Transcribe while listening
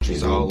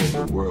She's all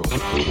over the world.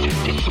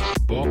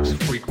 Box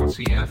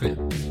Frequency FM.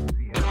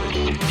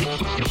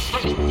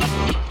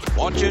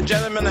 Won't you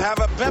gentlemen have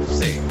a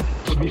Pepsi?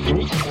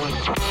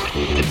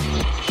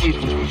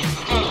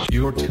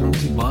 You're tuned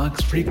to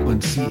Box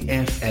Frequency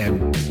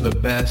FM, the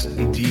best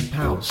in deep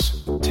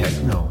house,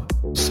 techno,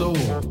 soul,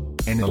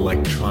 and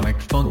electronic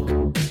funk.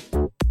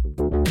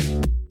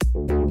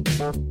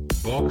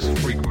 Box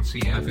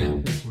Frequency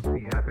FM.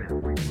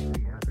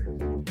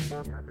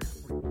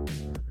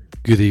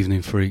 Good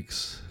evening,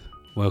 freaks.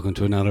 Welcome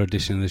to another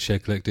edition of the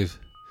Shed Collective.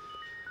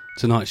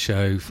 Tonight's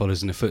show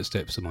follows in the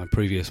footsteps of my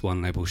previous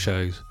One Label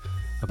shows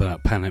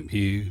about Pan-Amp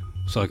U,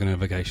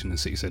 Psychonavigation and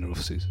City Centre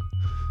offices.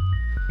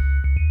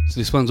 So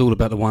this one's all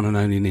about the one and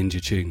only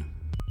Ninja Tune.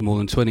 For more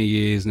than 20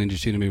 years, Ninja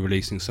Tune have been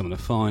releasing some of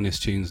the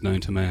finest tunes known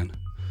to man.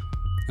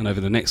 And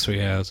over the next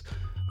 3 hours,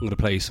 I'm going to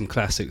play you some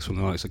classics from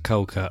the likes of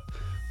Cold Cut,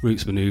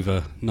 Roots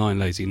Maneuver, Nine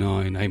Lazy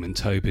Nine, Eamon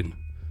Tobin,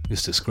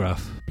 Mr.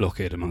 Scruff,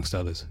 Blockhead, amongst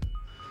others.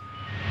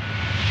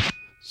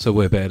 So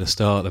where better to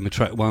start than with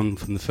track 1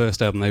 from the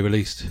first album they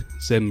released,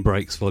 Zen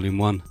Breaks Volume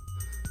 1.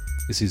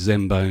 This is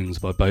Zen Bones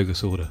by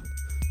Bogus Order,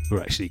 who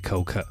are actually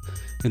Cold Cut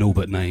in all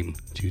but name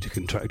due to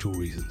contractual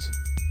reasons.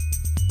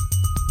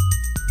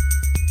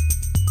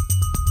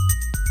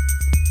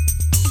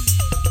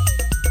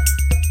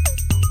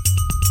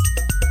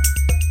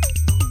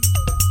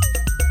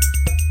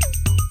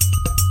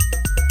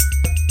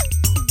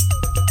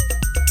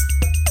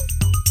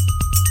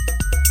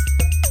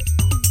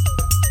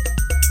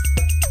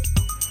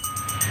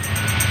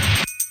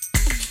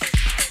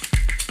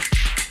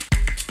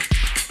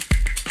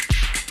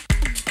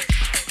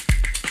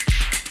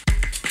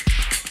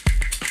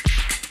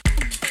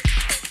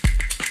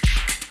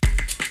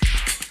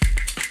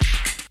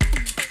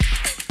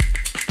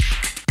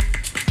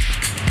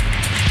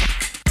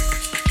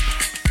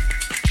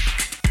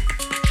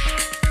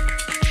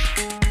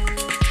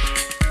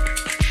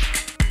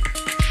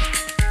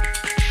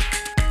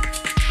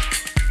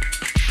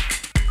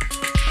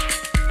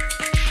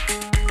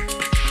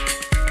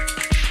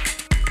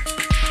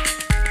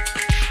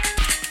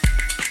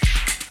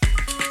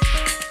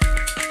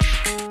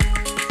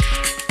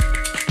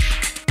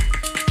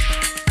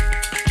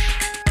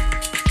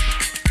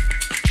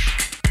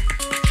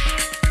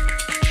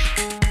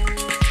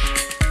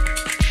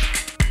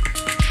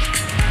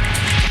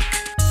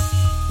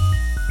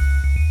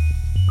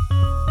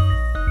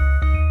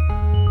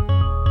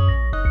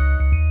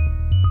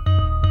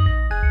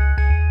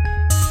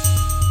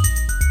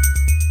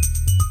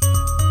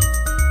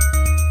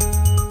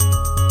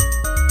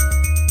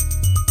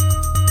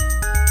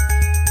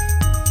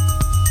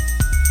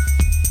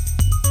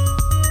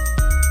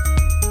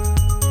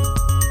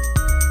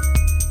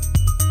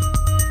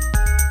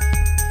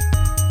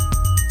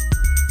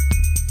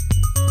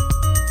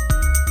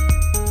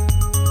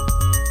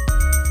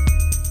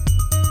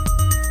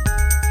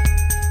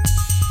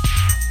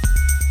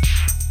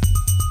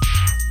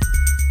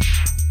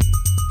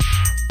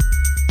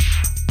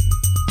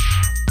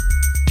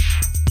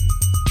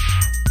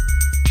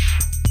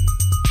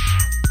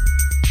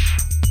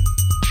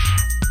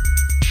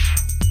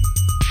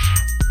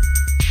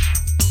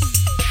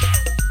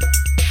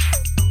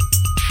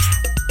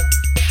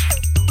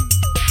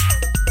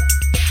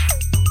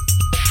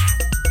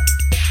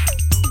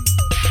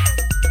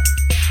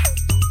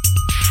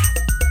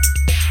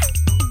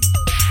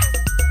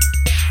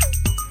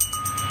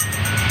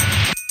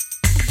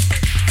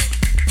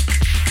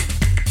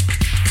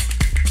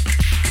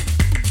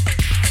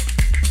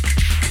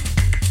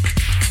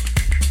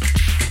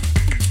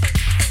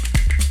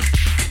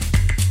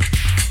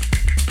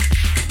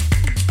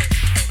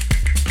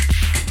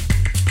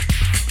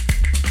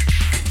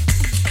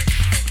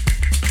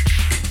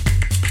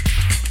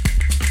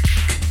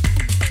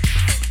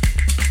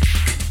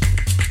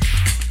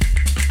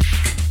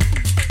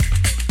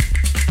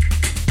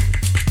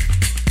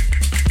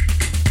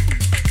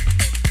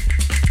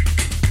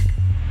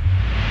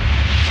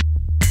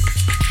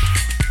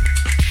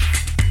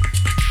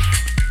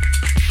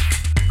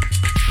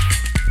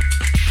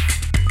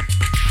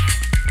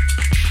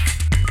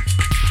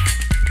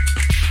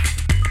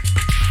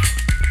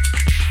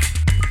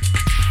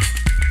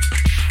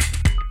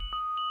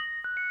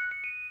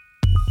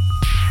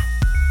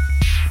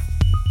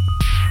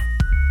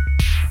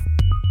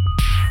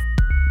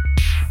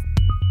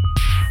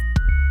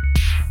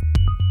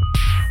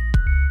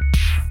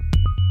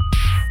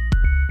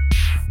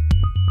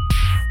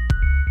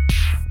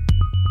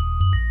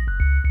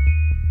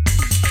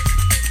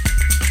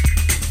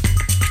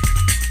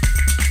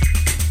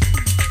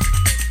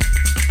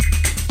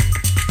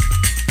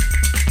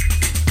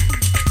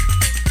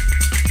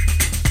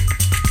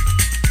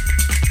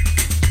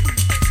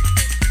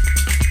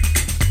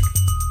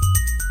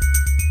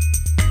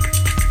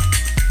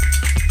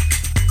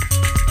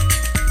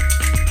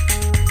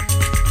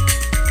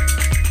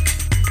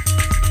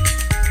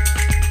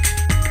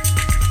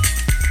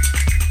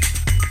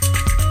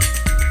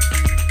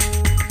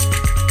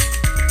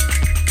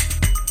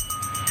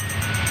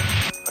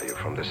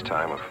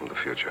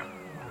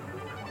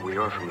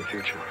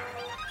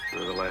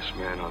 You're the last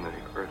man on the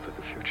earth of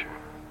the future.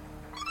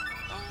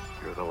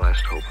 You're the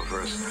last hope of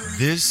Earth.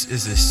 This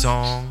is a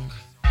song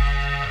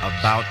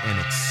about an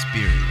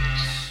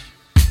experience.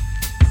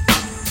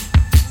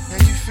 Can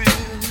you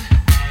feel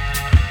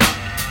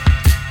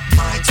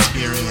my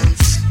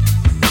experience?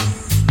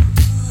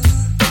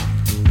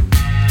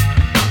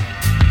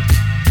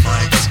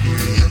 My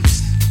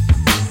experience.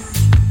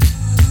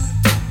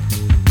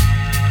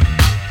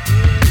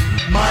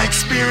 My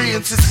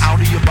experience is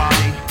out of your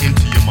body,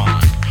 into your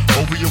mind.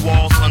 Over your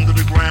walls, under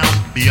the ground,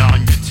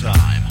 beyond your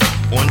time.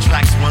 On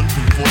tracks 1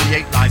 through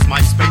 48 lies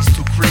my space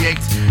to create.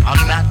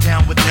 I'm not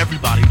down with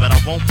everybody, but I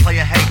won't play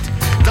a hate.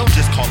 Don't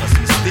just call us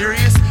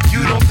mysterious.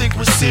 You don't think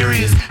we're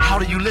serious? How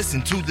do you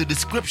listen to the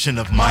description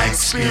of my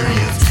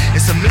experience?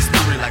 It's a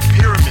mystery like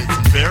pyramids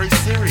and very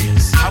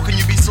serious. How can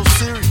you be so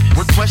serious?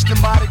 We're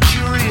questioned by the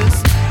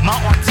curious. My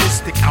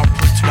artistic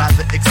output's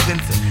rather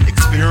extensive.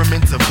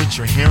 Experiments of which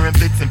you're hearing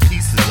bits and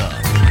pieces of.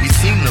 We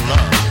seem to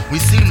love, we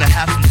seem to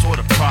have some sort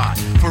of pride.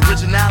 For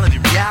originality,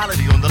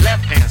 reality on the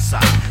left-hand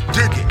side.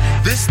 Dig it.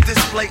 This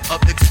display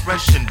of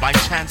expression by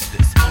chance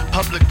this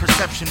public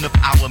perception of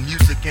our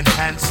music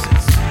enhances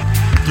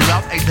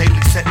throughout a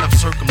daily set of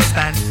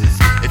circumstances.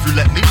 If you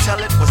let me tell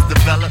it, what's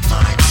developed,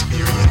 my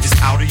experience is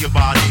out of your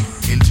body,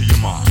 into your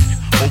mind.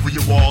 Over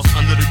your walls,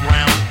 under the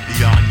ground,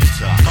 beyond your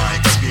time. My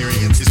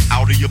experience is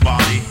out of your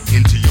body,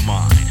 into your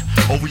mind.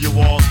 Over your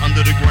walls,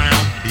 under the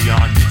ground,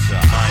 beyond your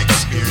time. My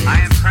experience. I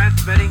am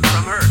transmitting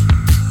from Earth.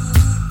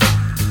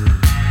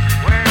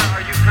 Where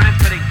are you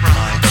transmitting from?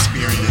 My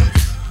experience.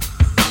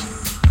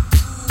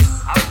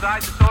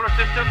 Outside the solar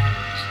system?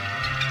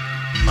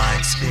 My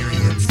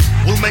experience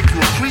will make you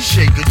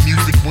appreciate good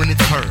music when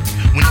it's heard.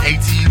 When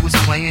ATU is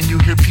playing, you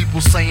hear people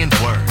saying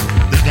word.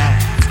 The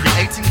dance,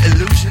 creating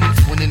illusions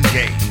when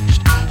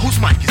engaged. Whose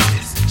mic is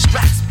this?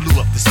 Strax blew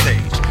up the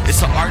stage.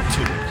 It's an art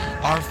to it.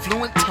 Our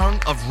fluent tongue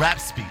of rap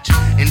speech.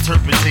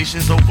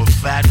 Interpretations over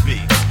fat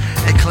beats.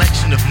 A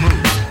collection of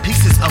moves,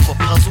 pieces of a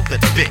puzzle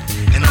that fit.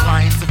 An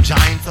alliance of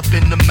giants up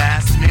in the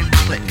mass men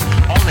click.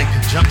 All in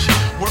conjunction,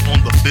 we're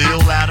on the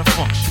bill out of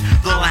function.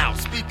 The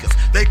loudspeakers,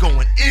 they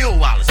going ill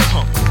while it's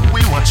pumping.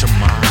 We want your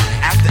mind.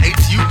 After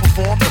ATU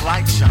perform, the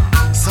light shine.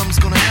 Something's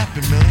gonna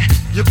happen, man.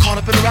 You're caught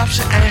up in a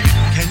rapture, and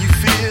can you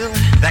feel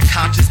that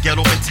conscious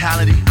ghetto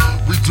mentality?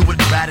 We do it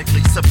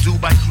radically, subdued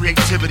by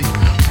creativity.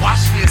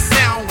 Watch me in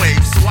sound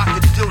waves so I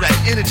can feel that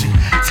energy.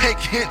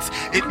 Take hints,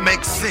 it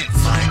makes sense.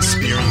 My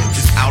experience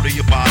is out of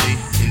your body,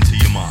 into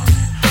your mind.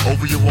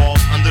 Over your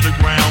walls, under the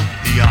ground,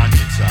 beyond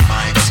your time.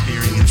 My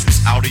experience is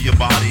out of your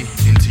body,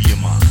 into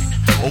your mind.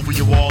 Over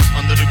your walls,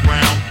 under the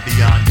ground,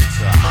 beyond your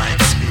time. My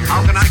experience.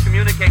 How can I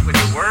communicate with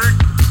you? Words?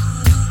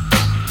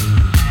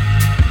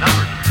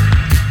 Numbers?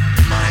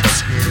 My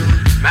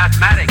experience.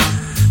 Mathematics?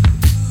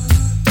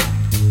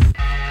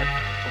 But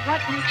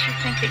what makes you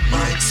think that you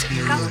My can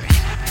experience. discover it?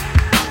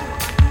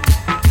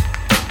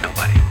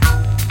 Nobody.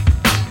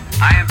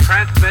 I am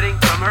transmitting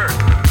from Earth.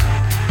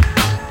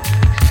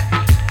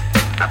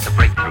 Not the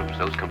breakthroughs.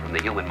 Those come from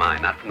the human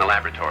mind, not from the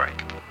laboratory.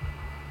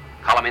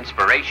 Call them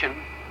inspiration.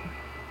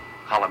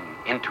 Call them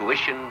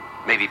intuition.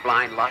 Maybe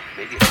blind luck.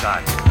 Maybe it's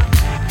God.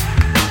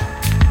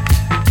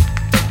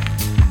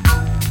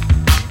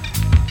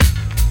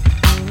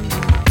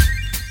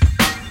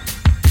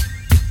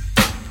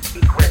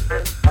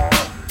 Equipment for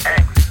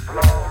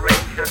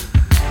exploration.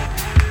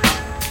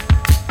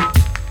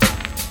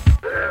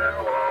 There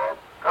are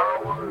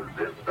powers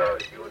in the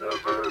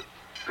universe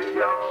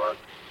beyond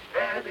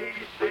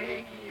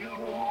anything you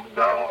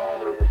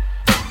know.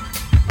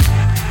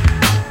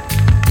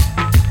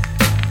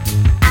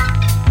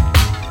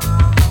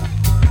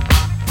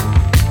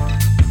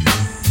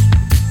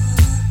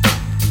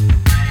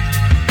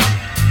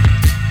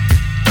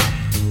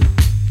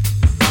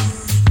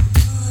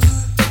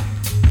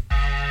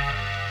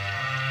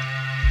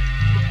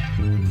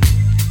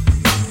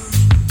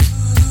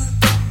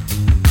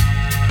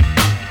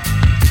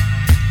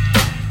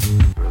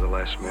 You're the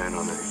last man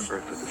on the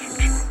earth of the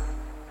future.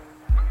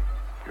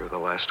 You're the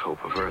last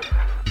hope of Earth.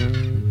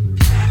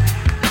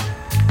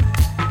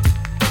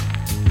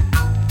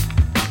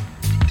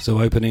 So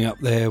opening up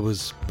there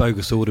was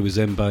Bogus Order with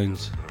Zen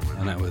Bones,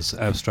 and that was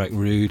Abstract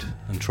Rude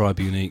and Tribe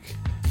Unique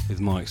with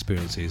My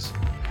Experiences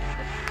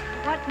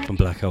What from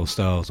Black Hole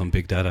Styles on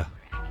Big Dada.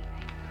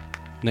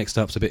 Next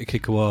up's a bit of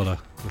Kikawala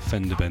with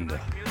Fender Bender.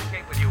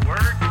 Communicate with you.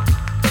 Words?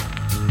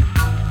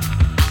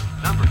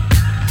 Numbers?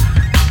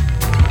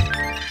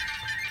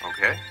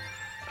 Okay.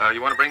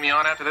 You want to bring me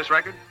on after this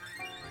record?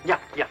 Yeah.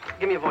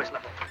 Give me a voice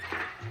level.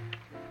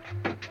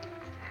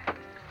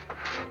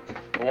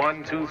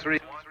 1, 2, 3.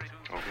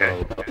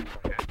 Okay.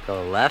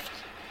 Go left,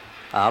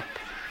 up,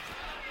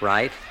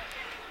 right,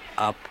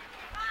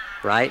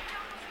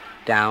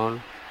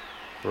 down,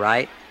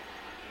 right,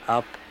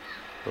 up,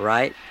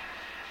 right,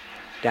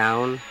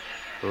 down,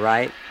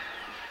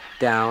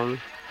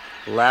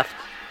 left,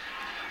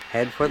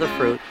 head for the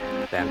fruit,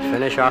 then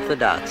finish off the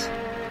dots.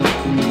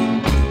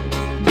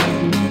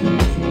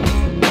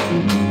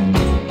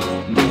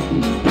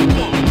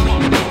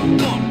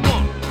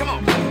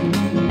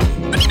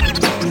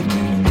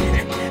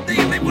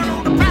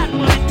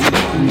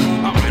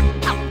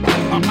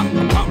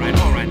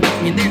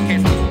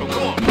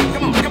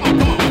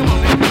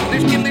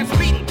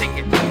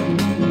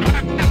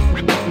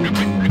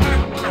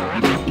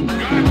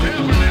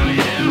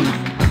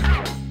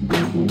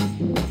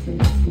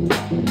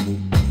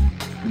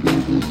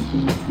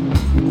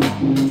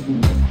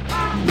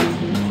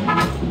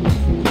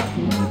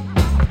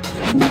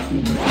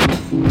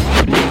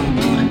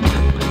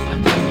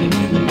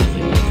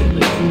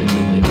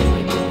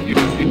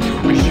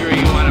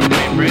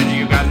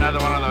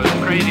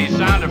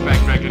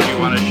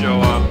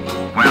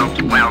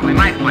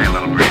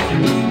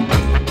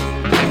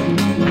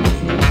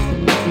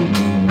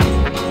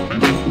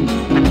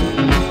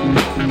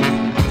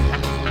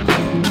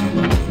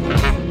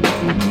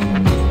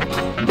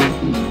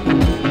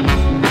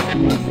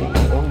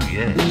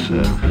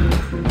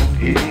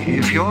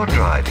 you're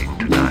driving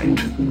tonight,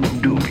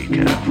 do be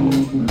careful.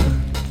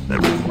 There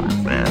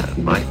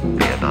might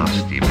be a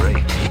nasty break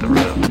in the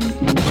road.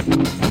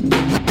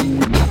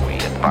 We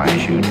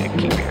advise you to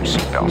keep your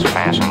seatbelts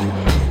fastened.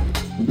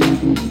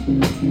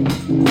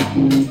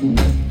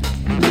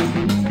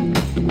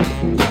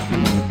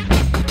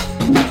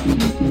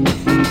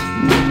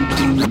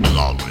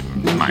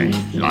 Loving my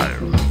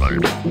slumber,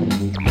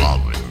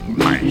 loving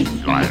my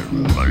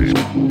slumber,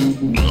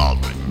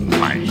 loving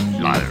my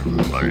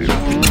slumber,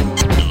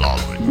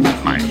 loving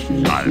my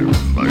slumber.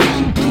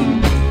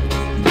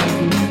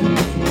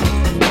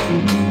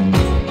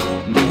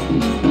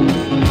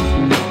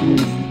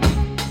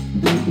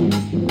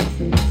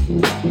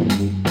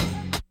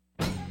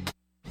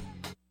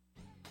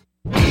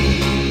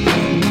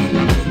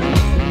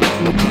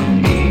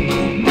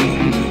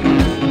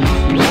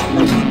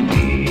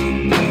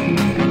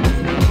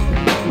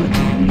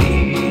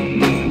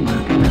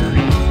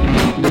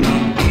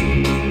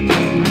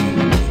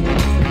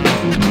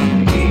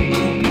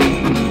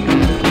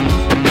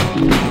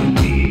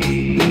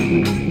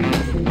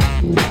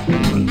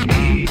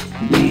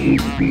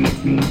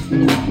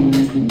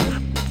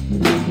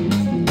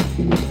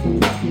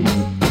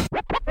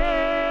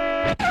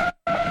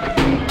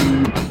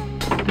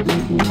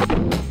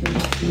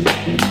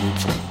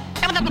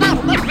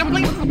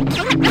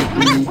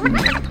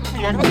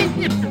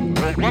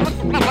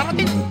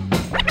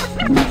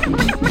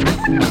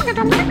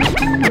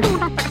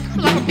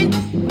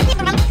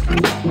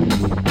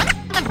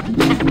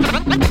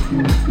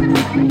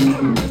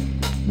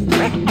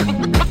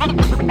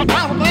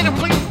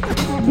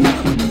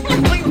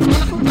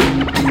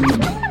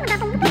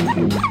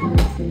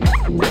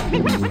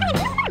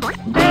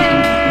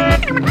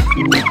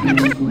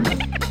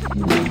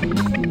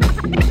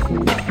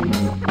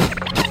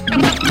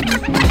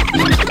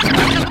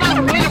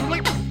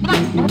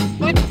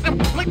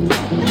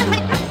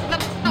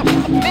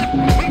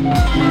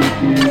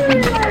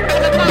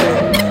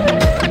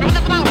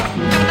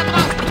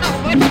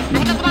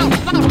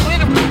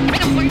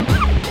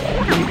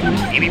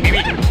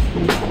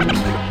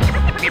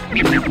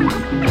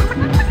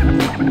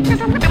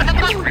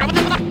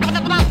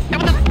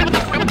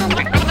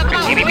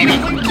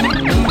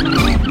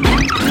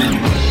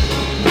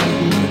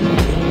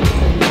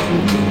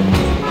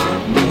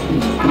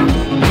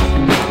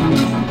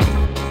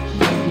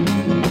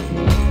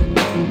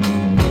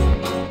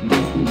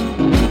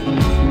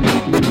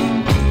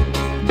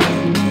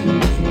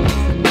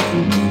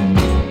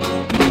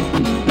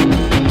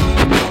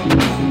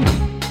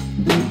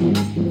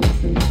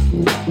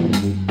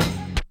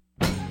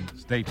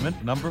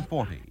 Statement number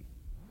 40.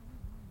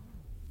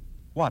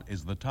 What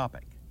is the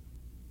topic?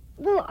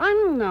 Well, I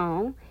don't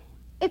know.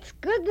 It's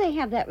good they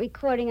have that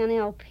recording on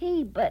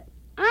LP, but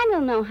I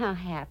don't know how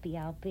happy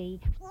I'll be.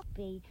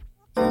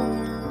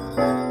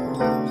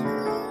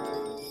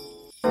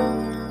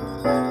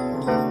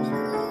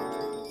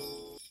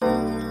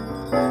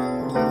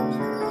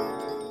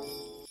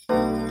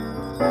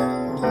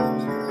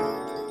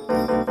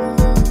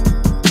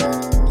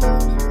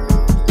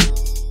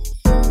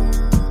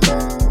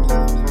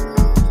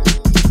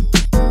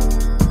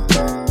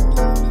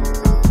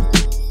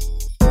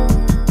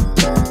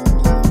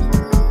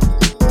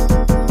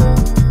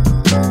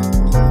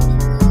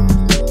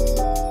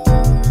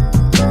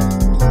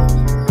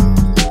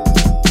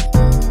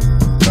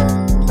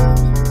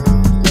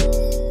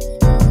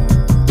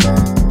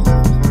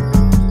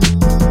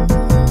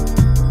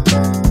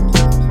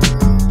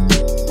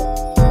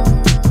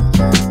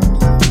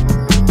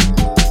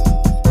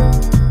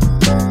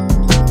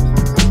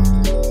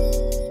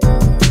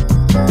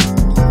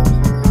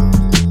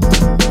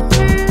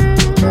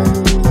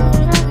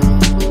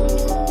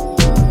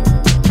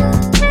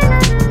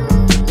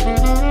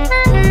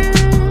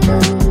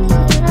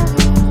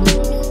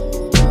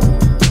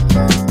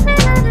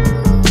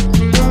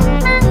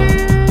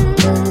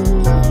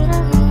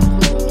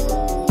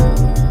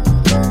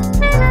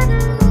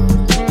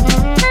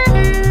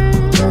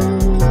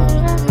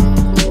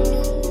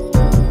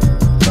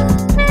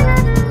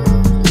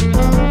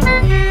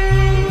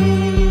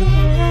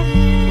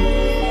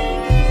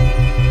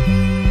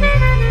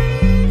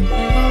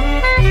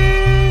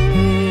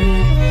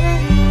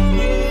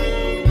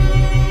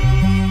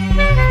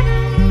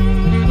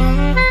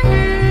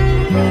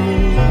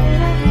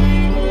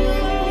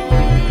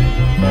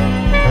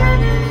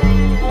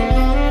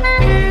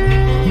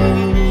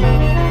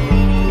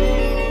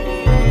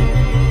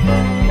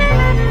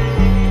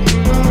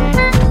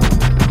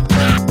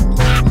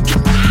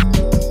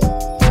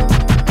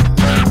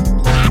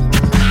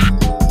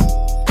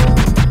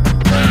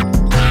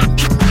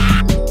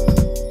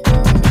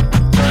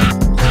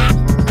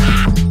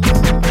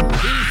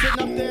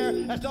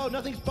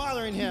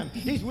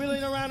 He's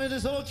wheeling around in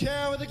his little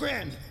chair with a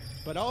grin.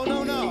 But oh,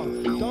 no,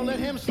 don't let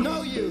him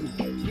snow you.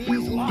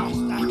 He's lost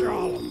after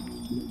all of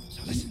them.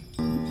 So listen.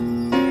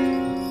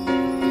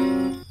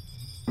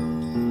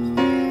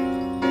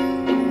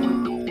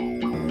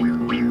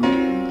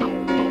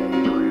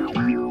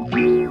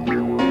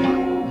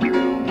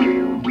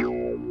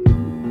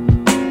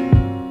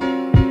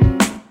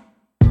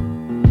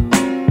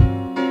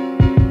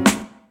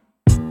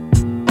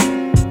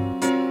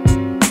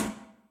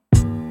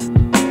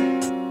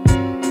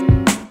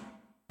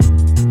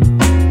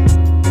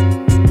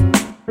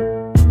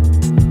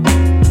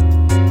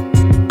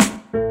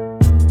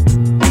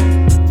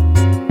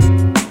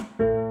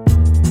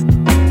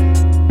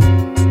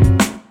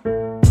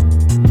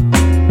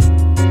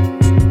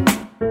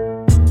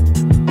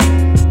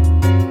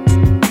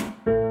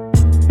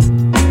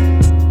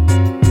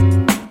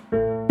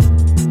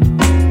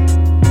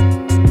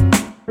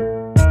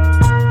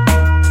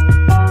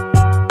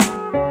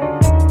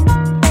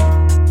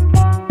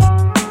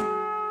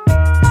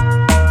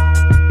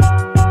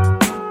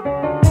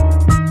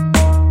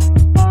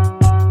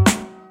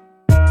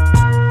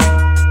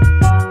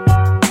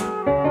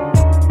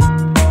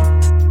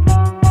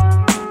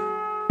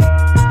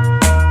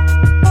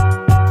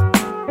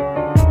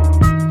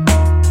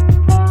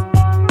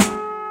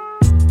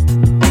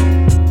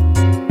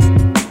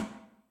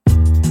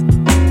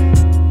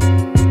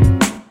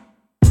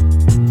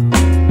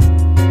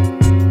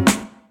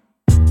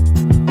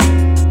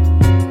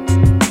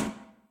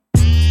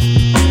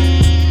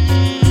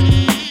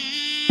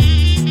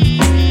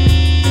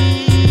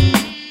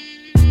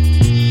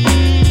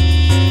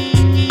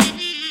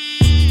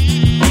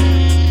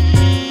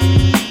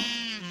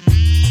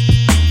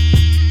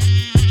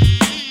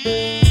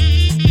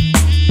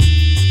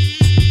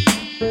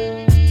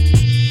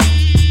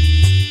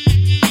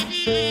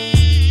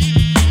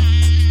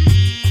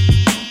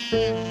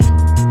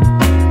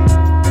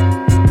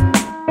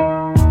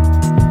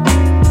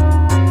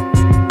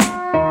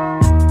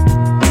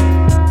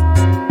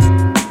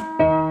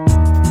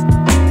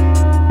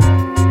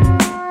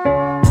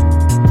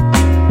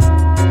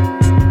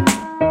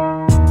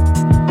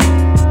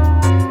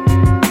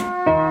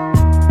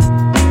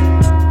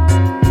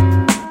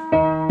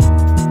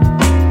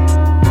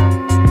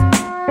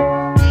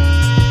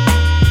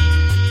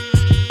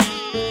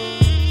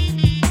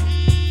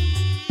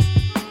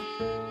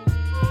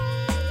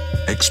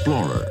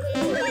 Explorer,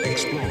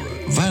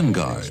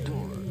 Vanguard,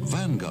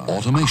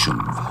 Automation,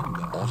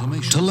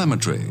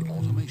 Telemetry,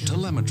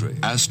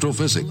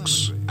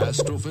 Astrophysics,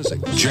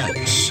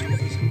 Jets,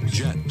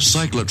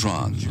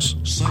 Cyclotrons,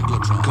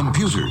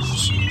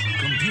 Computers.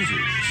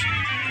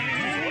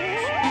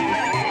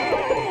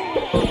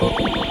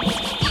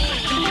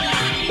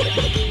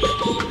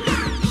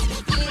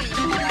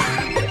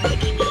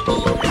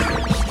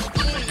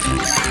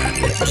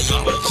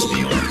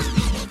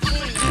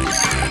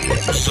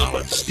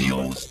 Solid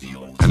steel.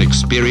 An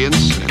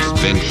experience, an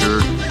adventure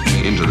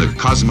into the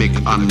cosmic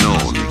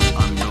unknown.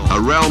 A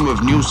realm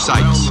of new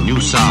sights, new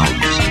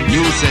sounds,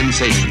 new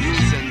sensations.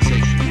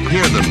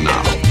 Hear them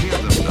now.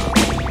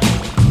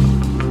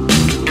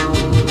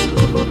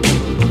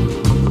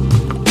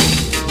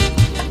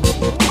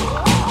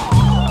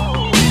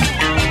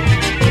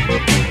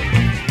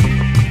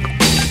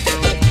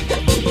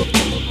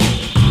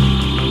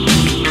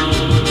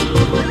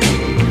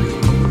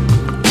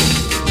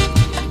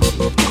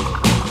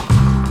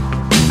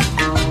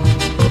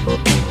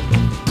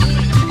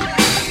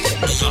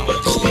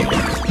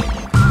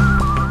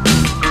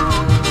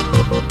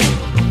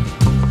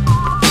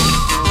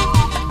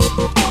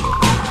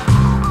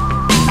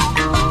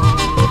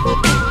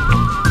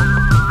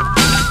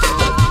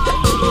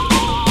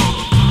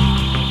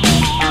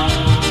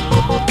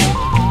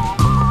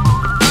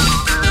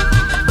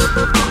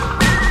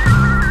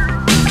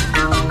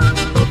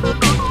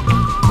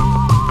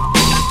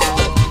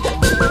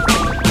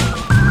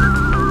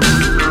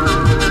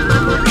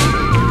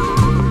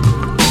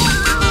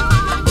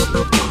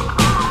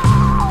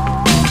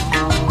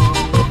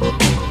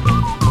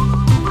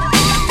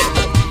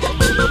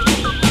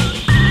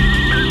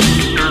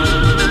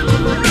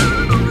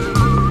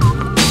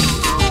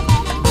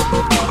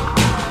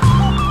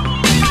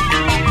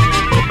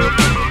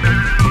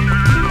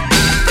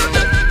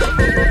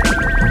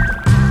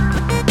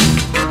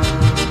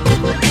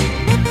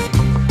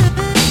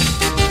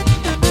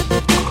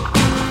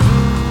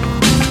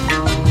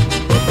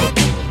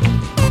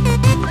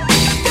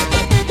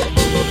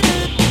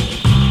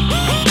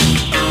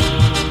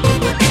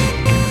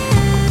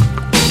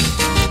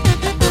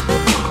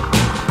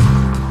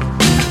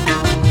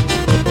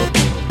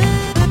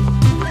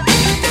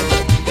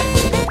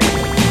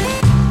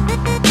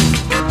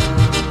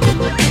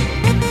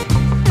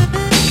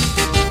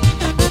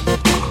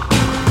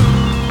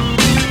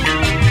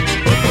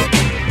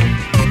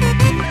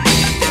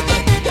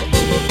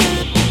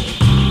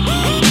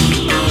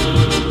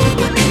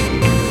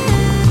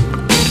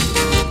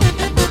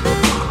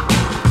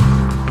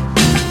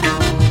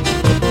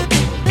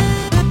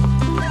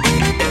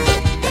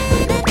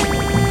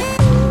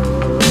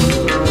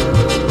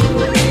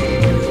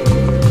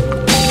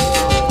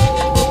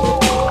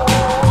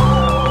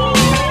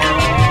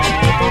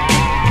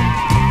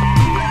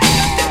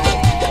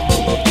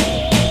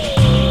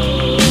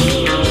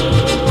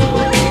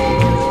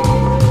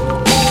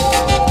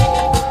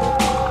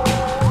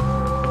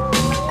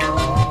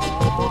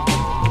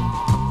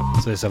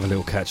 Let's have a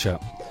little catch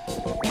up.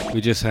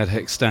 We just had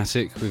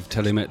Hexstatic with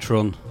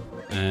Telemetron,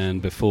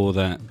 and before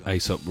that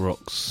Aesop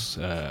Rock's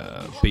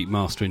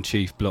Beatmaster in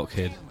Chief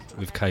Blockhead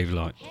with Cave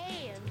Light.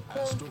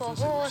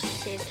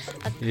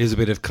 Here's a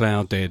bit of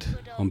Cloud Dead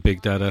on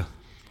Big Dada,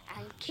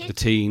 the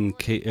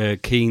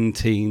Keen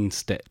Teen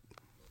Step.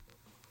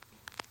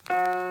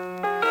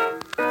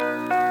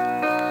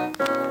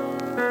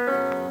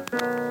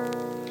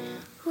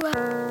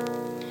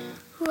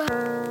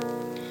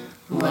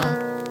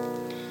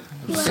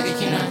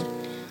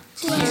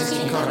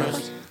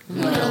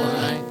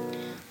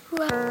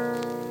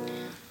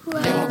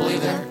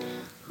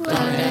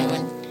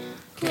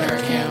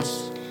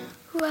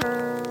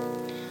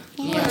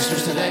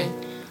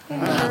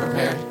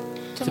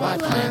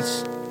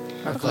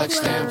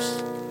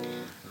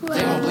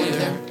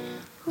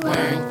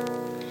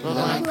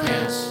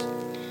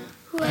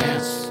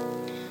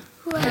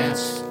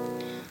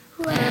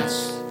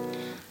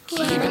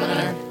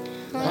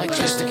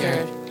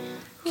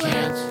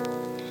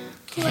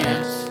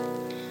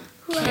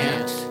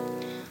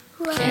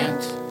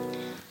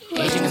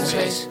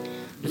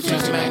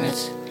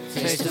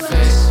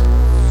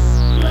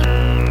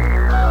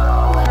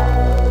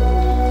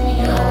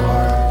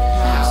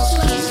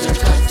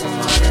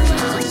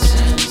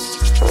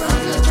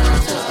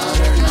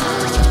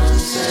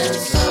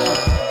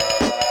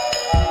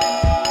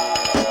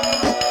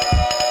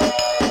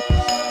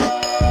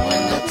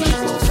 When the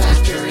people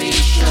factory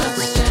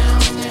shuts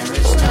down, there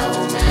is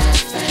no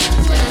math.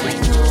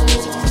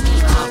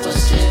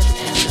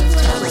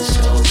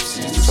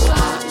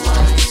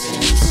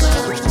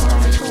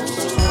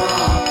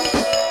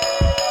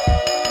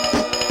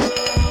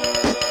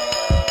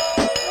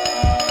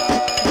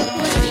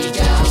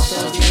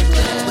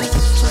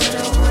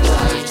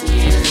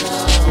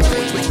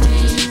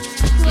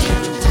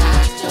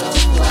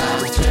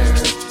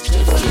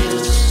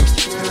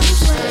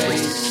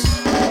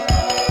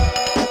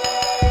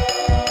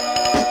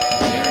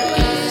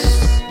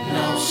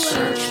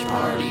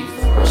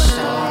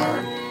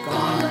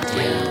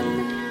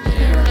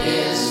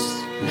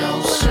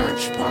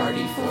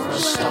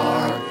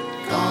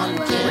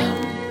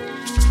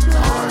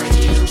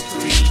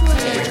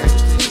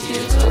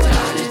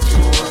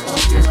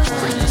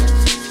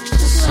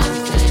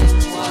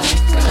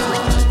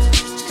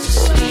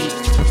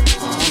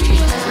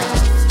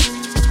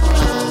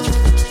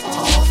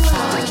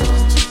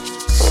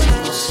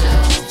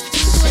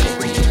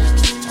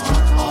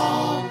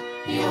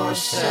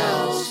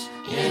 ourselves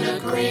in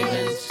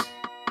agreement.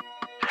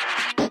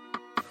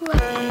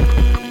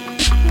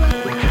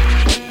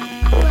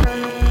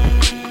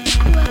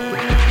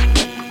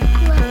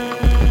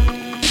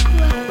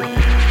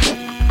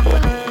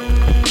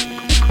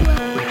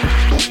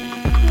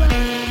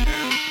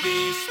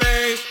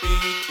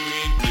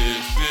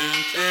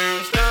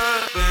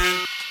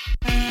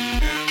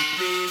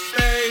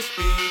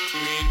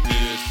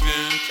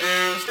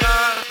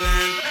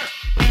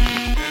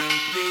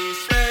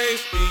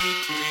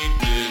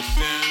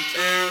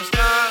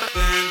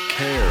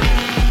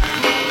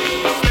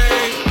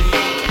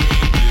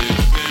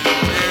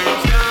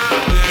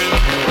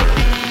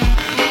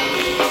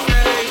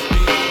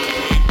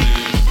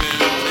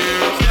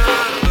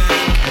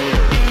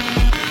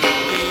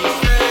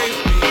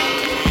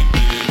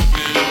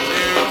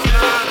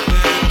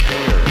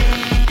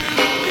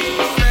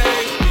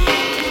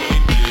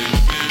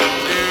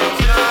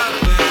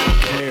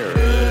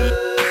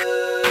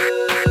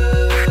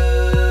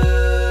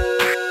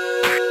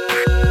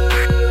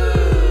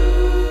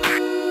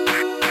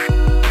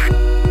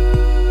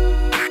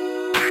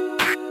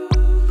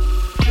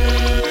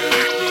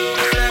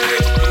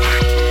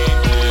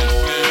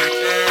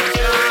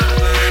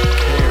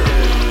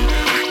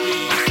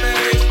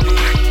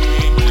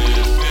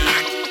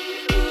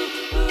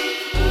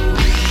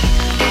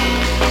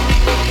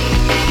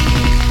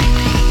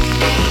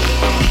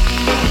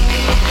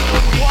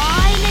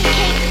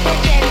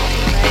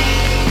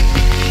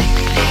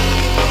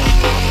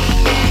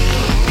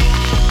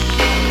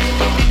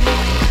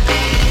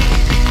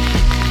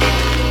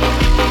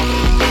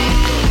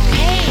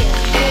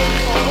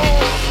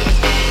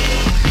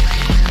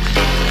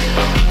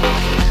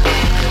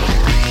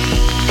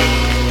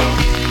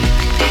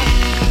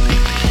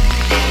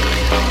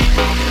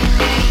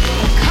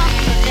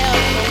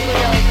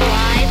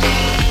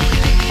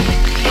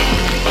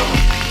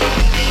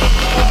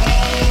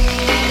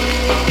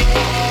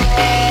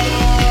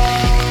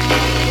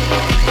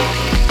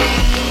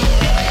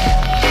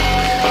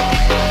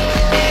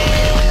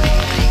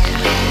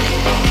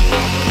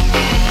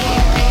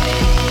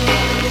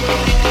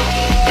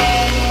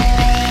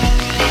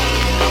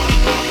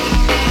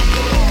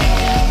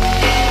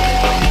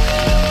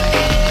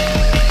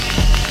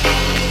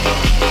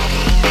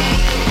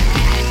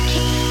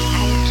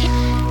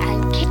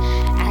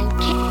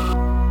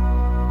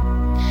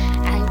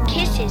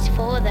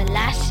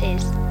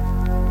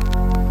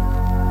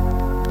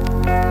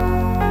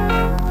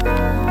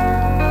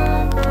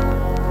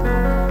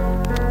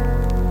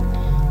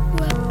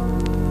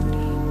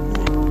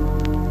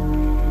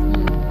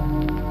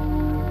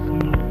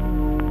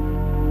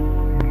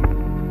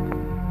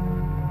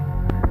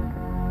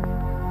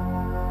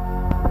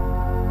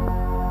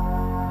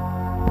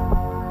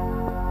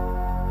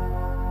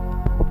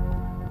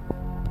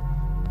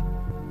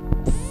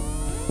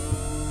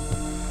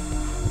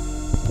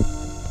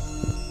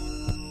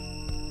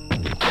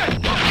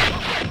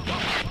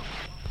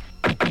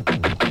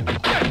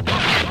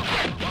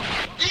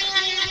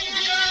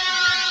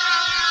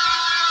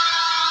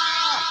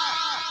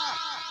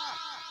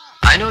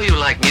 I know you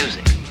like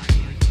music.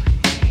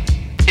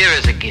 Here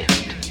is a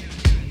gift.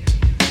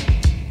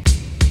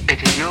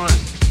 It is yours.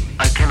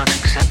 I cannot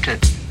accept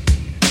it.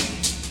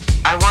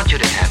 I want you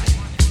to have it.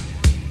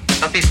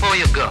 But before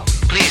you go,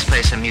 please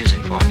play some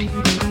music for me.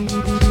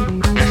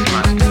 Yes,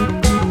 master.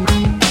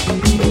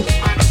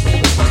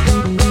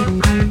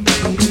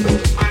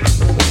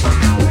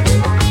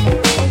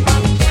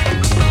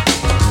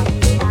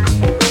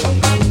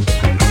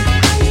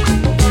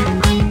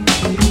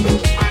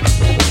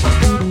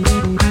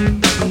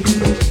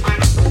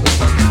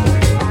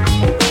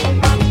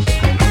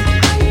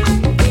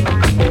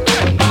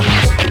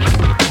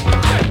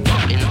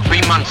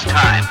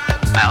 Time,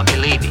 I'll be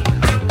leaving.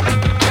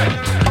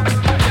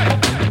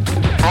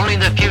 Only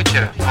the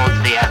future holds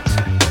the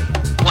answer.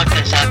 What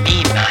does that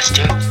mean,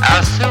 Master?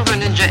 Our Silver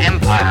Ninja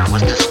Empire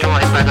was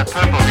destroyed by the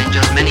Purple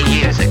Ninjas many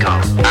years ago.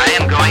 I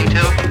am going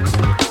to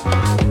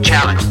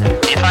challenge them.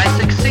 If I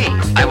succeed,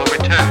 I will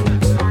return.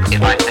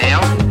 If I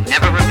fail,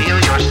 never reveal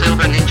your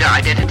Silver Ninja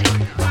identity.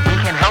 We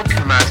can help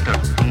you, Master.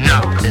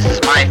 No, this is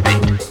my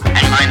fate,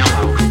 and mine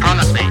alone.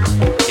 Promise me,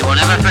 you will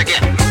never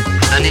forget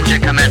the Ninja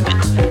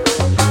Commandment.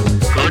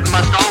 Good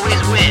must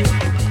always win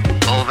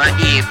over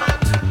evil.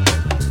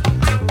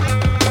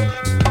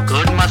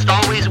 Good must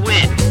always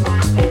win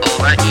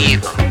over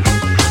evil.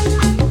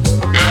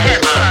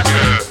 Yes,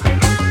 Master.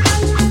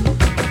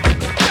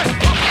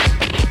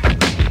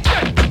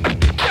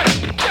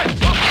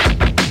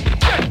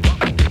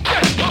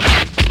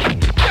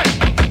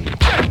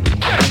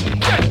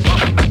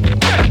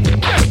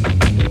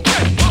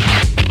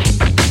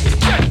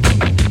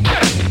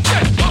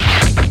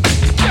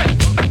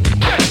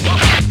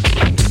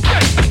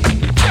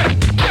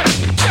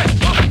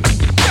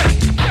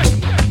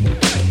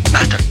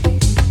 Master,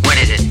 what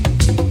is it?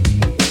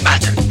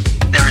 Master,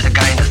 there is a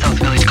guy in the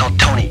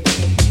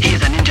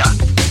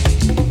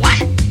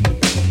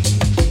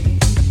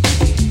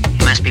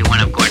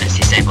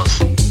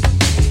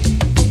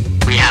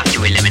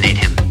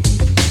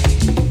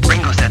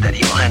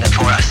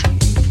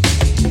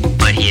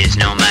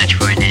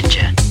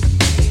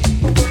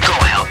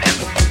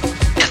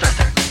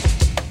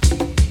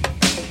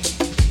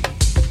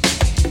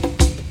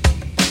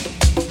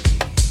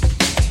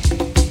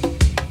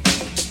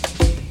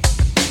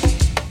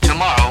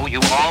you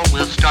all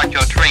will start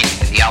your training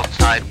in the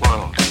outside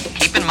world.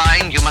 Keep in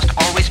mind, you must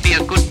always be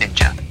a good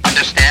ninja.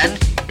 Understand?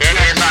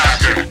 Yes,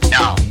 master.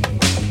 Now,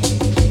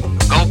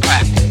 go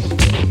practice.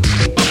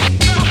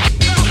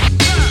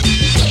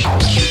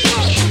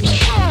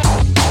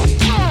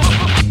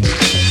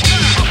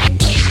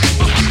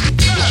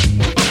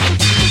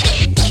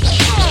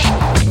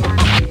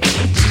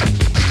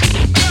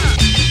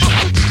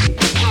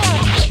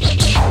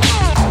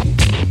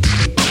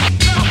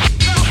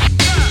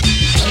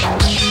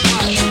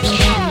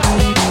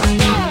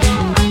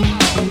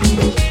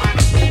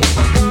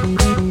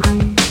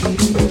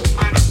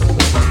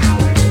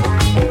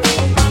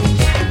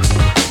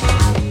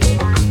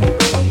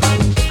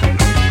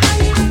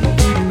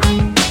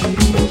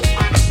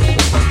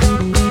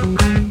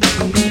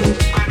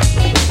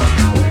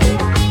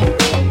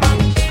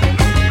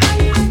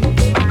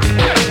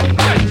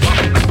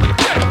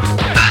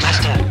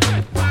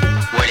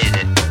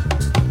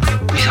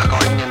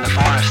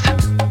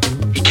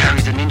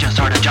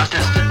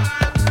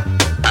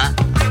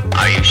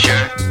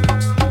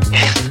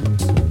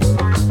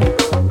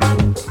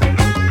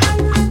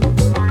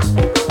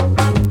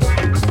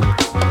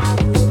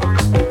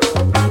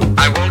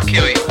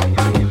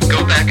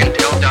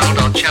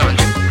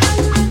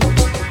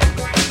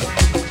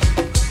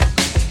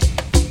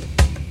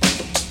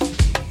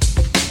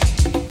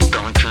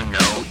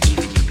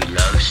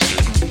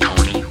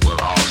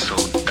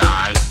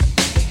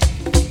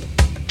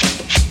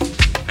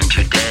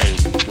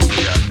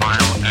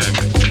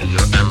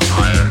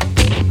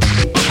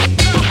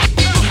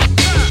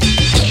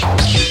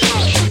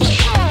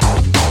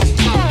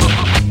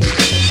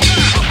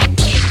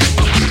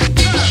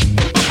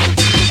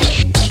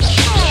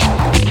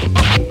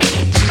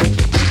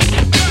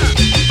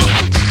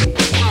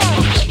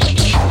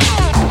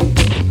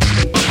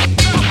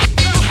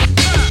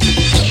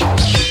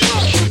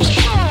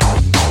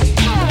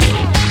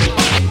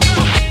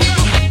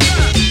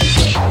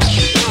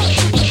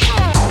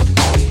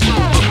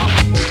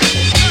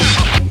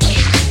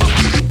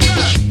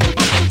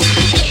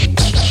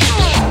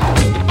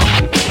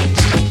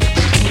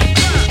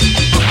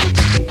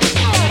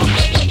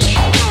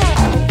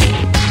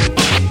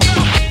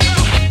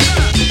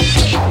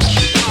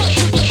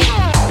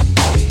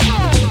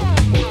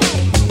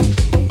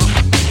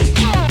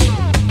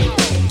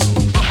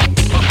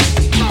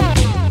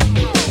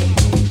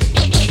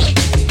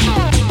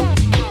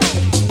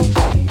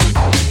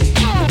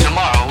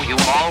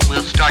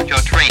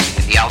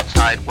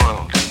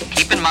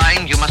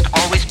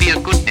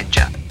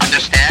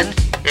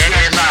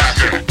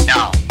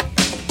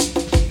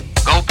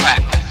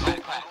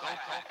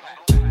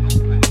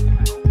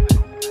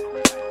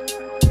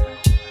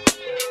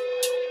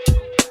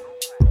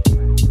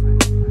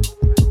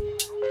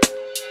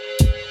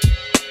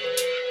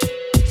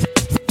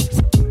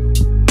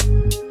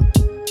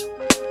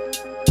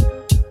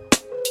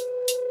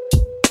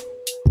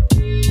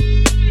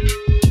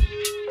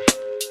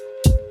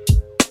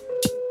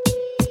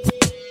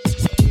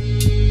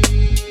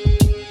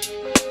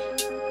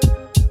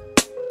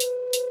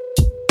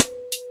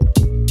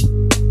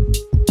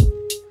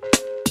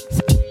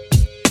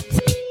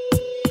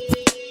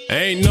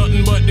 Ain't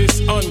nothing but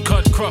this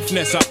uncut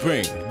gruffness I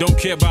bring. Don't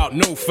care about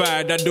no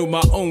fight, I do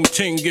my own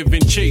thing,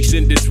 giving chase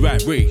in this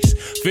rat race.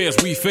 Fears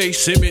we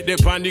face, image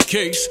upon the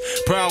case.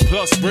 Proud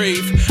plus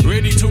brave,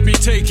 ready to be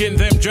taking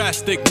them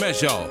drastic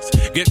measures.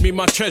 Get me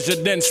my treasure,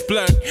 then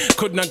splurt.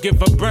 Could not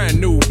give a brand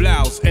new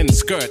blouse and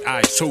skirt.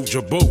 I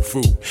soldier bow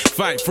through,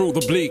 fight through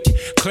the bleak,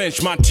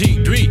 clench my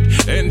teeth,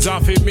 tweet. Ends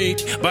off in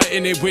meat by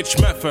any which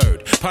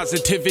method.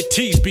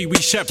 Positivities be we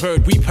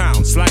shepherd, we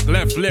pounce like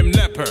left limb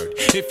leopard.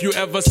 If you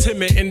ever see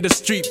me in the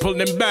street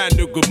pulling bad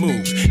nigga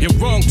moves, you're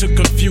wrong to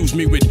confuse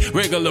me with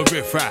regular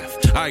riffraff.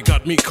 I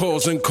got me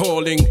calls and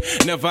calling,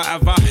 never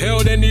have I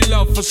held any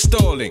love for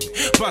stalling.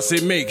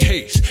 Posse make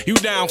haste, you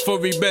down for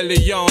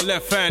rebellion.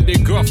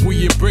 Left-handed gruff,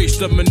 we embrace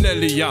the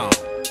Manelion.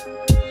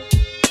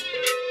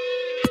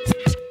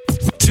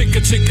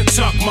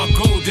 Tick-a-tick-a-tock, my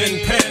golden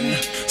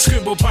pen.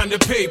 Scribble on the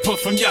paper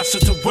from Yasser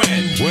to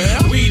when.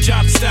 Well, we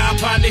drop style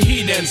on the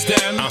heathens,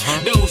 them.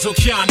 Those who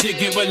can't dig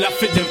it, well, I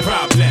fit them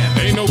problem.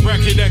 Ain't no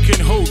bracket that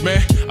can hold me.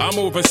 I'm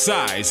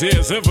oversized.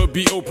 Ears ever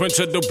be open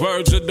to the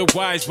birds of the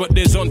wise, but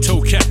there's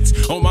untold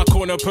cats on my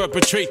corner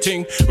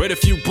perpetrating. Read a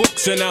few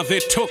books and now they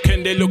took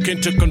and they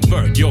looking to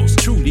convert. Yours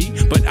truly,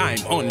 but I'm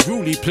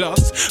unruly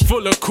plus.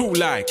 Full of cool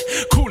like,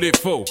 cool it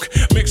folk.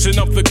 Mixing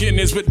up the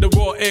Guinness with the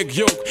raw egg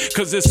yolk.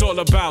 Cause it's all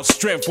about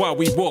strength while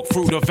we walk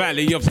through the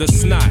valley of the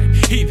snide.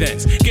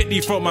 Heathens, get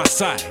thee from my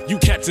side. You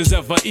cats is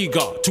ever eager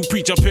to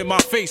preach up in my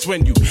face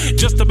when you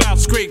just about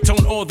scraped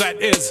on all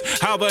that is.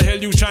 How the hell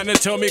you trying to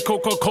tell me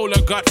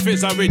Coca-Cola got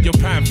fizz? I read your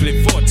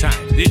pamphlet 4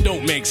 times, it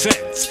don't make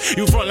sense.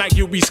 You front like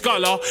you be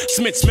scholar,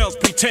 Smith smells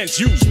pretense.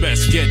 You's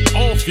best get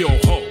off your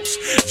hose,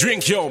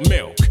 drink your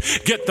milk,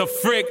 get the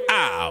frig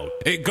out.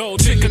 It go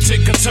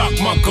tick-a-tick-a-tock,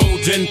 my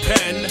golden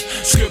pen.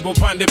 Scribble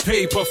on the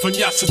paper from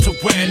yassa to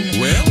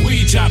when. Well,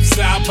 we job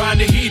style on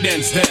the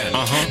heathens then.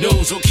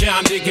 Those who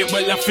can't dig it,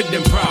 well, I fit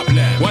them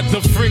problem. What the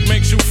frig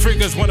makes you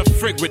friggers wanna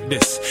frig with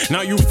this?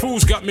 Now you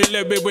fools got me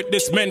levied with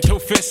this mental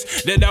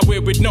fist that I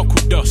wear with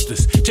knuckle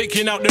dusters,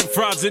 taking out them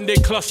frauds in their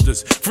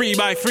clusters. 3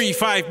 by 3,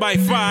 5 by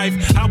 5.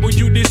 How would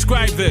you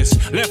describe this?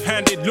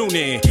 Left-handed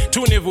loony,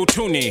 two-nivel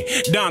toonie,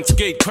 dance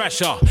gate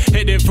crasher,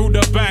 heading through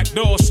the back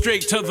door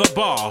straight to the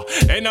bar.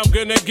 And I'm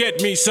gonna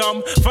get me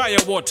some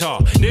firewater.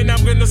 Then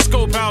I'm gonna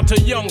scope out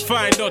a young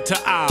fine daughter.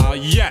 Ah,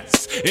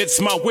 yes, it's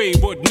my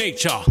wayward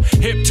nature.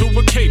 Hip to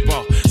a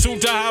caper, soon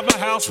to have a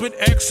house with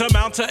X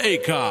amount of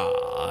acre.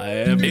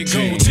 It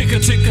go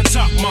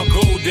tick-a-tick-a-tock, my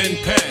golden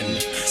pen.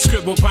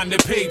 Scribble on the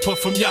paper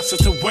from yassa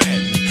to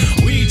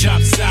when. We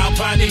job style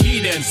by the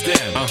heathens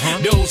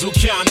them. Those who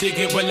can't dig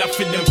it, well, I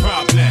fit them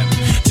problem.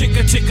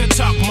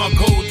 Tick-a-tick-a-tock, my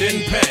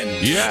golden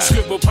pen. Yeah.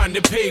 Scribble on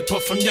the paper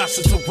from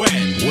yassa to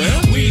when.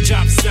 Well, we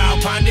job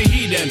style by the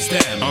heathens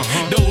them.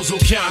 Those who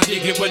can't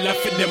dig it, well, I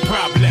fit them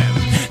problem.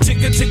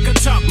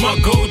 Tick-a-tick-a-tock, my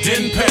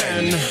golden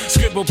pen.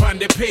 Scribble on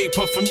the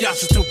paper from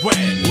yassa to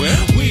when.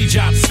 Well, we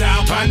job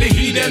style by the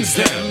heathens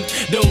them.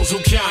 Those who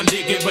can't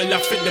dig it, well, I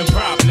fit them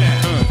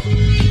problem.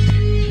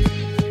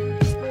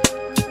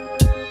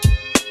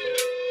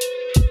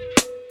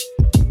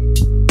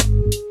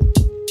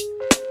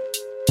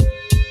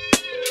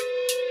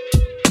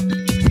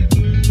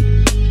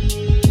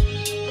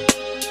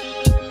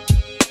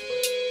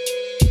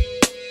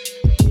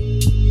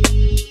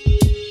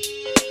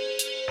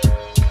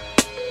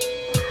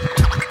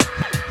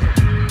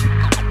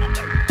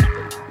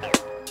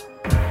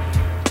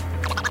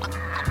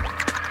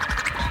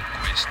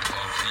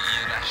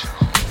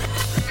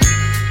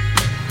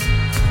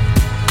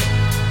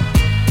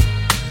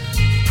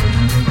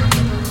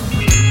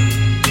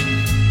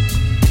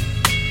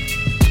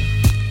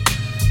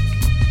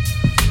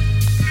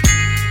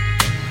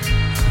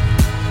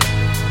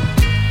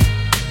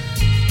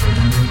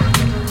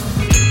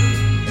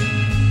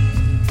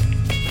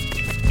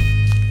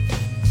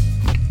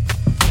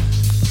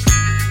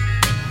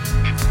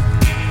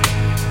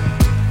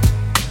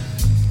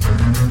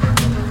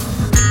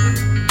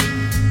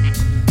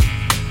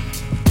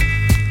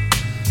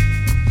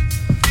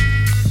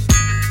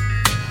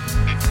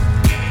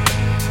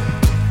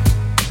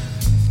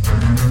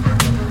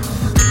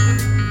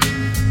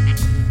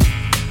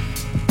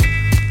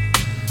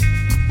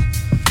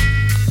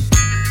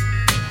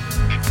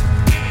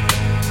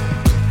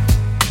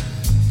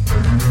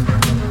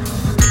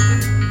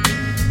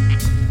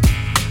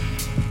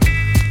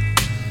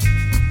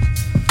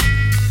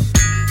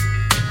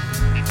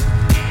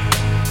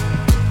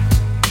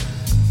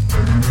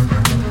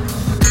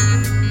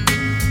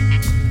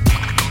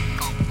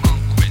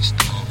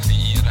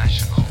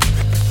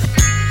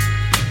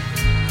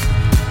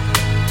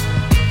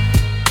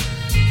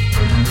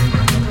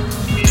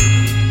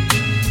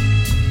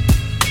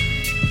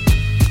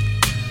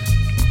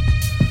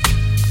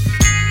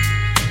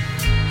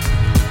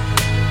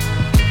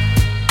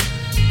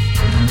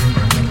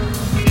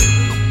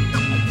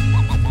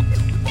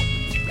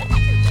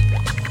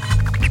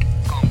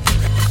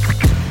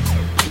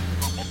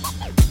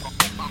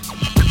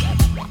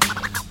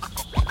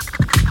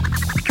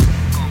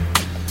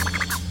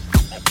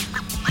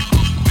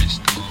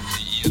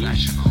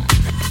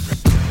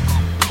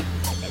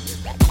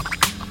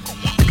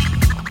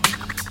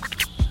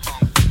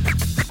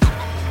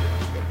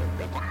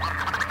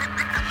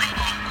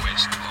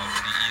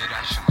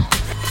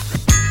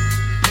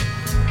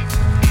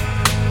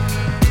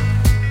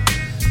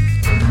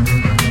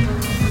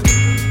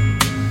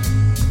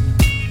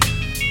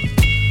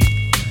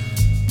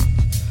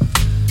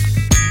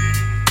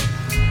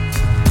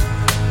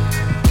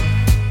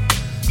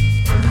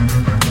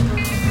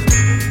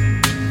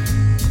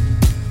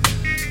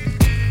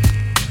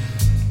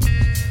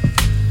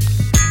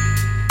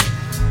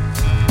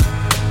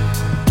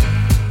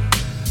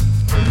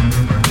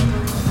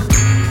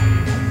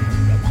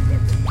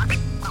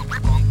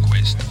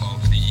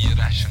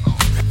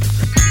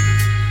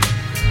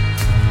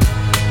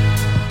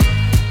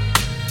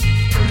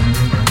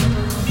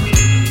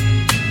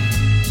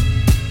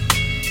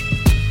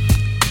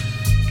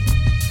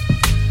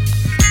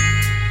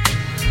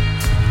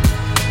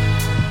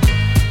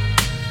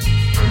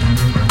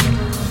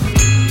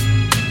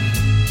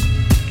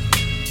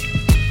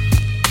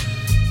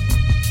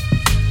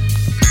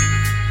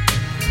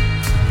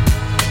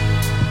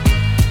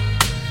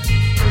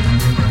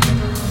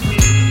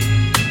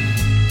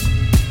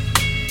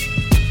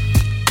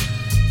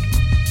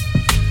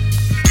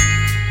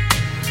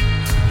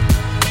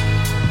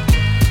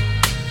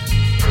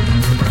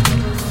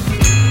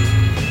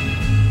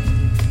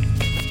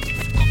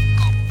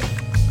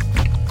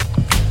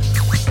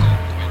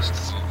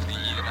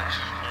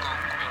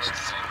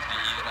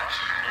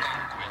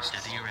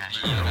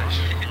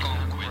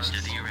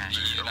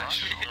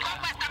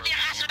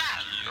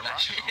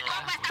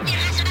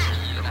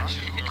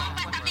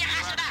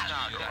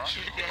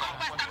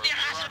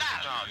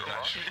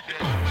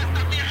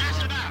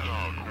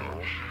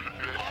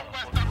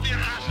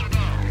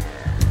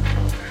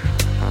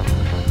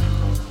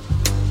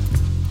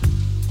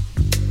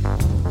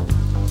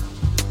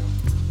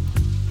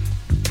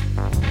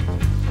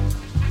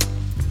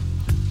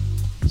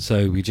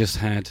 So we just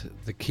had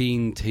the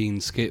Keen Teen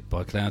Skip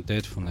by Cloud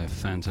Dead from their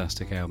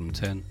fantastic album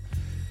 10.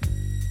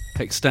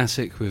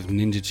 Ecstatic with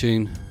Ninja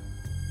Tune.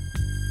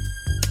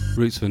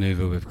 Roots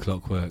Maneuver with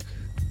Clockwork.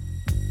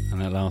 And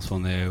that last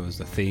one there was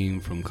the theme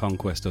from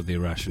Conquest of the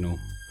Irrational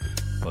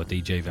by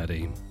DJ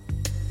Vadim.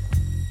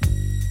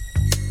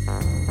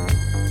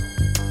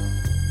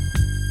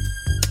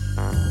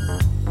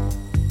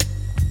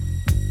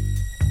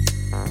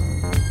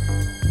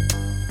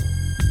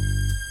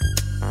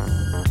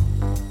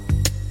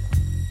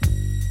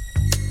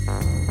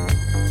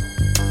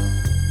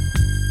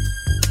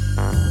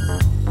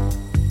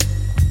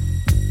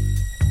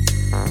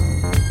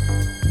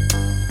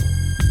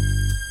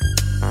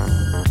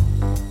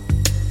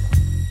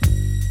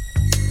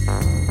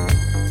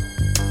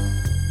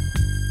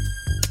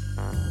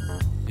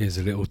 Here's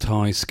a little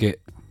Thai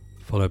skit,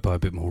 followed by a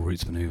bit more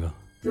Roots Maneuver.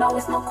 No,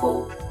 it's not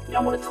cool. You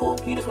don't want to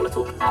talk, you just want to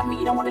talk at me,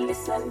 you don't want to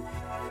listen.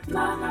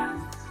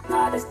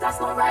 Nah, that's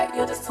not right.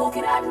 You're just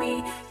talking at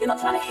me. You're not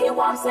trying to hear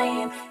what I'm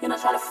saying. You're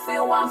not trying to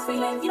feel what I'm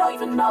feeling. You don't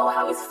even know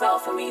how it's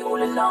felt for me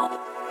all along.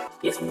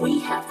 Yes, we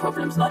have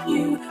problems, not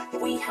you.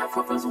 We have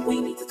problems, we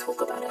need to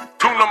talk about it.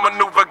 Tuna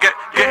maneuver, get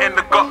in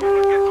the gut.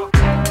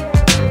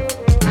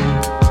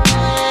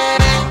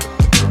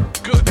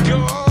 Good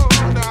God.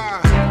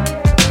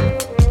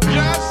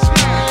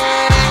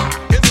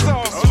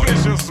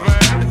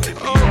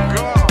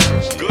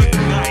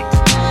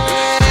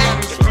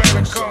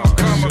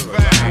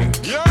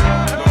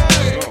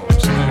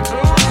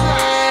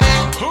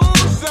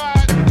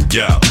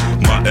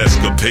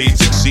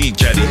 Escapades exceed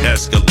catty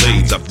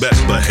escalades. I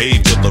best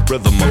behave to the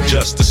rhythm. I'm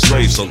just a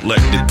slave.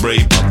 Selected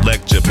brave. My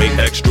lecture made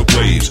extra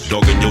waves.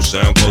 Dogging your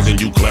sound, causing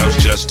you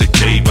clowns just to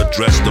cave.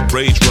 Address the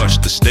rage, rush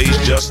the stage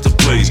just to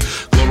blaze.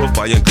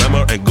 Glorifying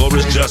glamour and gore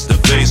is just a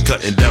phase.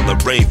 Cutting down the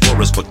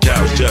rainforest for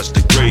cows just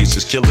to graze.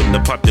 Is killing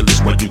the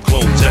populace while you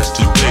clone test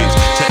 2 days.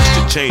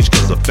 Texture change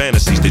cause of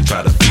fantasies they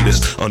try to feed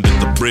us. Under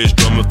the bridge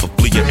drumming for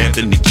fleeing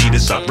Anthony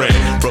Kiedis. I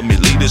ran from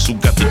elitists who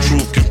got the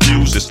truth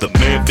confused. It's the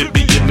man fit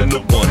beginning the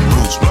one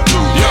roots.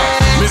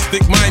 Yeah,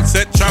 mystic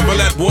mindset, travel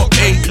at warp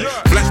 8.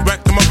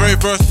 Flashback to my very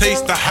first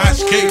taste, the hash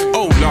cake.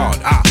 Oh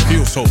Lord, I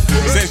feel so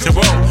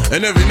sensual.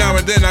 And every now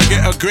and then I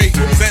get a great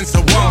sense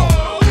of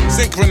wow.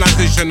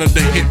 Synchronization of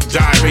the hip,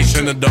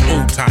 gyration of the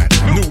old time.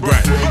 New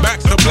brand, back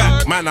to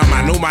black. Man, oh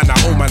man, oh man,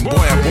 oh man, boy,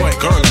 oh boy,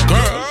 girl, oh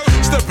girl.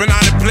 Stepping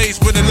out of place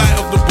with the light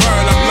of the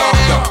world, I'm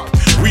locked up.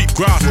 Wheat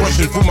grass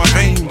rushing through my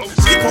veins.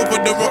 Skip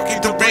over the rocky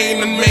terrain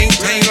and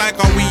maintain like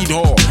a weed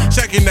whore.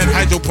 Checking that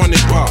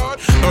hydroponic bar.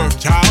 Earth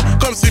child,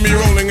 come see me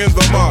rolling in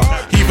the mud.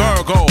 He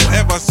Virgo,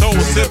 ever so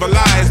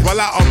civilized while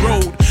out on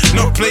road.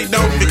 No play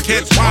down the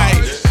catch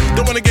wide.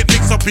 Don't wanna get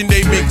mixed up in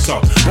they mix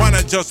up.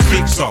 Wanna just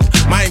fix up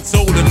mind,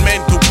 soul, and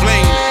mental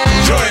plane.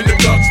 Join the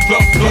ducks,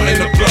 plot in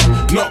the plot.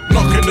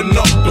 Knock in the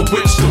knock, the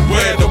witch, the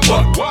where, the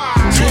what.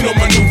 Tuna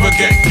maneuver,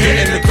 get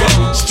in the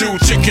gut. Stew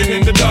chicken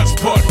in the Dutch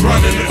pot,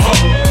 running it hot.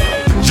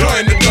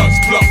 Join the ducks,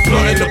 plot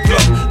in the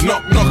plot.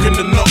 Knock in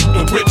the knock,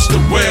 the witch, the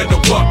where, the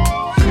what.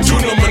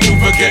 Tuna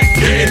maneuver, get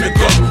in the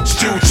gut.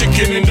 Stew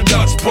chicken in the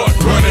Dutch pot,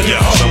 running it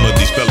hot. Some of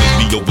these fellas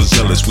be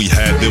overzealous. We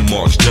had them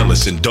marks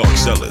jealous and dark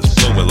sellers.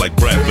 Flowing like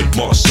Bradford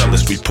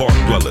Marcellus. We park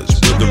dwellers,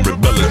 rhythm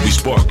rebellers. We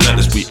spark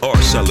letters, we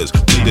art sellers.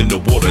 Bleed in the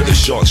water, the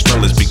sharks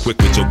fellas. Be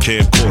quick with your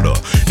camcorder.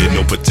 In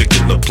no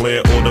particular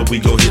plan order, we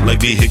go hit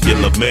like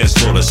vehicular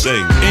manslaughter.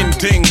 Sing. In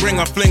ting, bring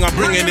a fling, I'm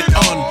bringing it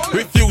on.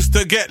 Refuse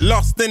to get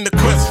lost in the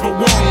quest for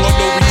one.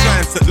 Although we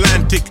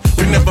transatlantic,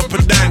 we never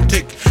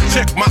pedantic.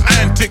 Check my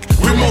antic,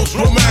 we most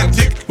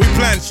romantic. We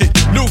plan shit,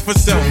 do for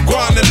self, go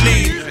on and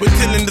lead. We're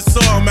tilling the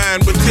soil, man,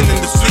 we're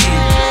tilling the seed.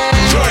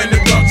 Join the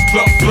ducks,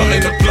 plot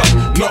in the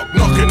plot.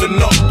 Knock in the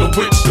knock, the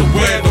witch, the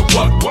where, the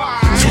what.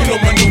 Tuna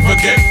maneuver,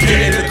 get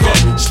in the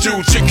gut.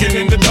 Stew chicken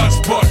in the Dutch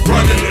pot,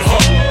 running it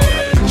hot.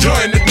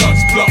 Join the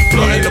ducks, plot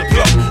in the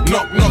plot.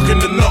 Knock in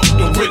the knock,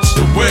 the witch,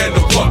 the where,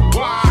 the what.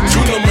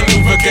 Tuna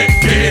maneuver, get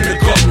in the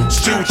gut.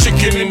 Stew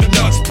chicken in the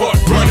Dutch pot,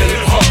 running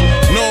it hot.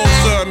 No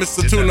sir,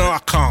 Mr. Tuna, I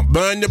can't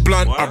burn your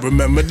blunt. I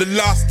remember the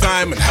last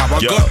time and how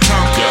I got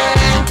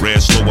time.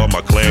 Ran slow while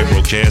my clan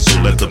broke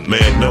cancel. Let the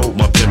man know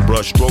my pen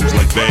brush strokes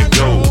like Van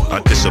Gogh.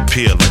 I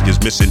disappear like it's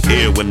missing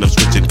air when I'm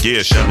switching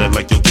gear. Shining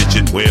like your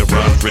kitchenware,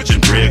 rhymes rich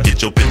and rare.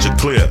 Get your picture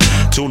clear.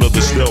 Tuna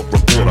the stealth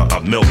reporter, I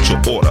melt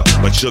your order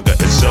like sugar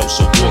and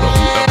seltzer water.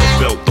 Whoever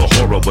felt the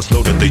horror must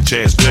know that they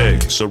chance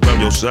bag. Surround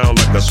your sound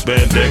like a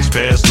spandex,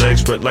 pants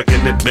legs spread like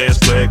an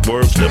advanced flag.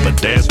 Words never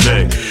dance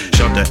bag.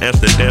 Shout to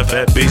Amsterdam,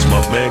 fat beats,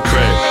 my man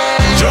Craig.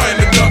 Join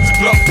the ducks,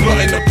 plot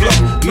in the plot.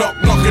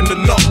 Knock in the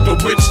knock, the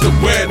witch, the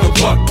where, the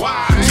what.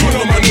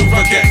 Tuna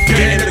maneuver, get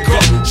in the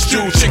gut.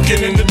 Stew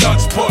chicken in the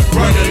Dutch pot.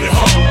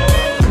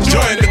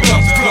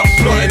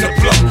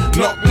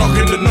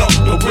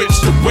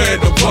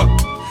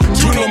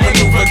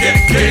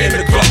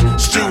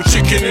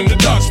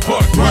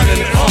 hard, grinding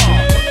it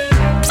hard.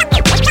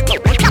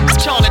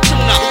 Charlie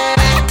Tuna.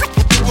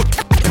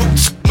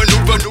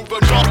 Maneuver,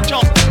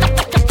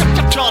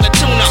 Charlie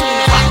Tuna.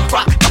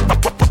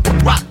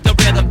 Rock the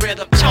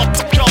rhythm. Charlie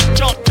Tuna.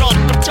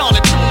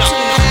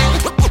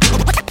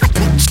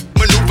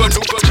 Maneuver,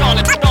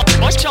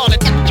 Charlie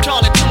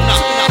Tuna.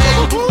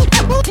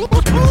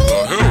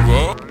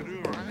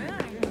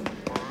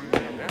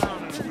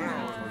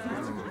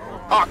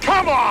 Oh,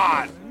 come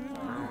on!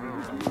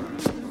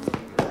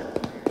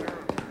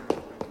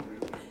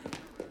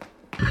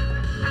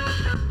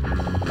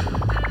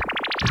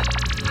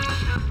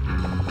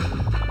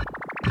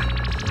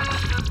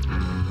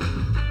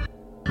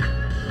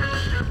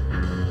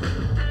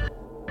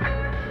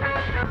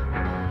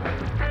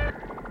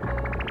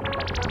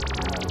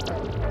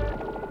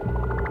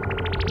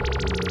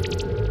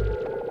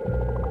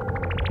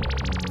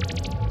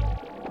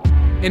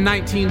 In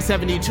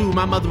 1972,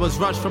 my mother was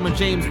rushed from a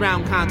James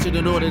Brown concert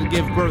in order to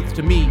give birth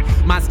to me.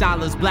 My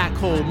style is black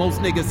hole,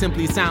 most niggas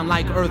simply sound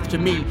like earth to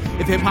me.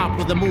 If hip-hop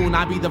were the moon,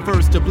 I'd be the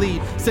first to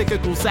bleed.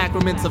 Cyclical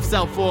sacraments of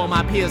self for all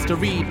my peers to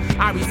read.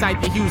 I recite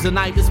the hues of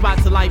night, the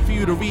spots of light for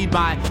you to read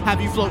by.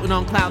 Have you floating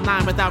on cloud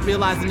nine without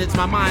realizing it's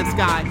my mind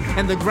sky.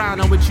 And the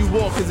ground on which you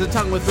walk is the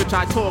tongue with which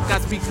I talk. I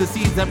speak the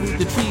seeds that root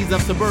the trees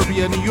of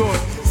suburbia, New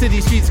York.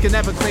 City streets can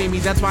never claim me,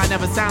 that's why I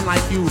never sound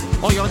like you.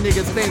 All y'all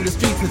niggas claim the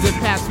streets as if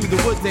pass through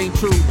the woods ain't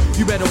true.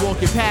 You better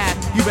walk your path,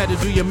 you better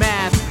do your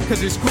math. Cause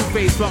your screw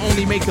face will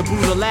only make the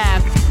Buddha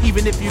laugh.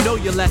 Even if you know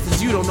your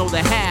lessons, you don't know the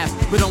half.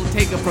 But don't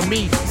take it from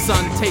me,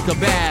 son, take a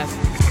bath.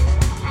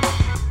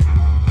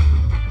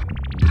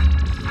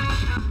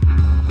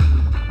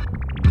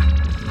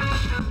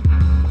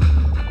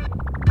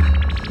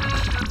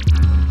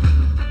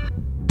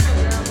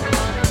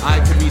 I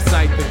can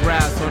recite the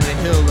grass on a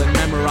hill and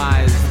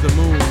memorize the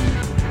moon.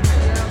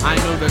 I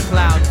know the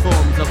cloud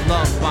forms of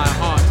love by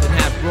heart and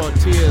have brought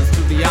tears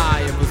to the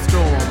eye of a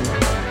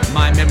storm.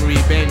 My memory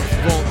bench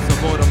vaults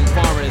of autumn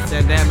forests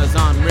and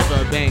Amazon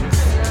river banks,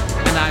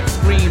 and I've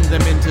screamed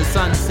them into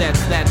sunsets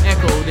that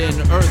echoed in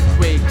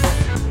earthquakes.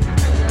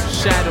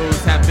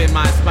 Shadows have been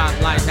my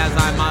spotlight as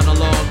I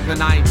monologue the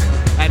night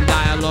and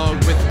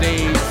dialogue with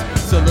days.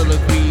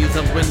 Soliloquies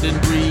of wind and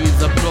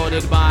breeze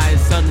applauded by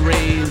sun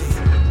rays.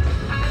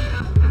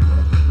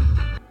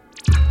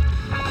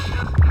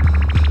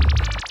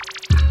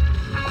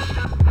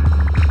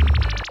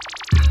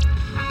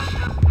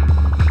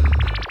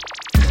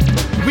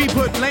 We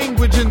put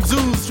language in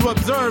zoos to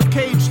observe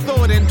caged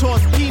thought and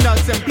toss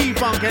peanuts and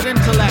P-funk at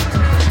intellect.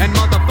 And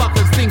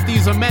motherfuckers think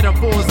these are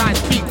metaphors. I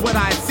speak what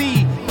I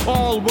see.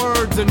 All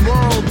words and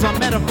worlds are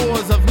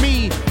metaphors of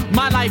me.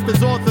 My life is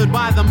authored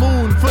by the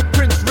moon,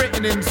 footprints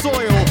written in soil.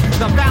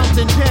 The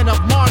fountain pen of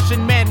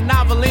Martian men,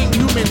 noveling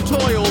human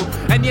toil.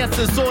 And yes,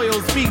 the soil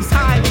speaks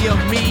highly of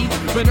me.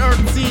 When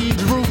earth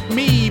seeds root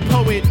me,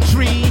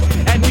 poetry.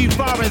 And we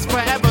forest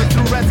forever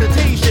through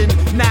recitation.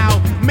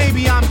 Now,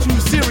 maybe I'm too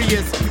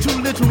serious,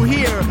 too little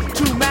here,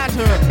 too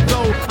matter.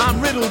 Though I'm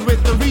riddled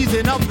with the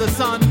reason of the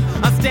sun.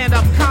 A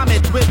stand-up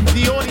comet with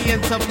the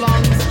audience of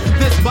lungs.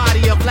 This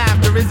body of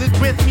laughter, is it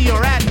with me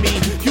or at me?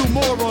 You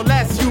more or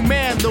less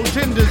human, though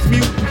genders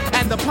mute.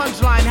 And the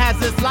punchline has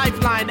this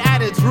lifeline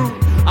at its root.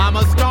 I'm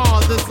a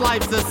star, this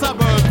life's the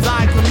suburbs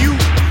I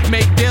commute.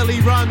 Make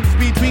daily runs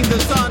between the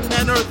sun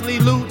and earthly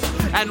loot.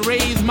 And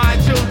raise my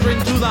children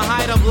to the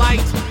height of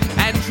light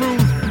and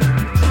truth.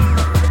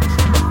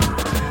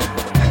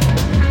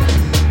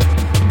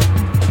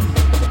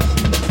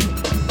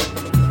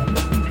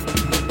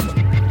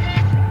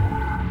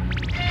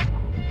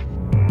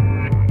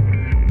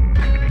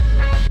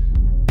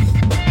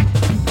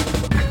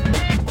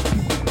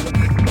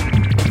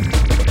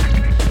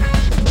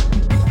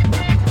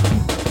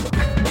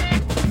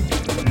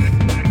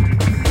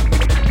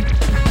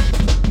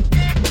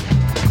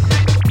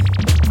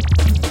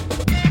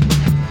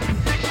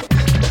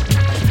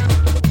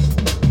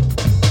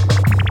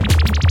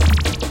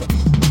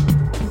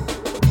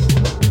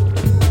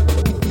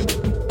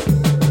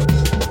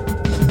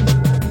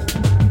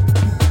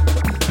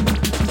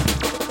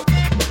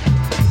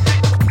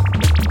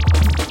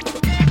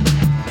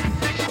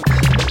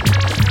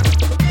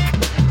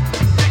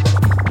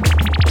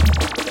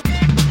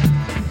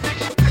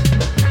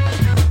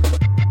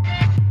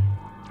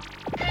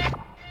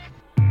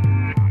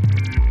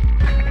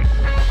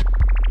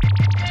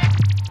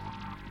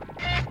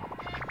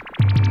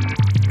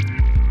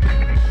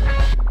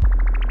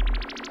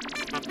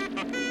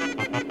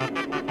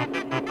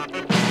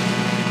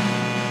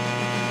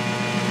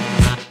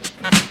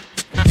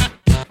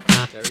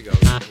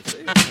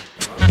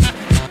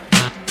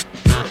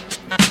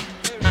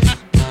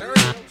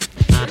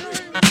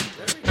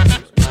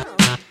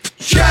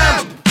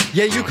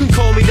 Yeah, you can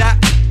call me that.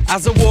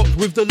 As I walked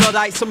with the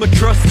Luddites, I'm a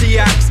trusty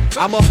axe.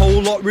 I'm a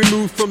whole lot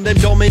removed from them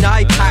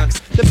Domini packs.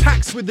 The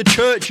packs with the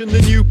church and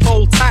the new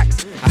poll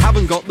tax. I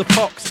haven't got the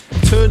pox,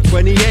 turned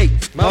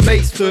 28. My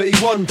mate's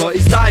 31, but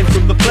he's dying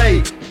from the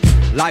plague.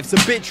 Life's a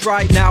bitch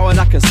right now and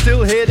I can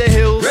still hear the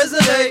hills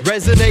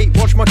resonate,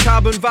 watch my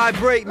carbon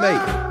vibrate, mate.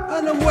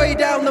 And I'm way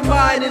down the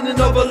mine in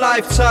another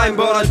lifetime,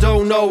 but I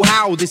don't know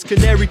how. This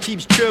canary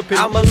keeps chirping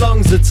and my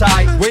lungs are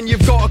tight. When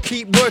you've got to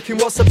keep working,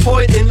 what's the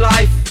point in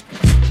life?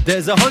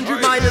 There's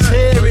 100 miners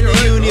here in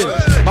the union.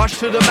 March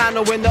to the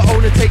manor when the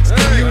owner takes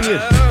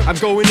communion. I'm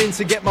going in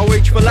to get my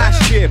wage for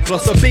last year,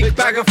 plus a big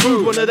bag of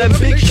food, one of them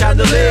big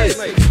chandeliers.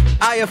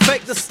 I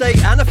affect the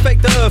state and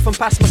affect the earth and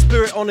pass my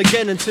spirit on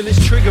again until it's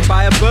triggered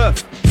by a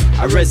birth.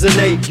 I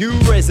resonate, you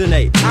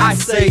resonate, I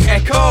say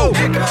echo,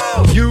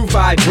 you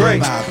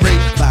vibrate. Vibrate,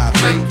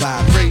 vibrate,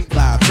 vibrate,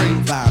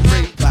 vibrate,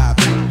 vibrate,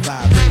 vibrate,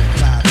 vibrate.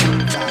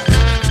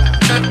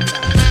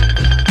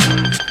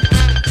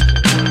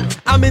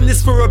 I'm in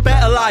this for a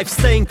better life,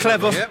 staying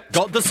clever.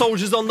 Got the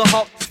soldiers on the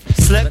hop,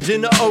 slept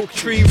in the oak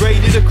tree,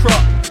 raided a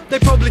crop. They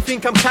probably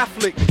think I'm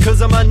Catholic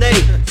because of my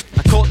name.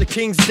 I caught the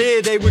king's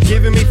deer, they were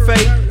giving me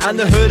fame. And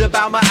they heard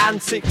about my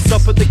antics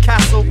up at the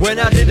castle. When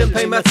I didn't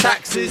pay my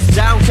taxes,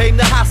 down came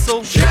the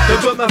hassle. They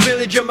burnt my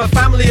village and my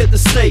family at the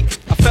stake.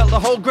 I felt the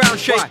whole ground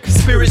shake,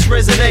 spirits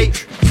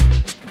resonate.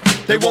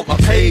 They want my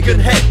pagan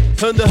head.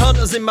 Turn the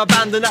hunters in my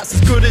band and that's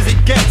as good as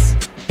it gets.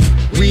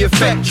 We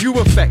affect, you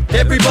affect,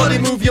 everybody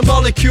move your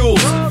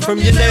molecules, from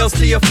your nails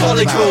to your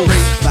follicles.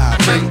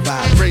 Vibrate,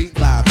 vibrate,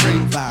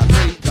 vibrate,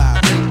 vibrate,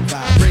 vibrate, vibrate,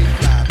 vibrate.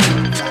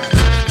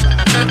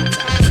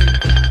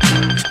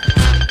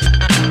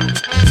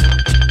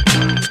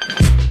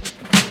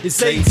 It's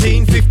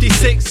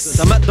 1856,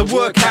 I'm at the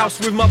workhouse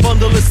with my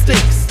bundle of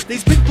sticks.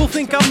 These people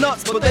think I'm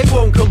nuts, but they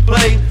won't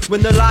complain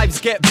when their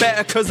lives get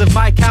better because of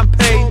my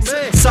campaigns.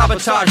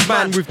 Sabotage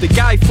man with the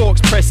Guy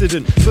Fawkes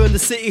precedent. Burn the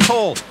city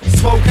hall,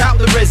 smoke out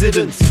the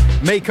residents.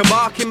 Make a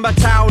mark in my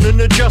town and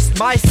adjust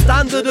my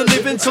standard of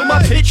living till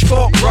my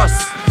pitchfork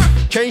rusts.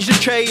 Change the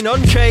chain,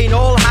 unchain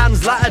all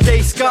hands, latter day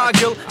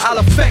Scargill, I'll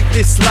affect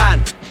this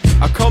land.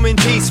 I come in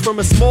peace from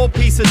a small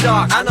piece of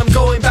dark, and I'm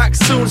going back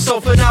soon, so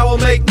for now I'll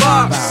make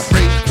marks.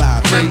 Vibrate,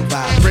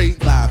 vibrate, vibrate,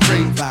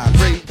 vibrate,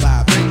 vibrate,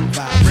 vibrate,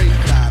 vibrate,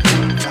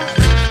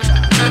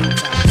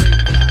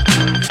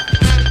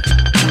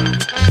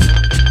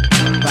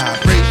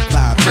 vibrate,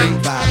 vibrate,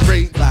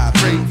 vibrate,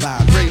 vibrate,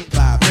 vibrate,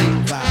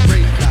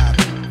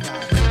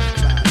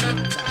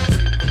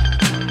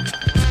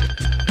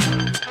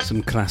 vibrate.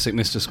 Some classic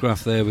Mr.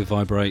 Scruff there with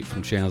Vibrate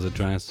from Chowser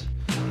Draz.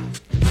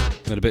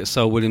 Got a bit of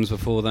Soul Williams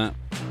before that.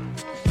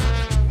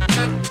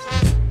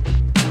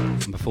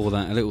 And before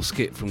that, a little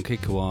skit from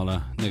Kid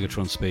Koala,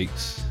 Negatron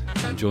Speaks,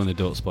 and Join the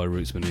Dots by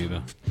Roots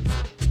Maneuver.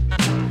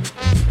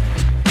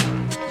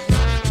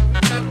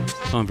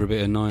 Time for a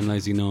bit of 9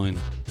 Lazy 9. You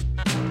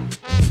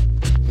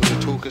want to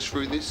talk us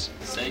through this?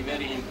 Say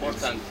very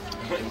important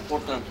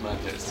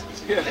matters.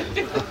 Yeah,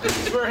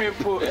 very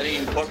important. Very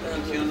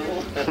important, you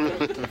know,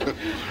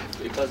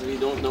 because we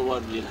don't know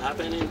what will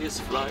happen in this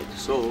flight,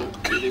 so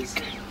it is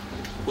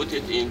put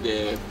it in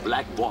the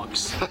black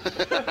box.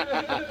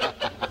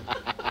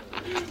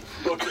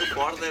 For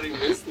further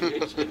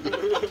investigation.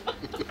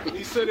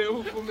 He said it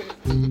all for me.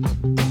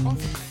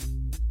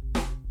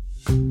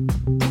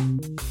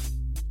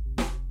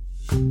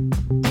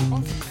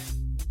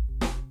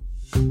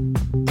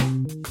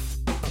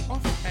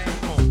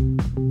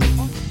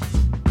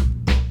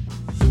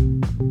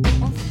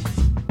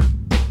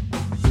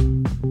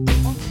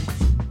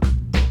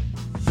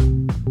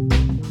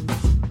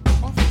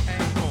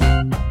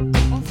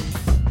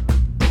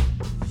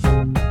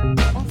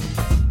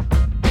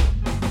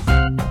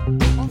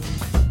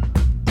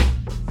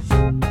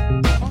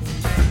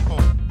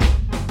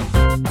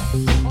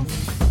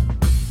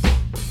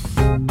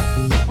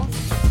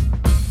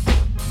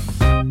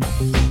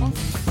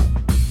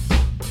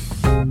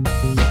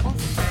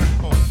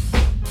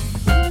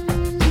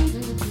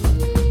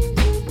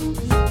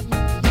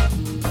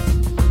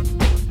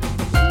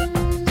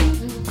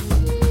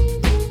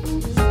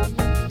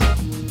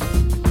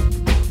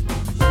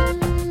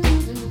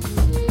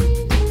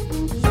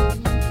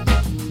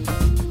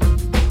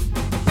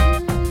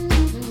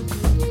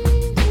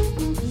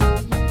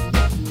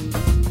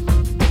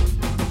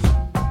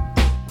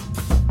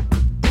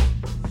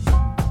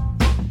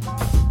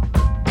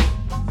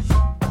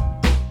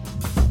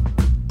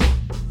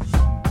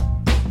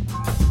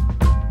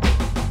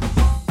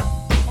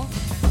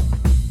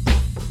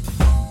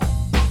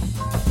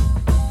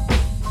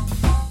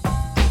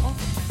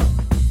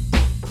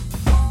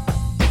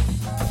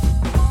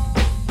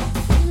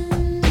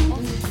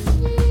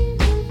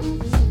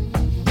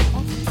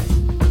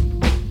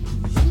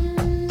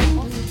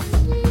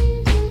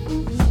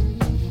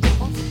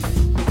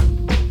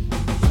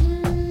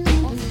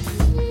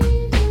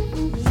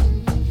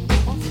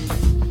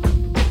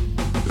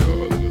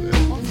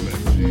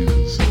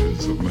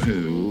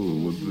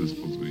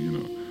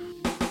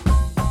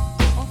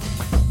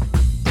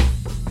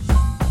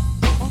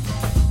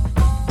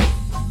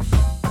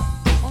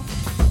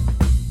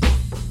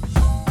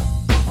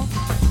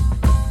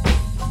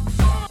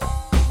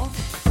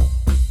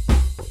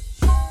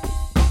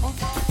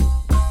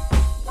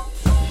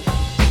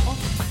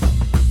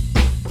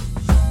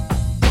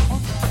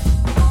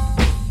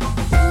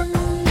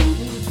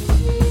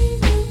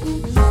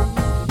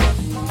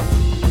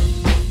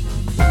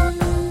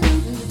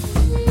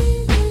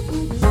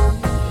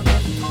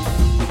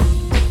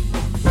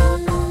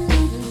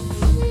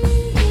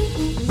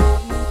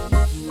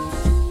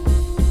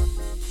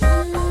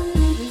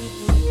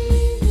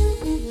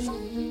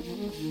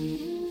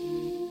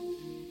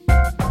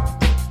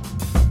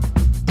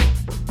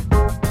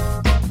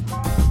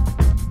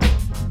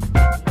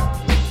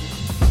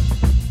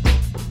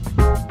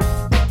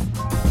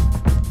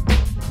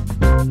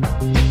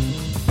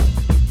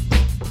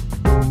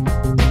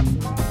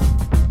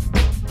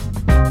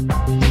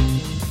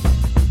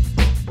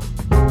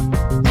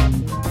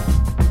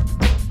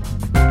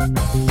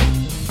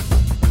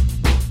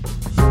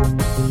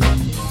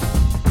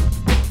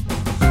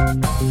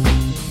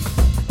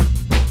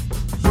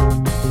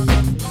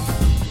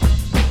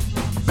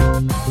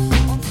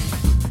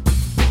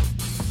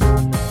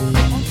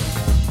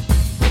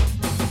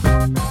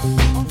 What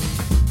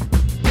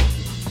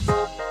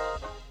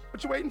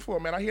you waiting for,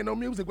 man? I hear no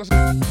music. What's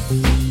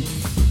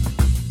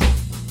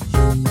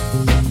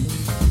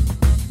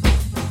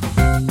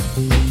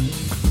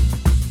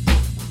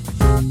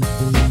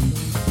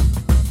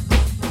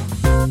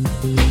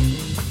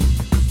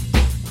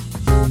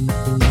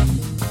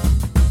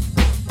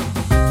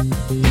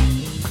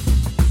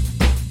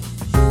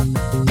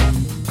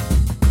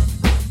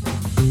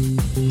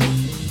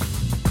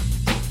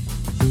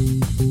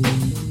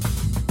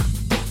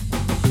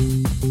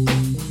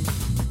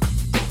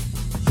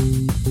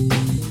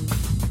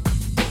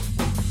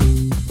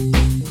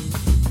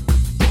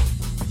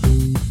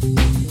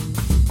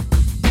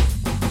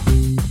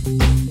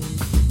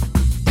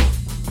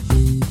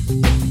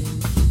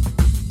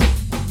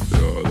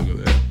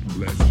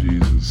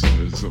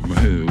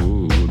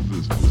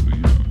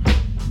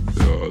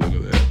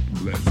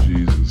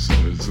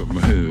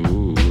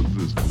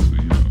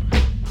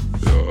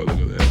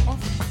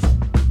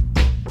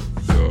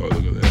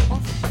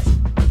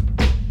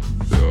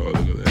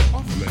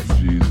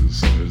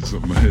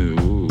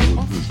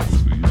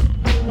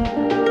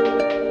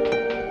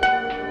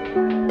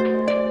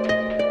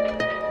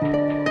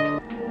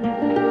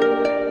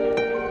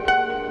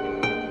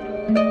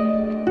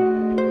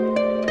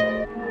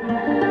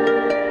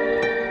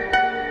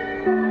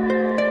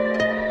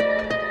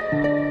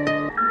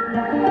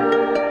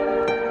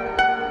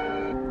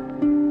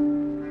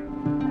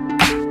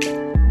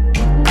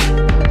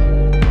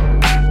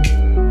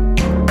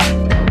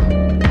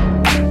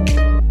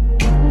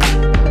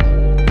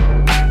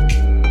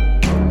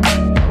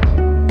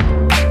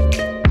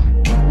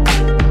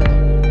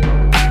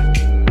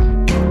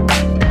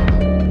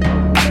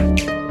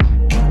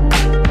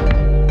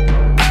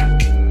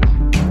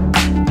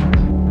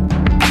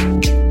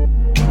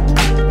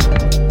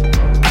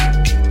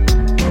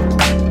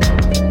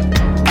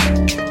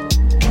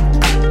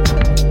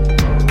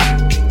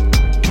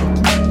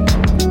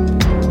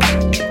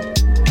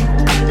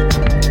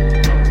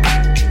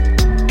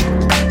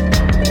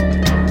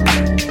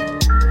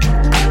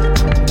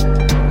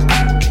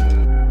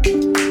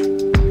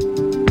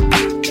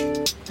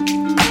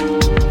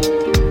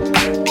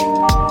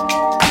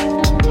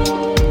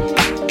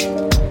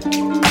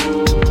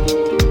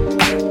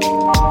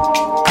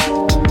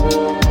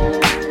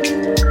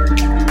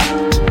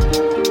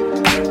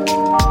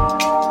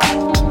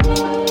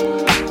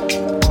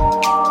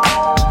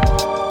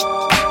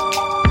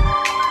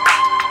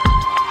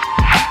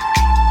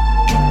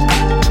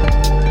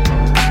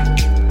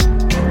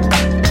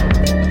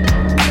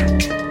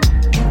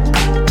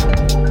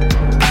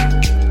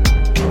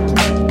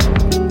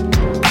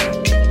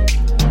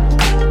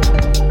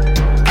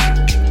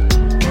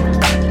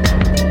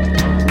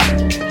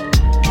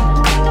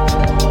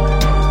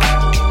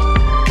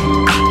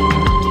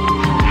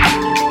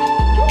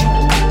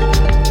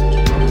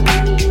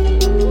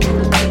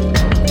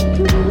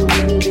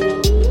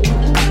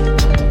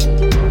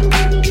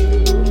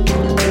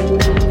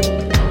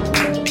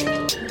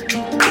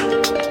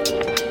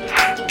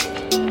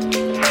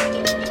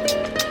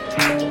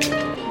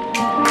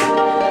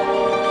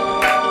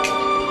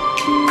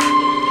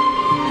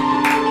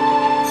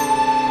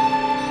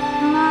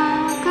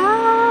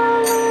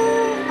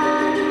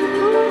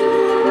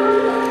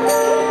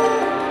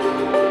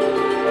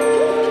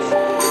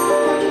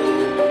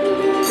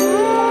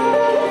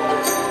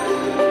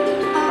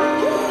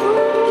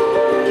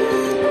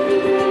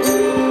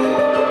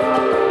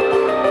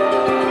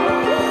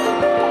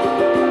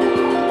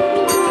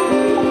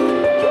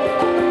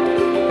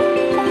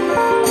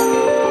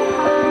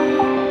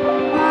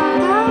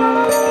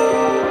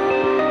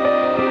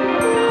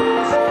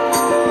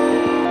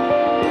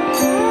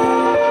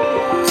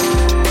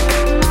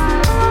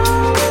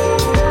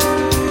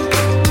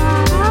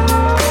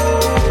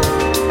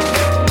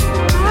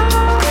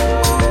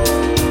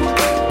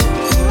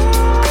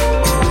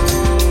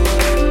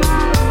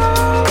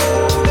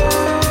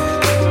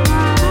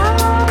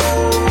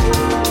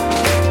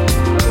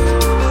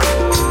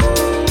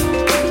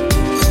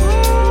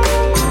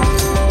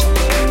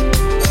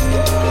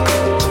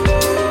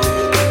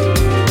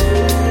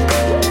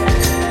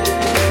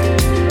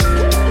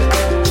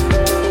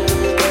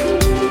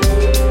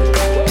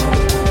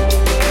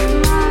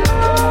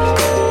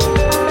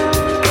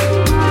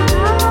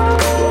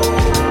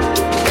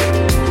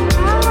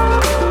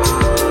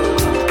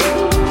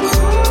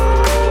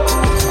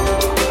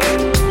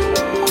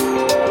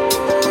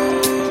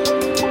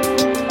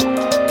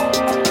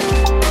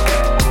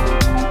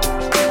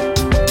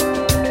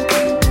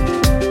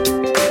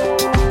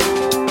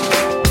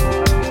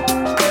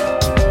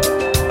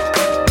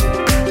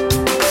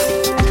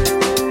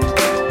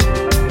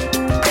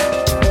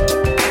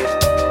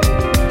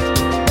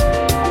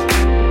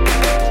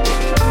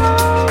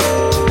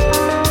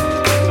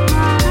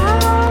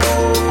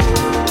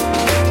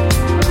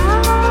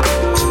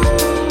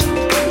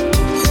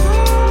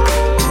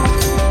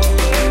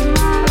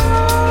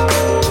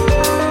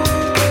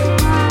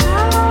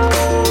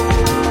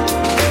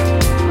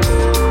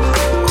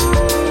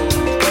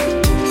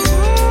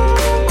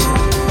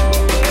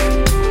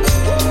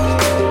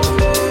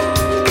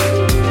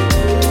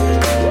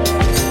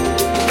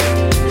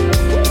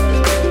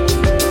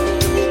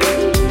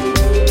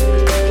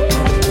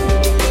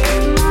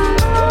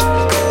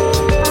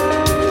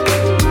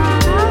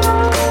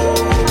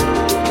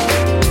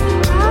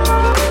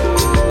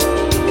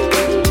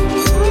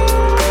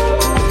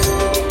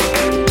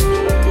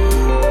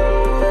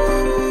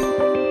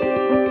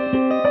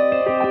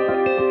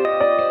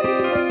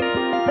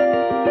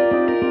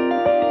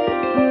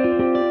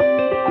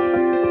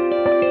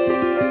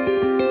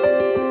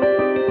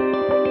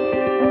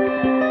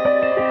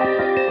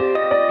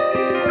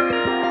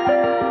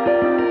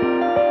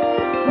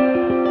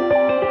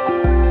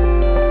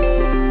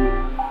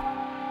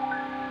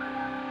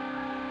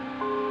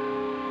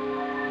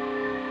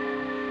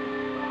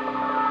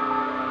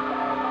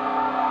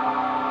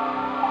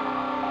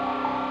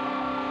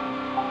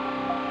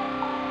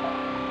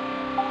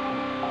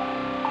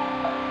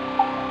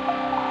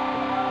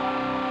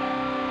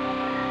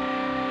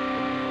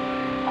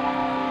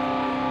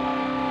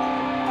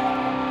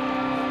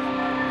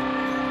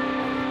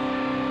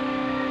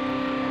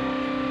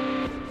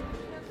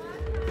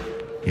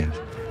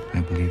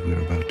believe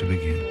we're about to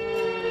begin.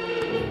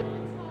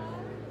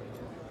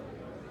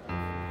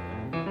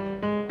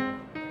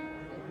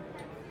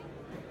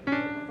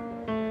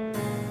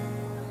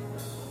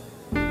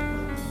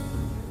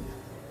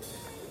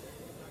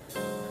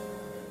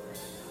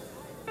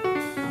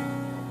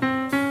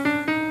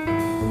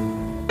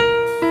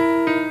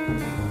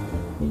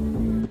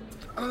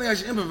 I don't think I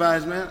should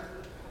improvise, man.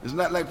 It's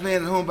not like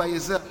playing at home by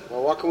yourself.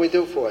 Well, what can we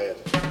do for you?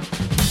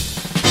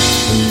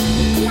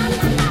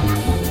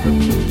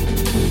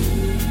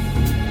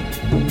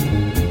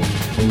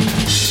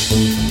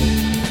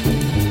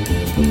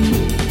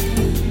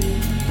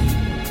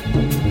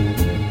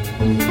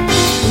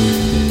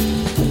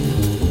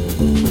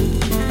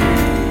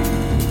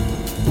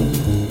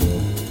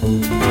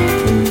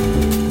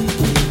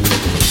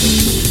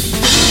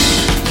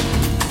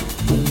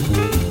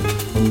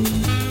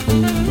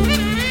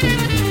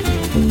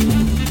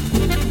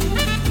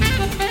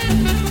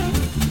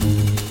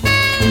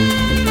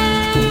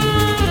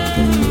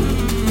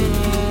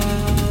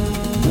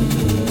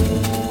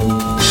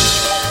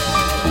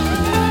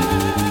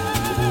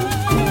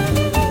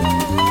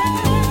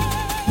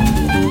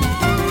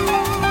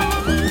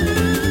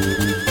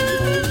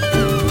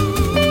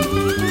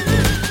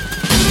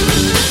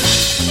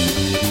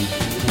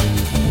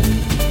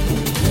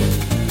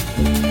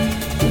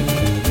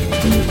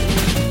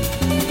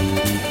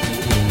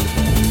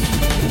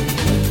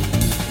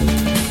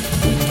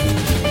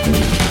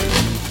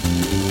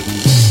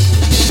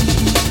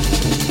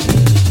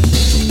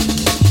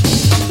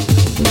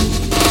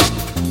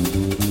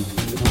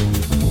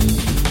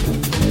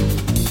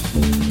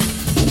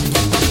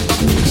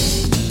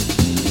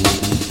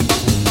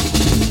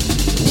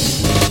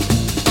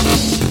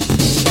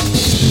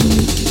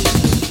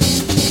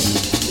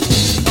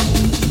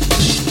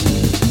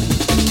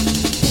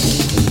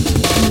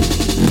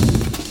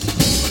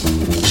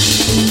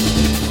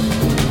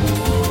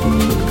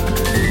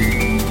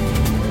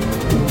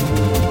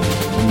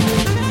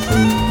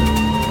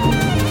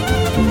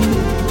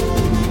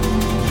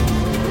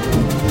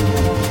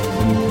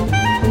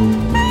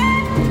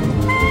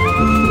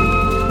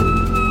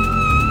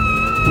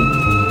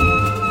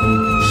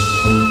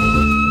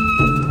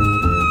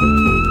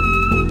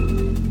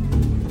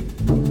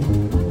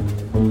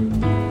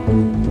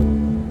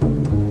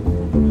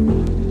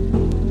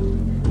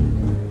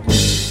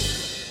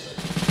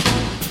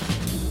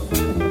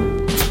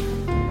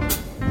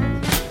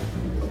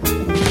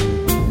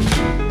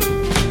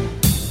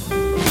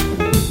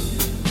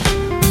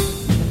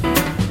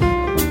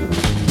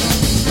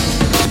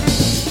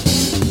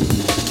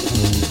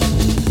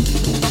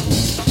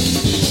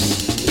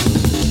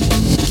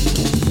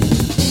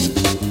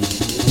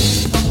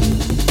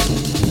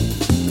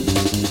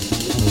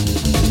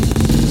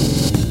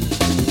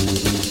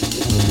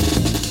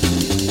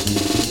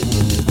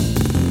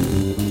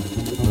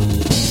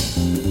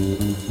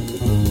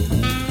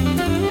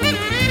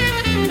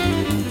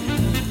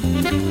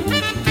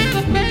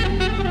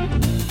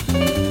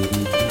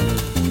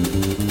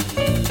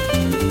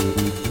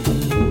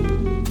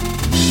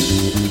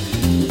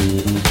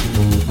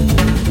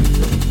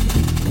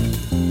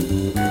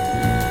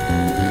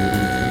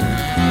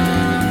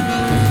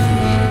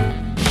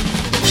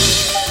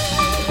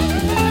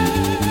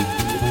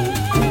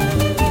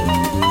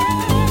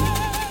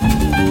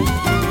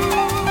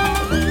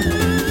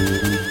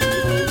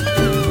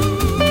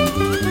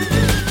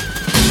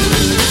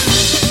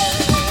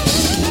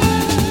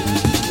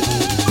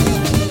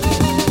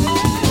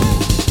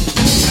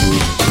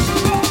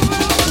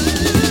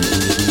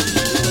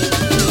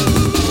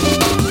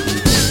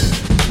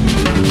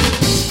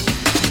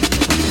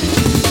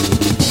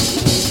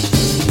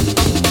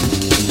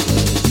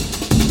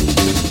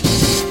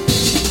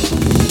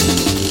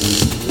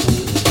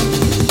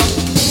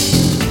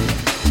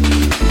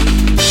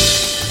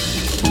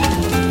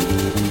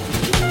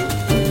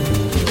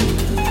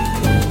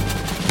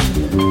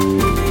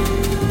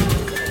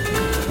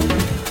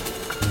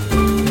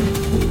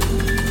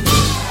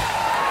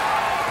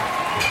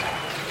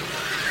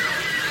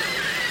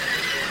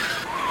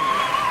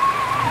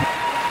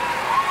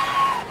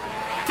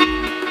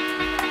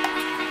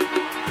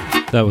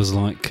 That was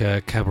like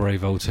Cabaret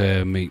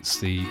Voltaire meets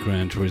the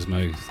Gran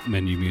Turismo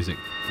menu music,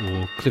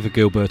 or Clifford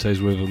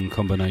Gilberto's rhythm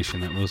combination.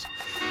 That was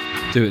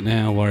Do It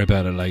Now, Worry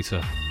About It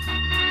Later.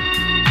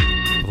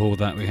 Before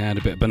that we had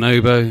a bit of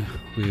Bonobo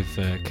with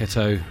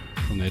Keto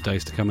from their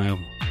Days to Come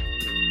album,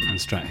 and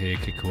Strat here,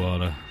 Kid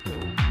Koala,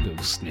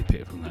 little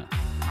snippet from that.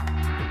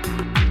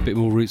 A bit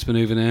more Roots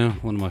Maneuver now,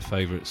 one of my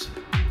favourites.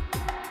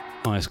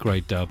 Highest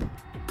grade dub.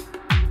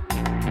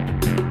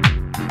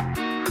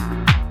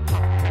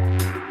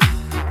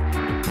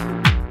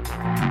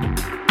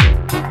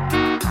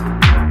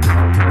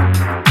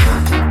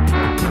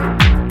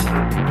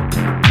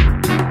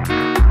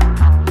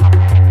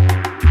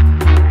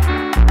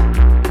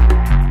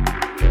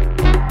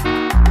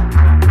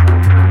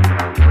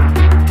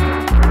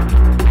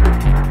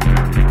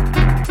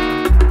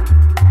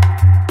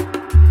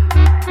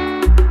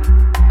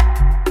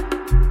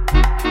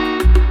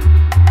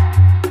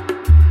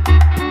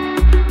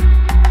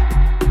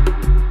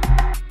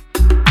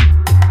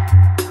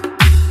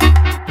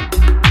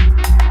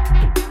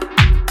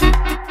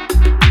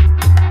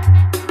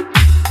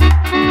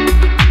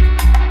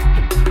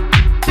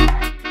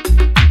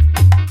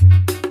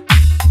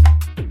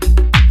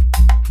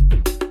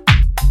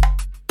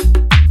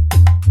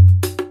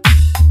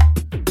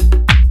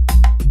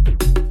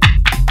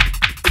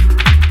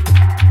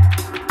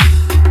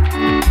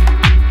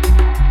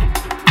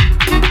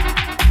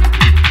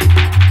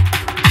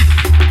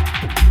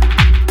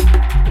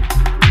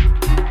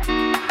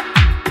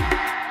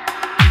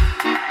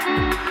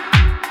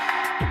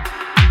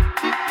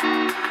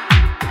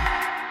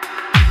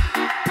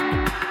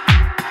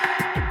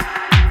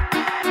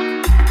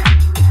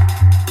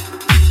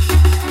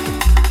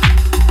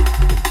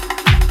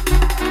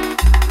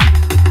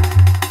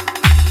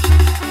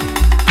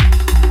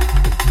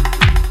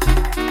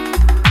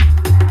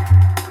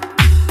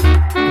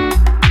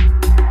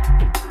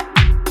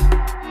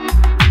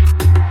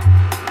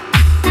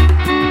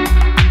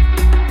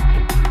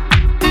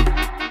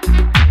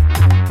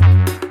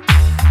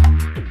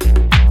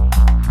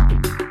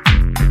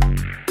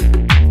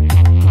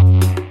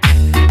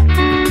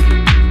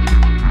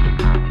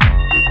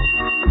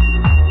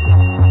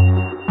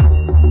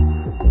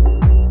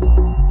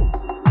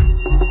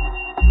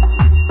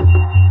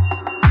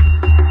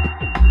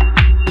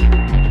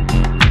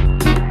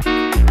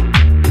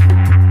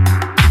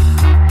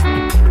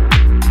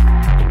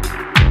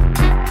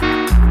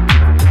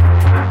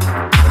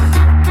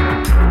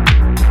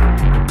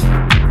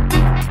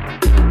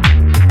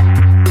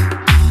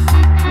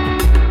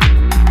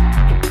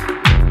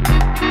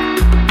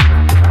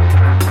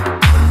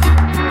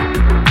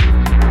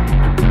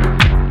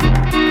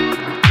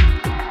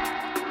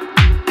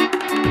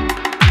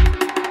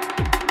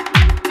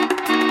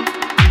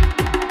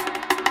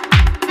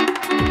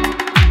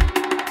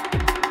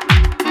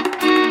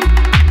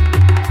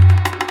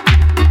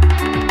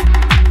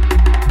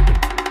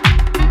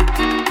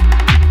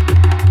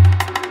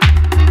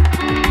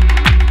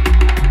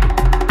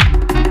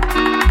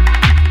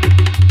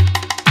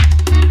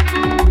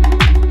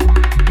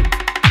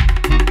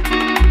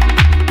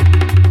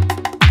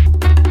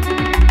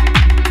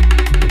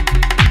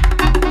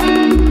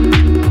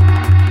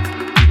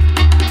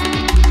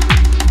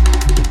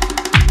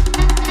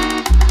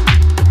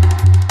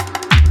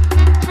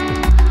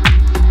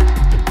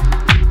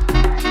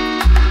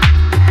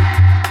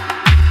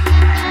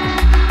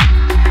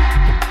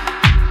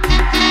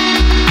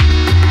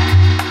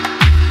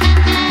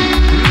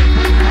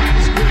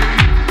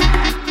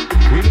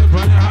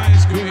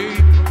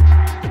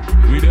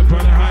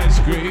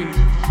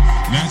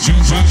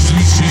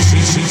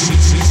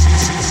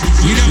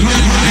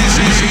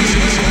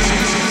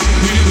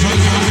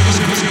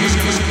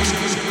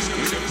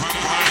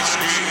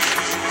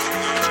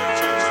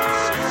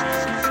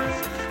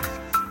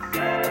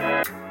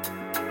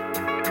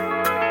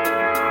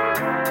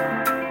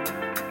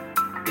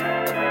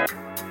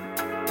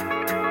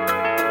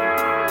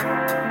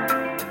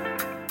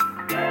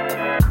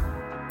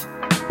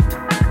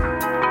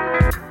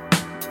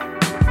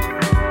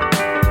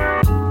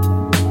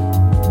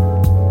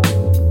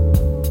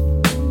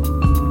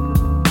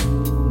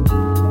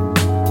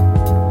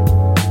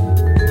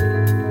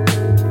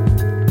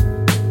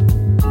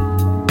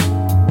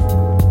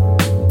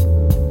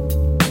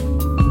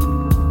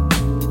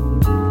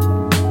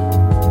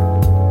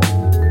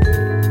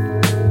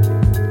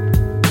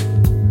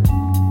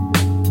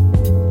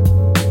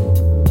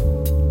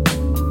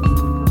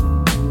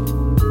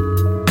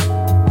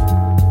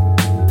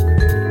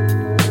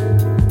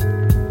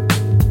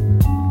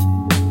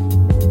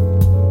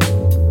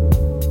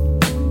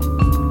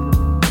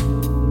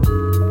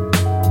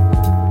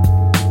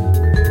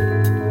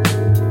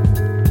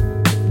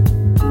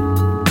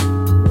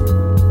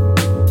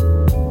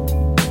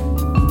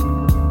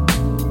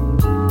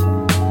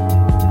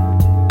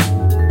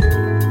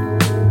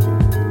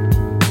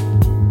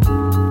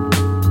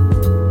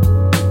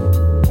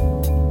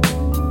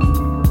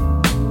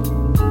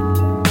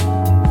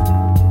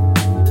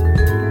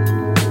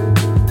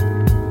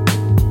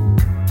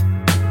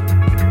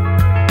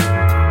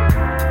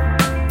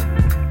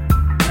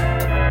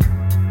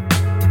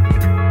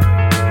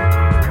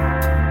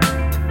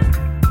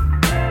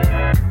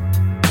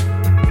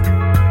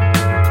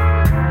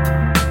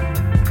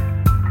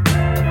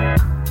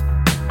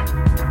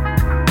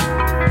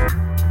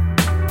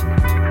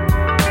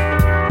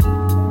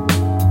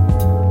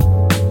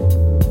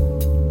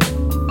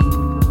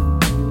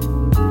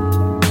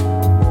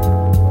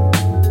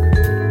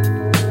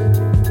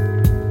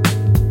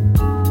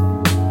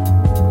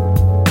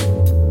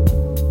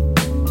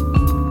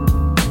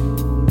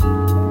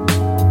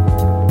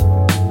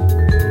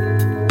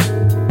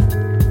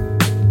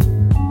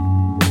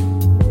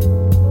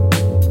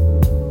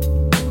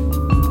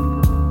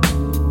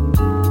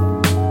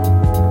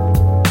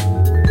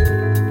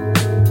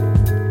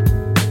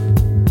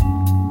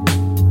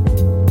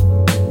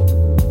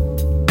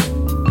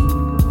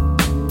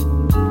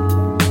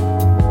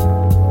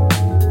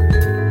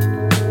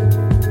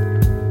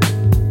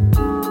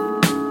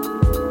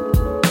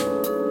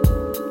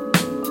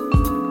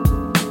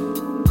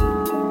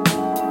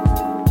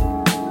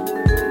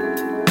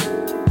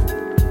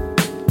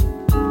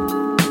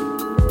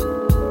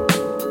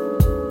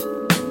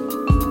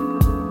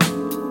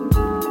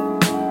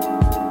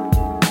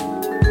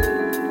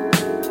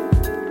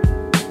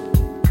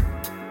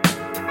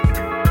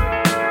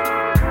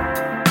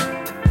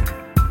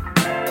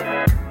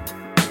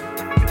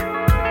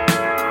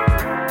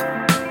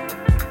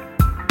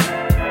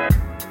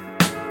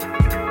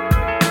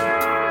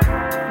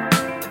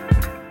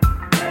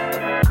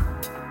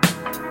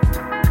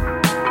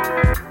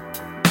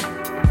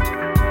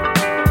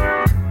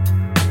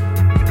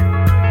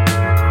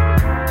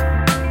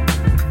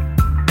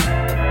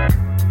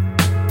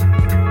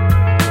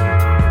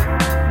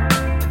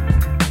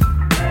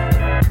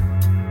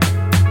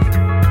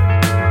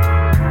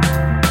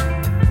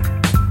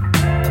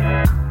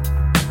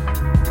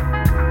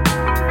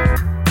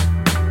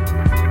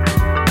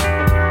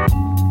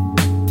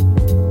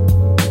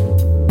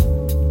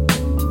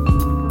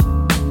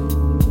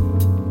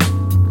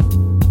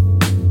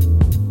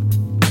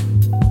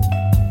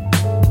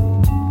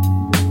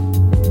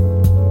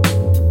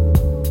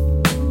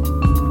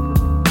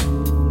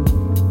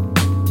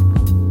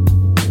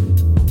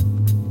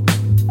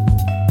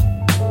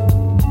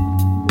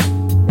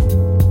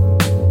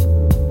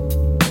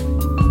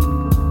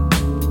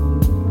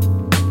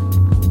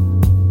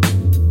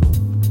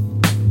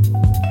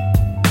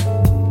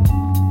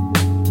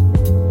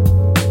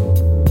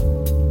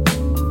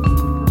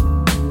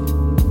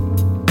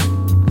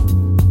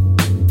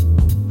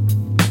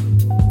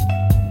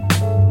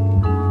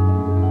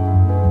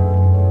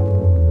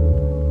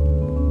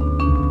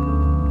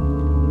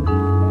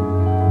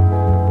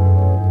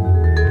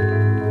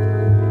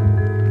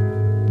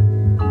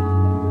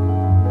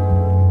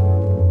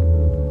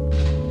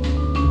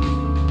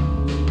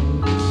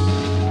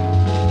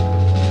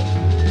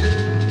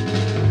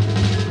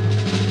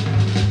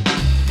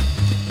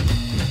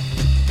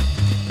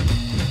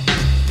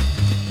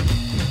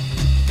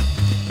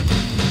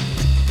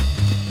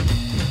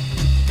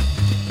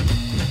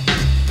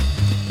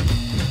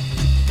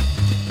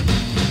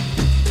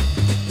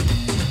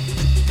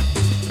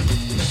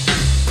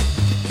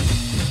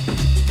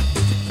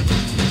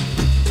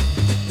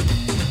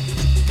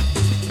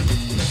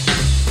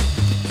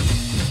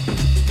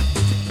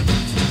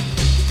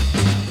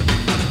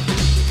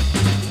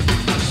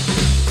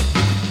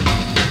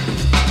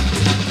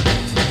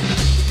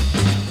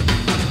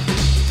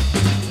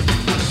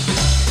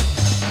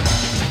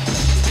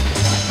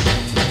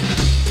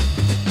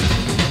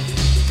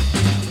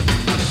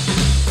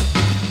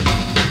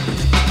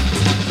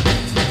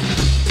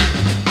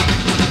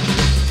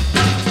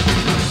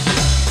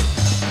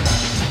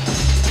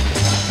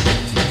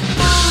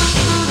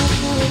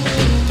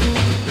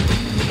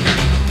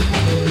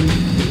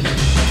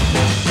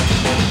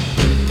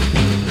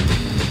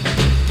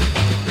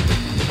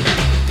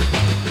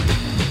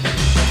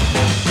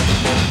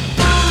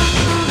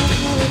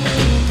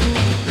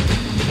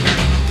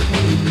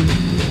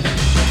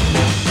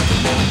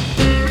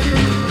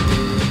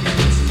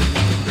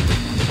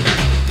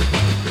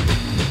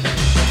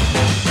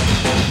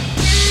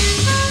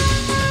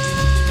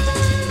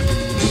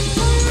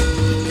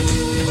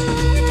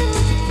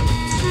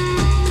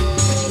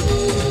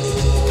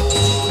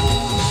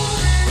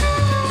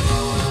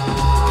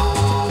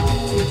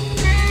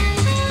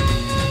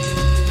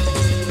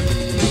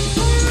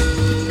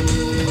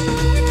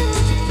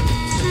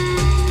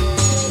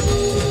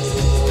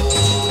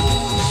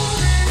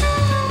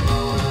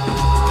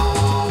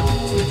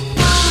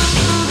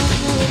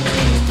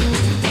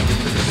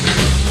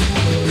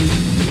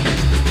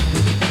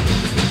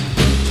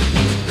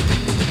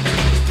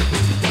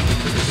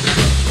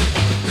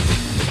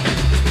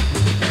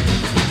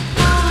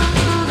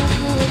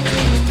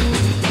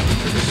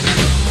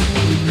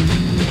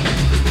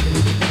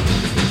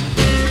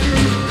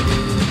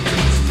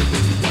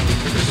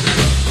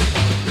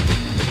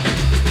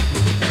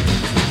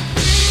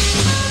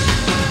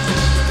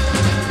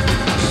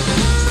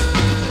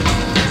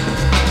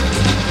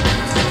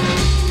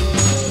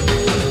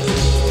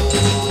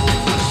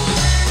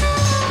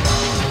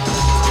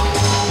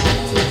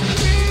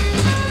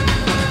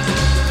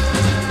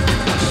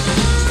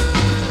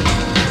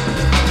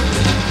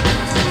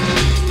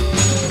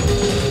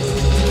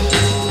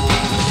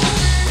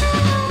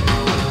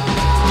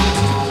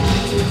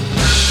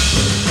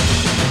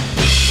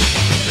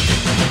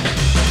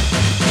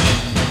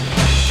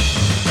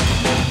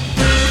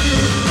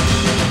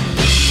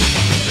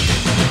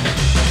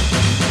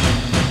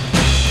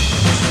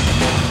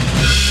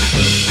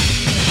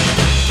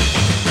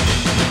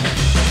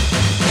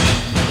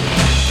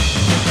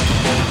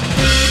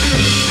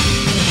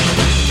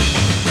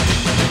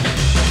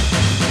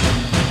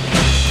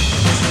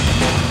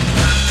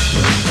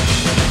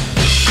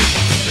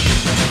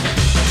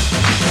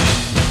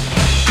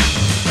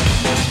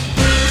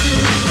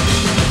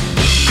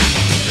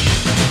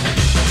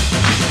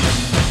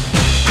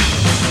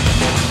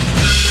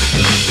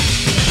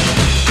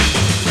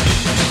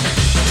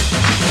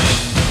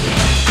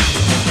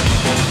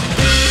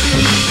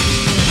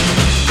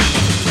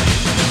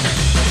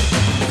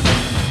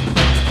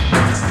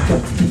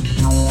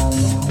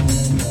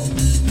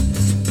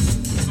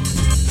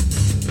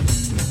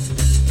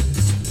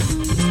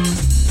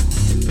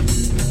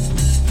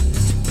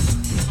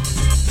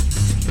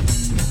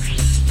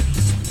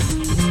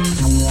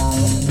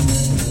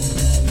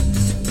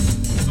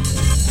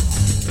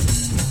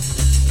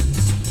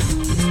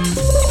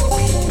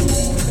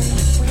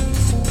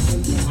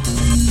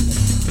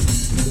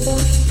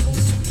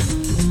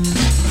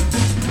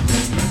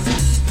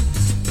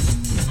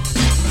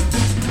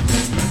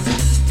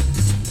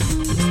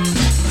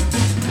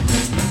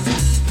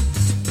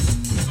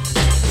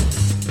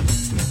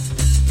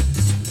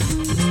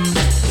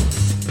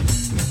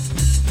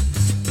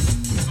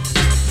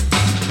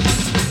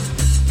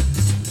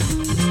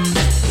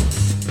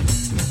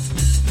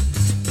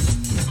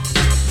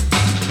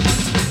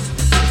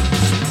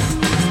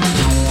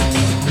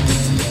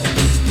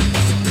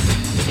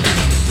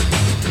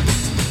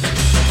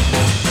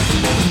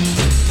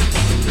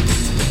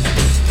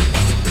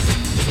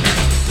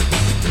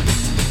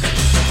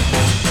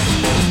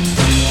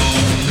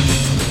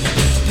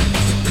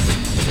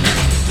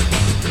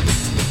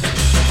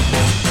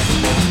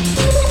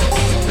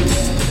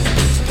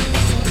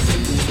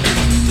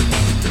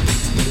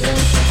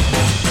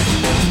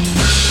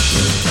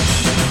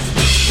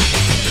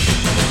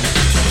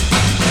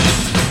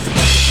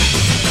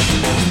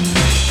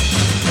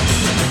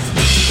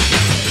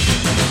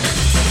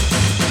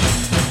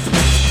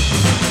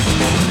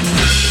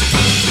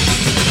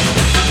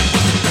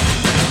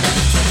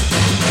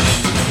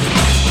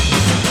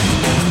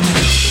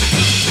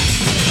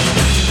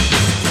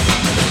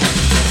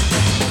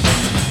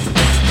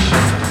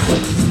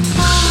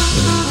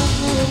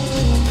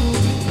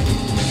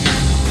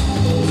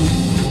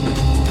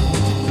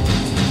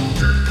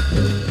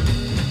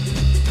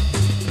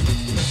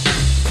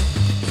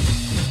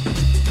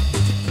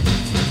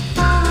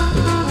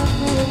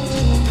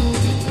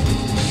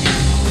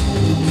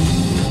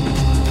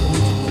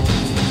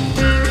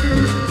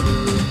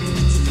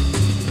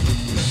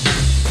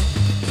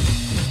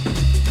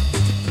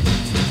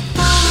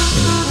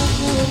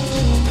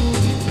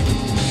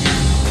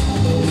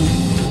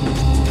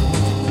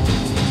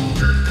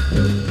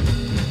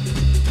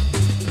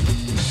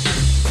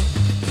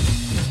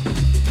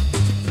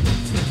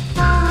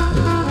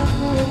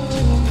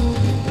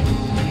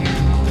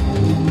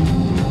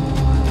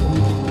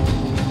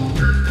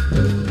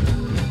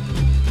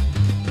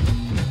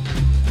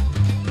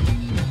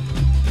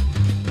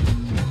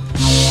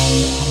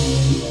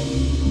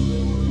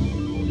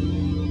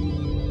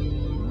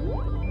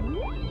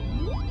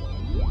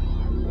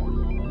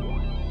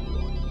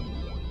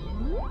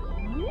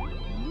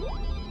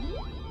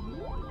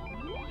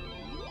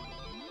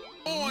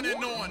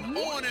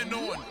 and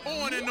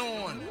on and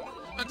on,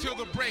 until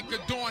the break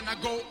of dawn. I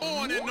go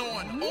on and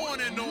on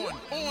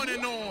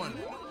and on,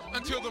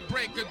 until the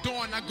break of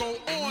dawn. I go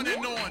on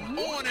and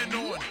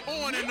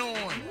on and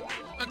on,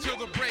 until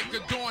the break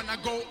of dawn. I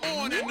go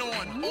on and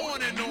on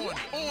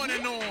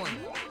and on,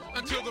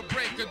 until the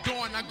break of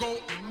dawn. I go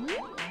on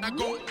and on,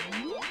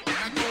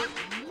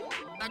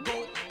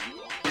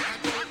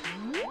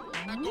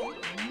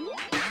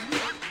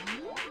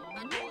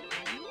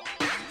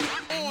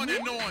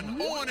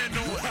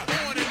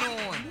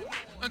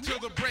 until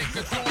the break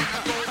of dawn.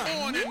 I go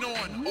on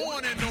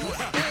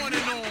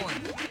and on,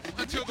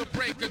 until the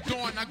break of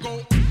dawn. I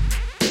go.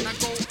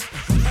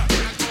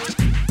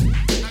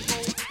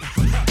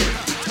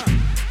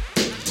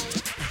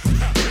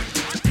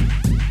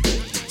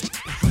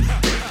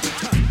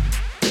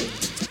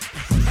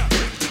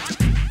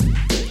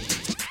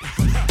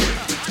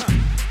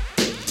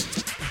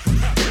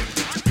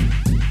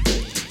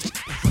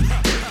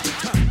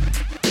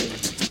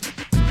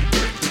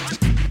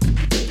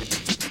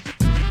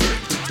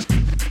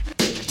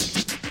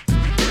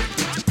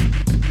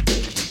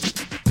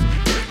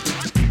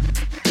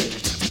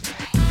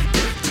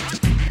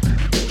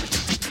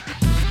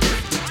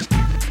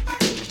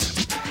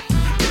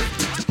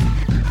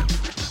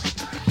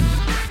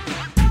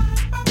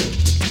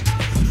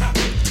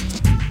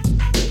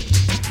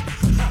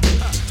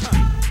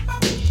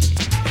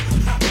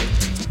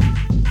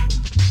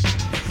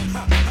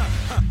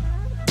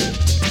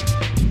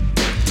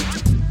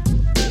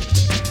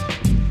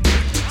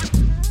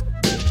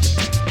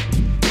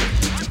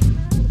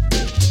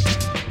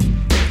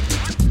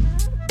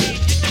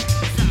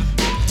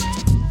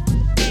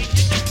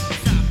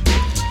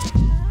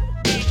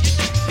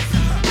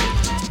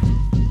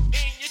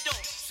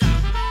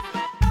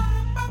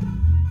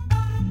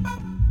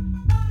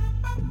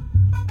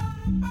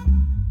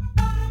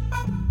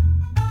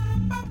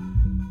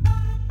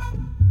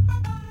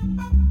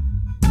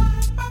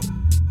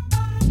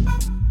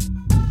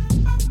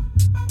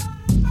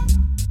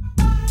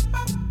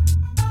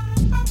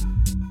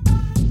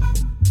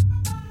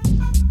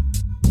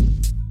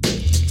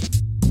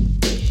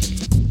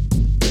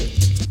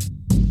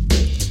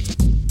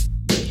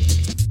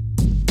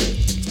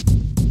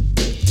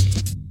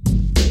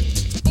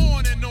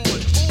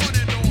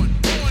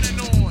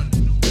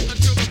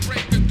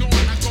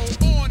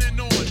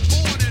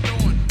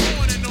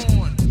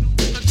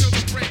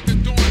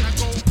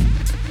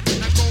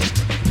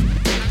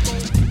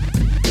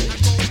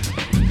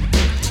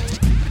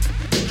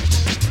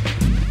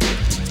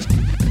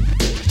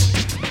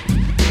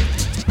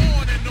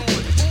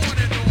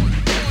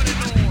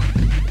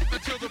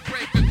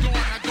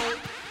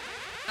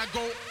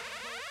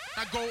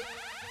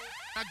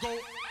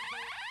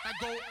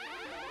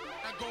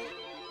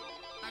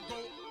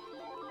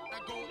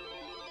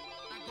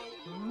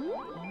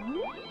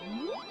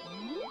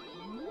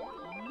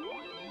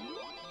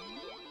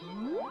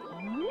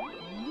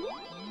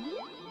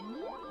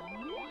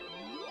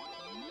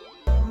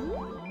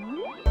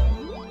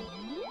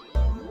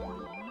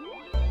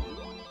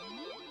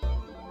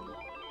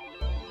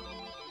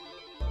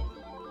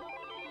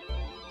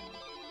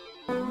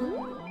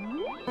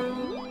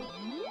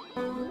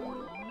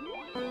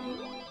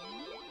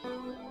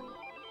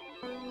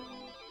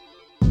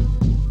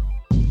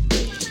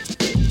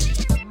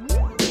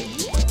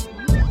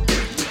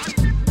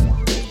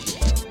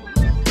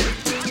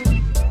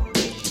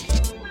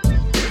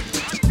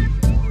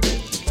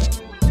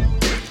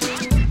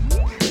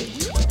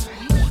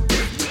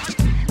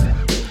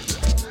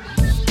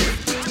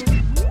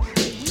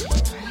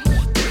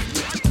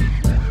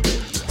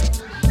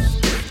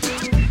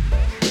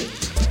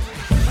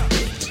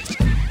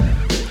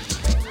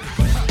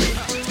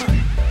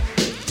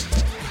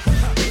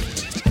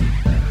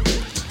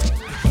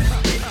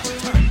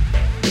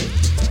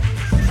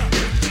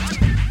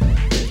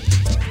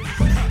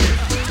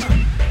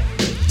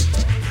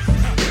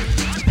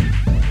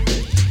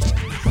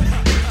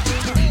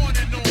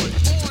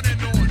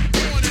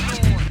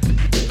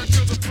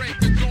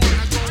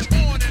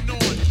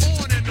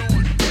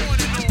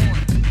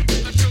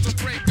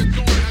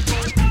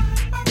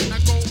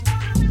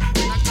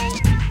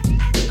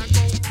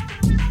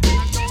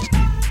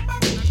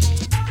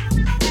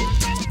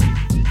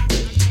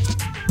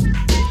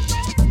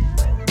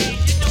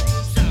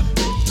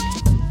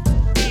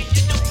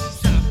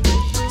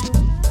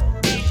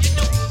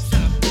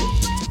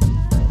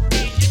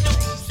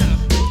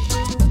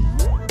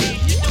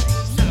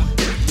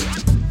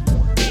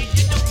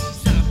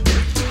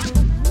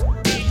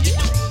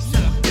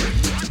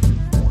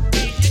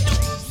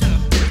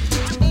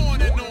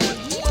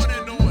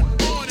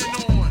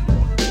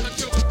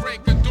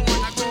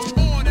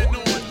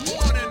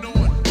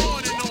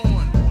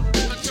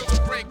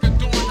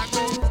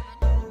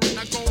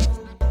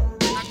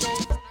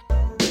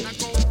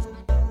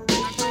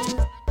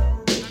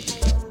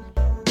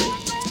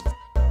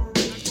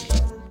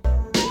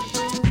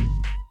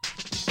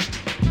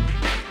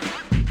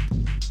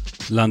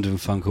 London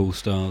Funk All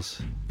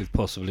Stars, with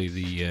possibly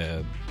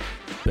the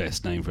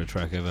best name for a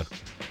track ever.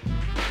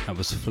 That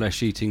was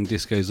Flesh-Eating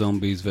Disco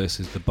Zombies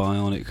versus the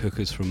Bionic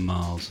Hookers from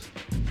Mars.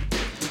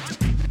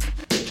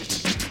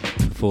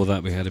 Before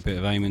that we had a bit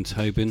of Eamon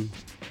Tobin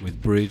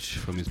with Bridge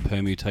from his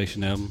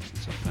Permutation album.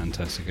 It's a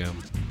fantastic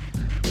album.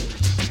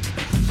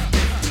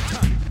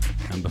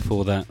 And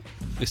before that,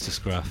 Mr.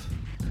 Scruff,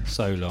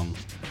 So Long,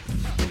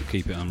 we'll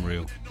keep it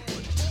unreal.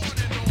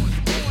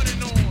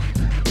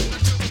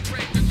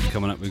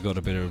 Coming up we've got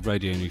a bit of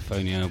Radio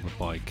Euphonia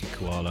by Kid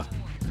Koala,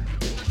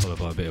 followed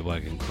by a bit of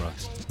Wagon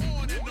Christ.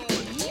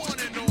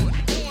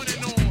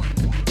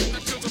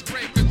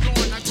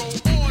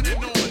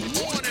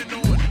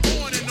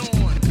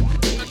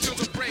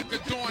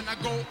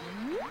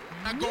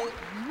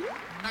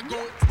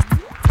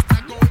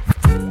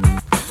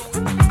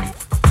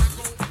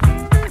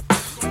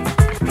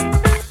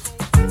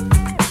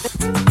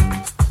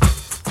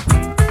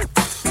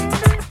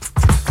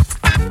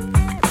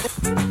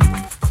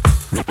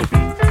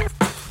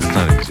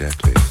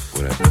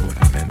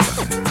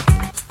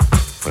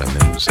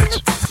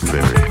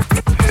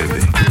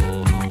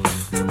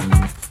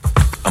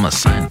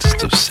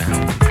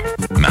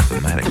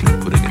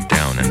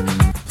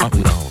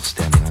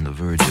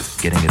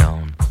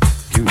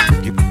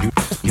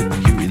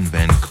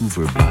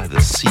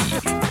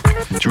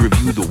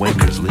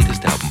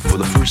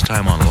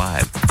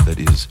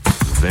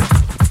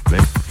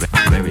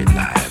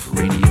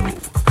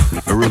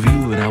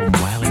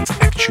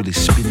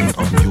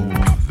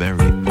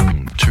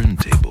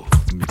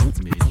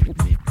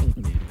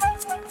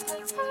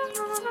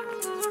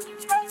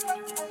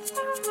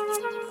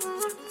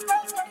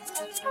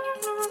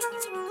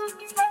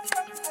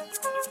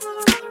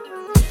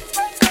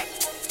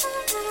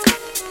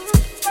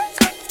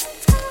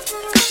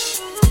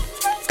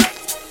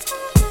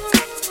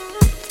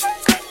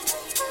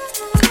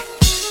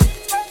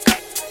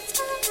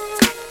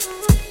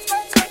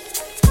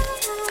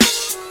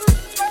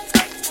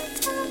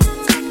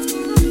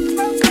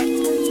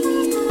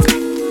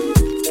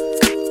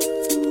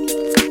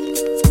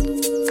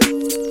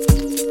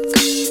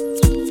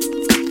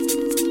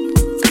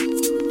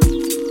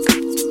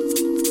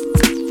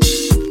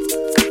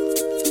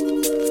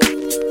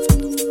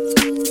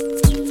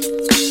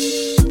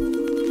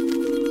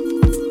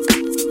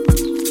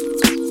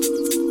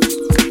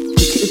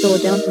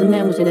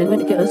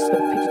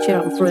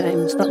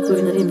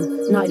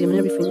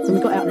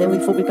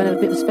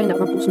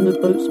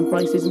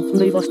 Braces and some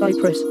Levi Stay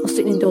Press. I was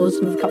sitting indoors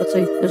with a cup of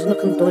tea. There was a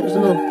knock on the door. It was the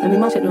law. And my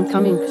mum said to them,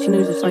 come in, because she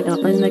knew there was something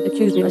up. And then they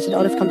accused me. They said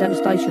I'd have to come down to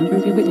the station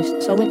and be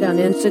witnessed. So I went down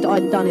there and said that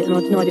I hadn't done it, and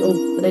I denied it all.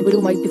 But then we'd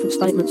all made different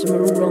statements and we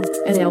were all wrong.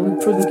 Anyhow, we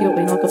were proven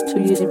guilty, and I got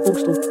 2 years in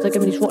Borstal. They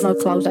gave me these rotten old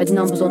clothes. They had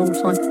numbers on all the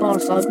time. Bar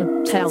of soap and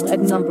a towel. They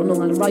had a number on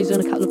all, and a razor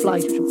and a couple of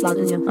blades, which were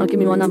blunt, and I'll give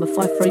me my number,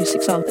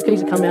 5360. The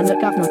geezer come round, look,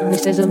 governor, and he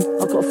says,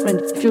 I've got a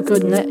friend. If you're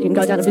good and that, you can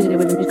go down to visit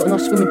with him. He's got a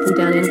nice swimming pool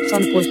down there, and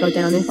some of the boys go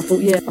down there. I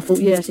thought,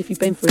 yeah, as if you've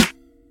been through it.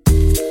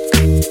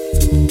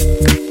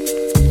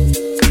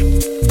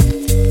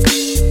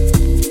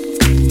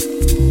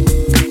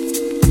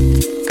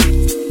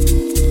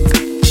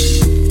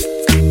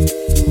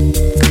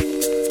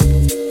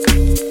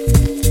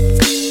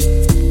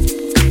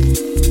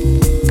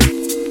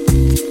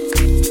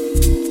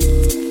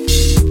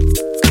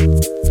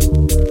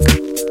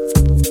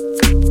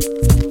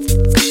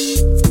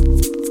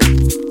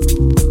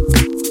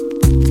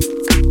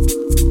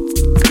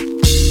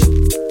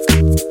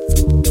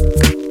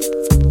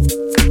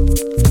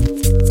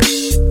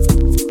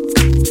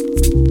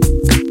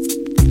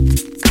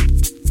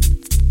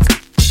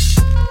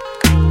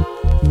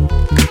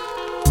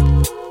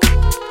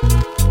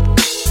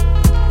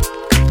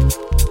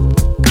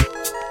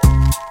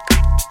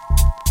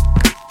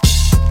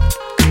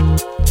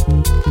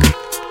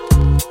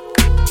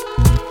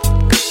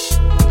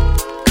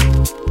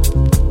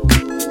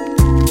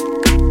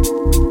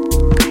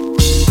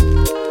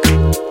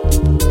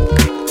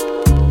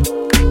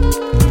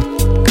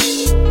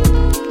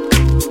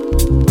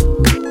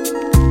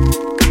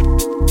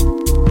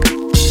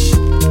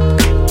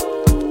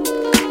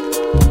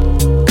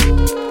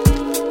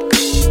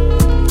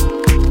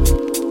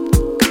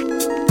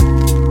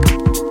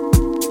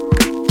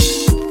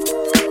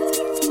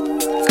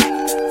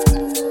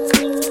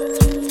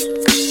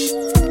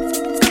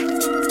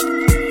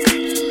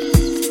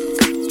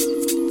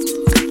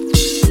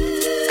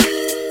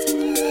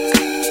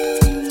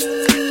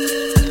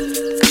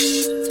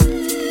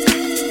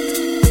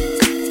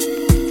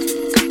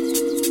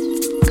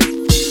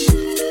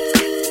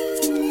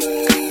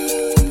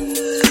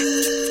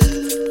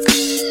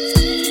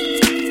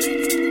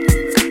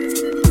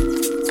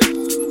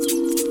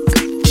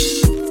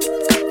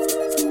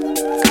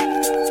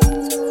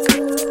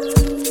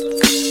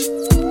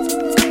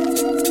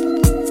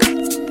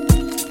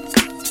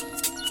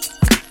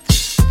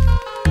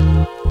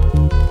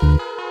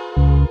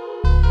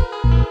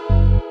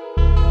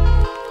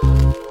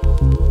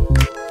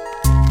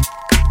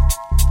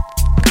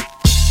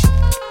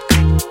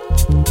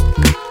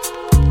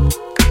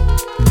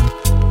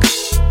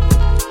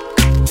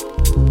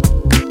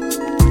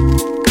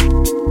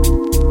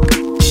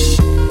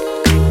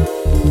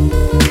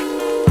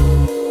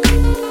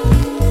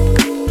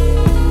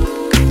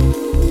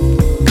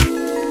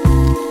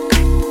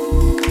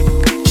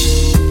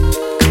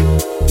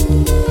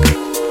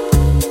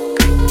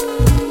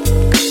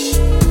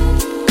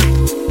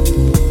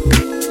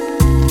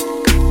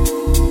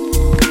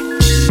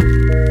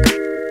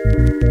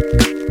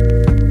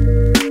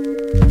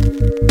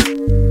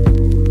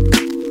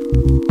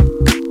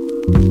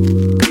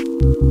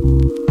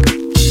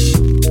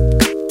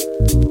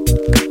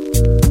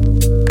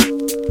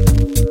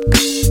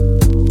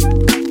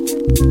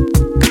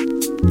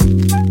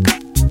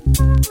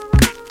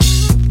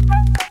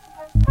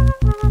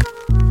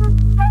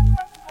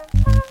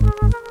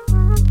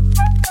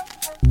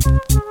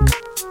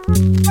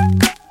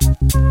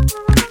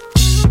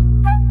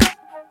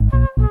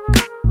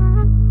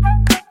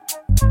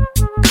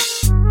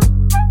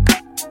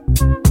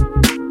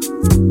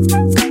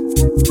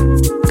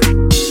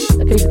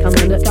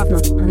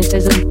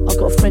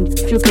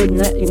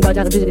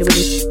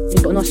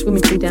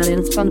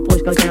 Son the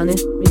boys go down there.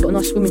 We've got a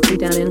nice swimming pool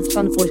down there.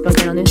 Son the boys go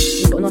down there.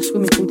 We've got a nice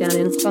swimming pool down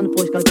there. Son the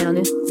boys go down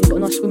there. We've got a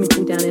nice swimming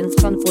pool down there.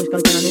 Son the boys go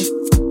down there.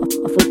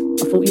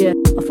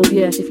 I thought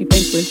yeah, as if you've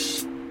been to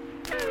him.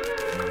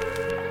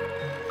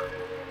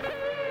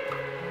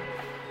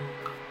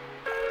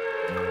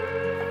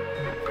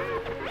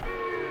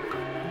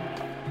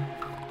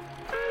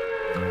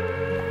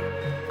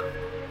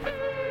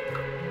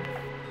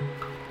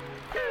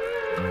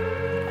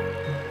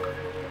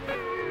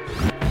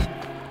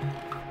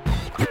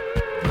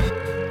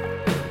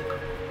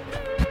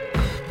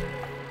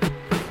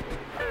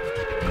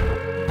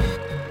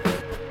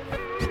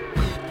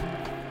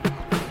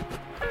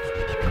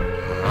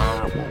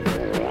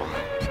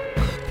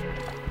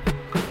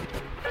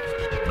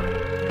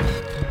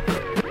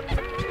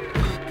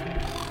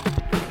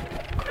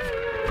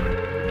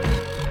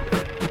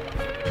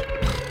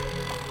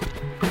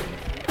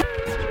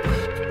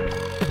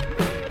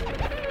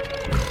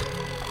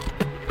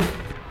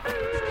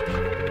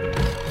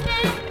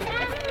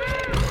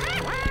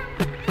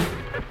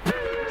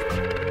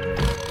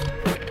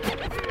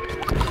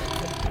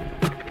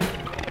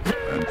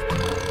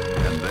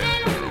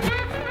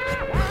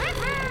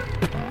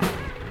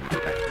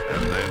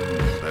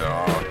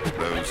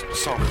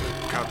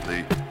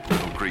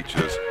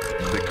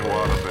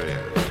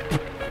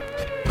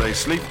 They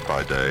sleep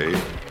by day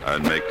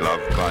and make love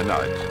by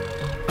night,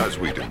 as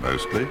we do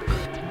mostly.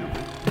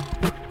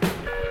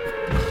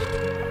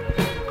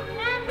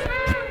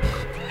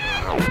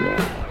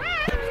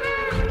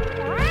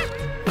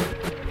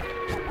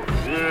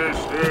 This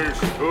is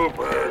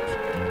stupid.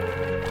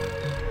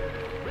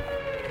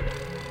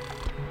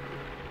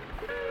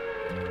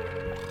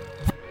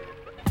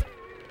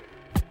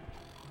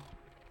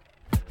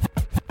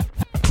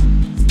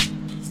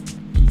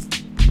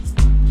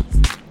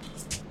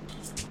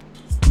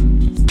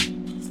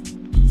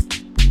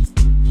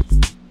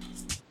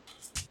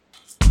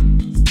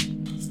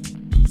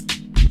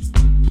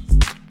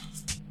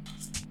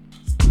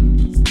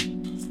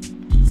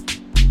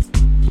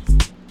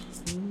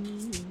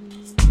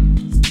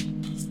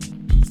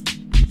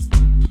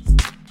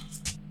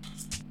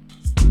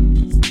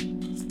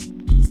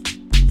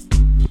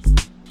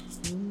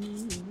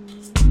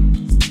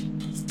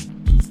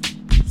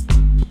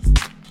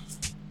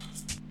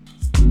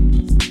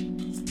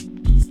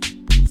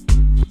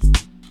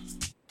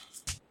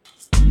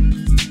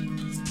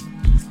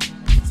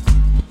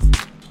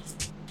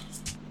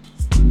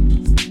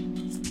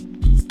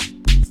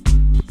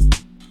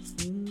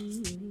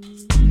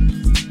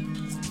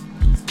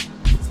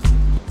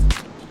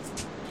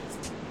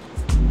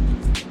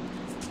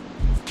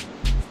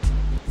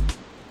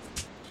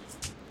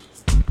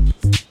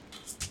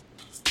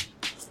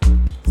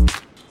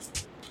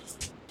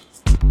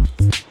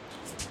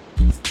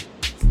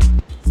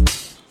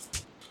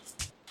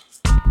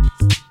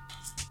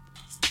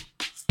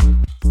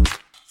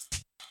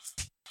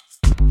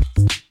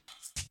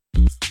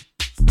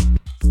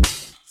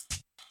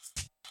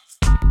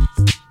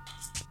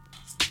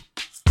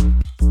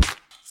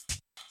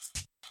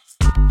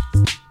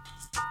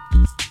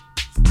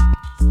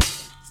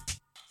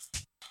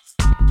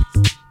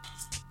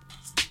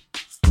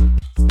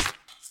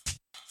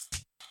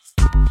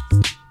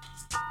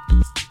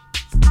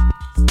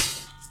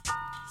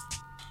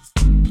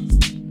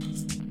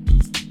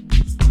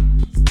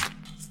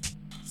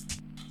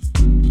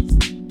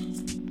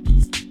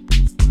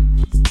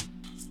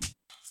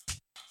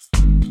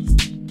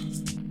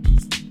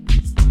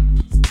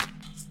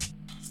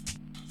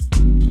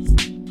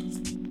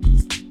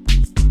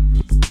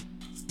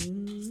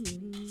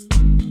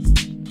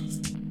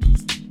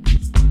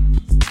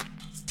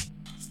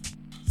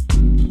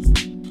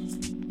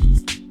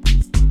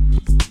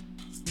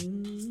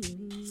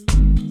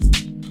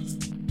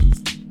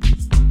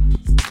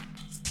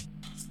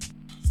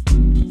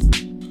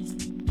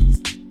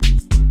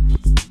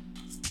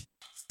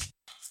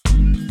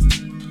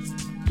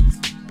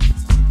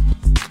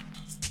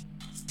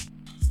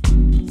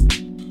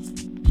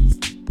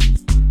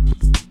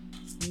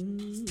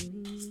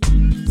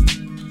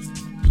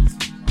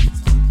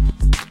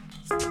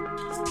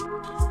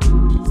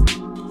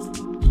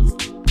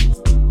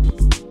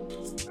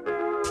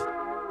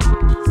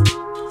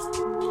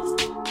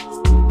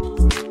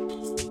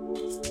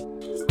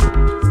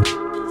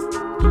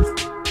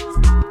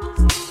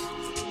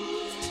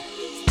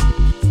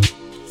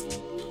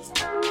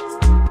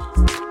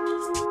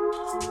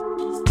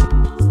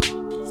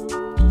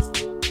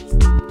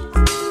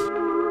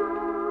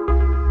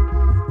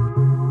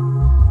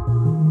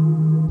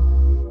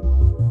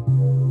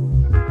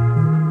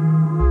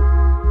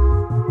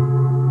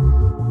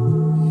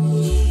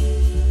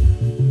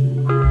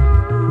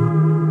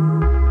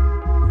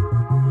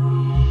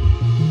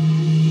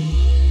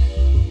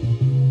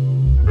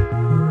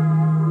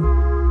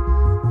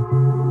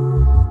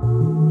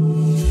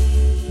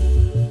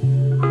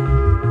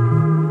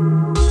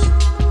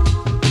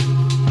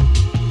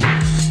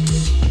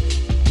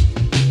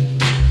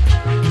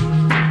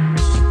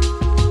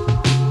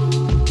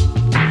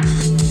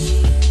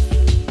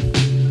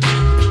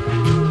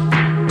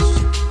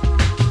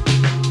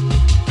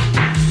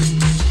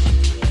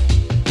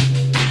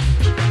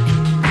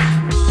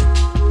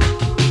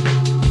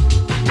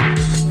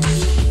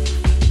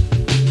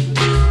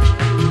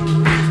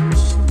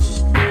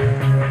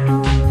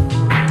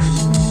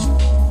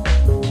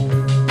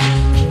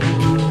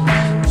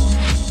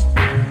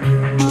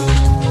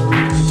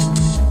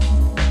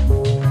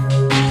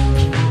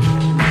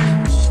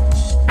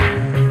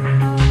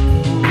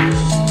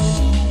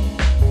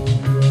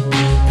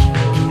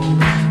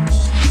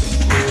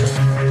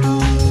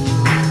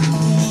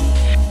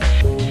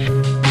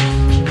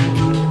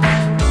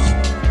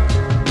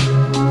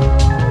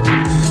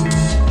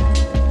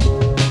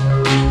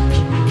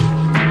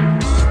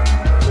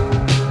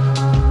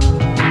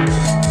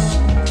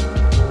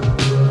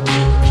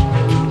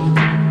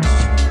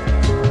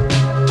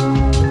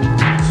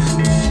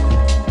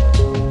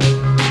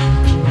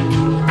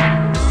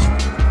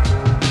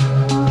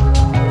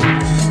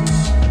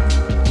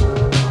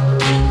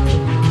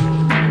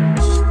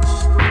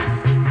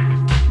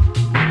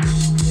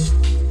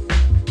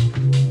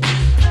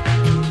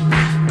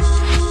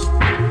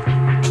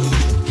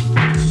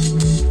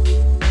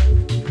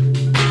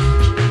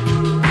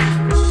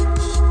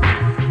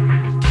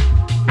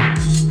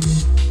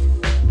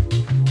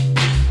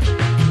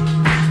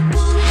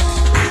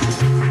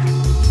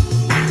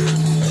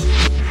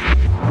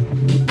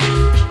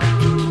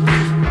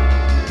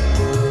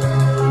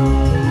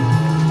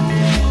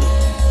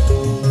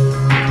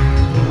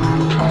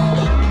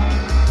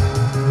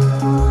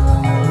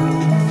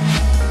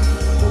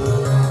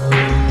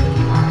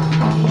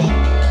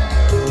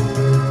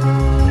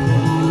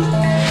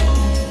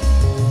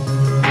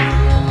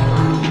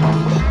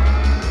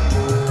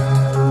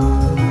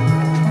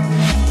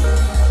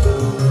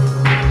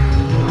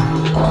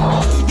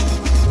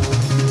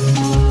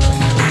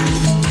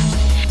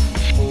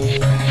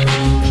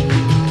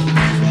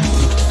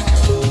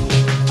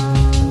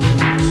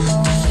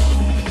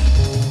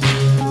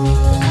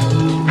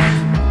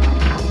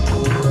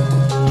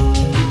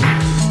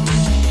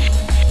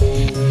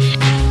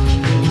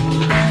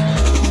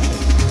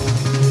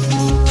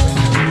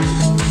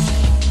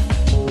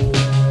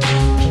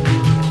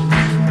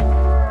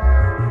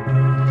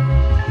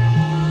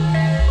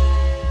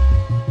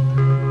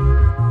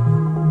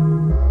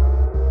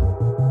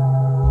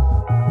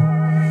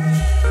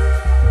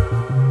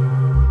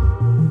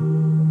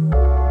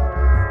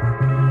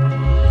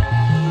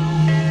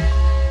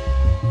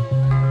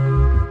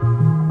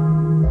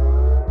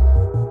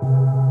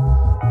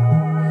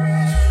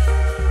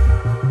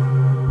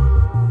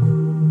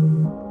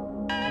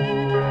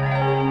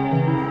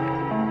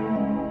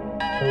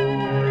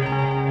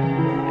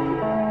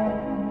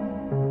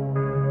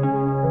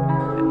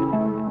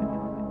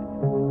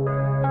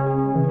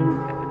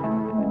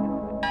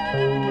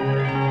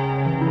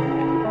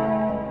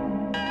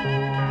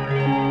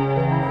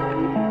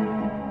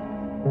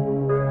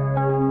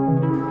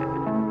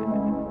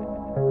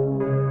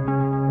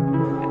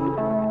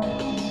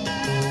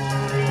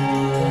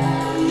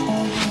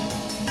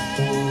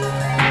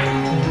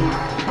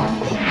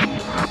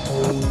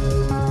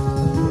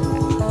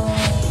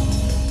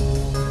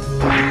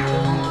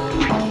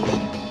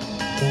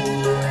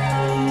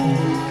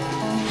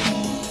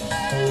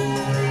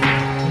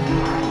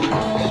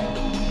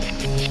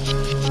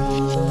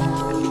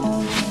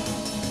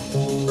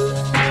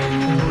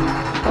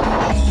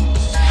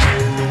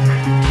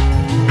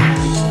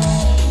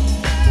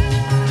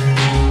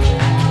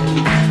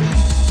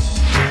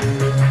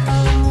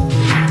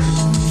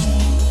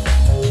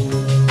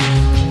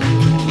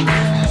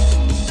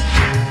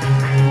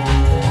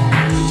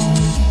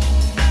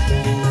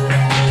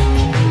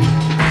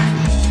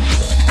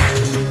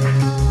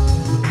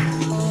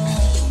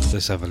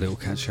 have a little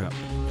catch up.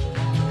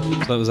 So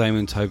that was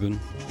Eamon Tobin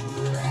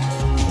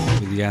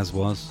with the As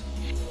Was.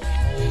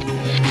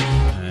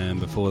 And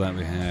before that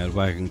we had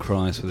Wagon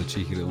Christ with a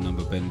cheeky little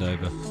number, Bend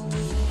Over.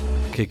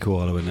 Kid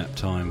Koala in Nap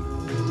Time.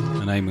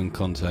 And Eamon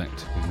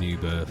Contact with New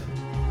Birth.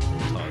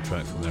 Title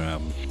track from their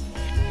album.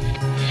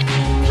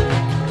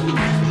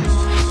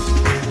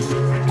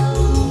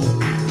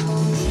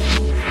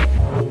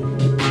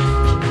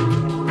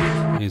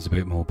 Here's a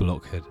bit more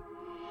Blockhead.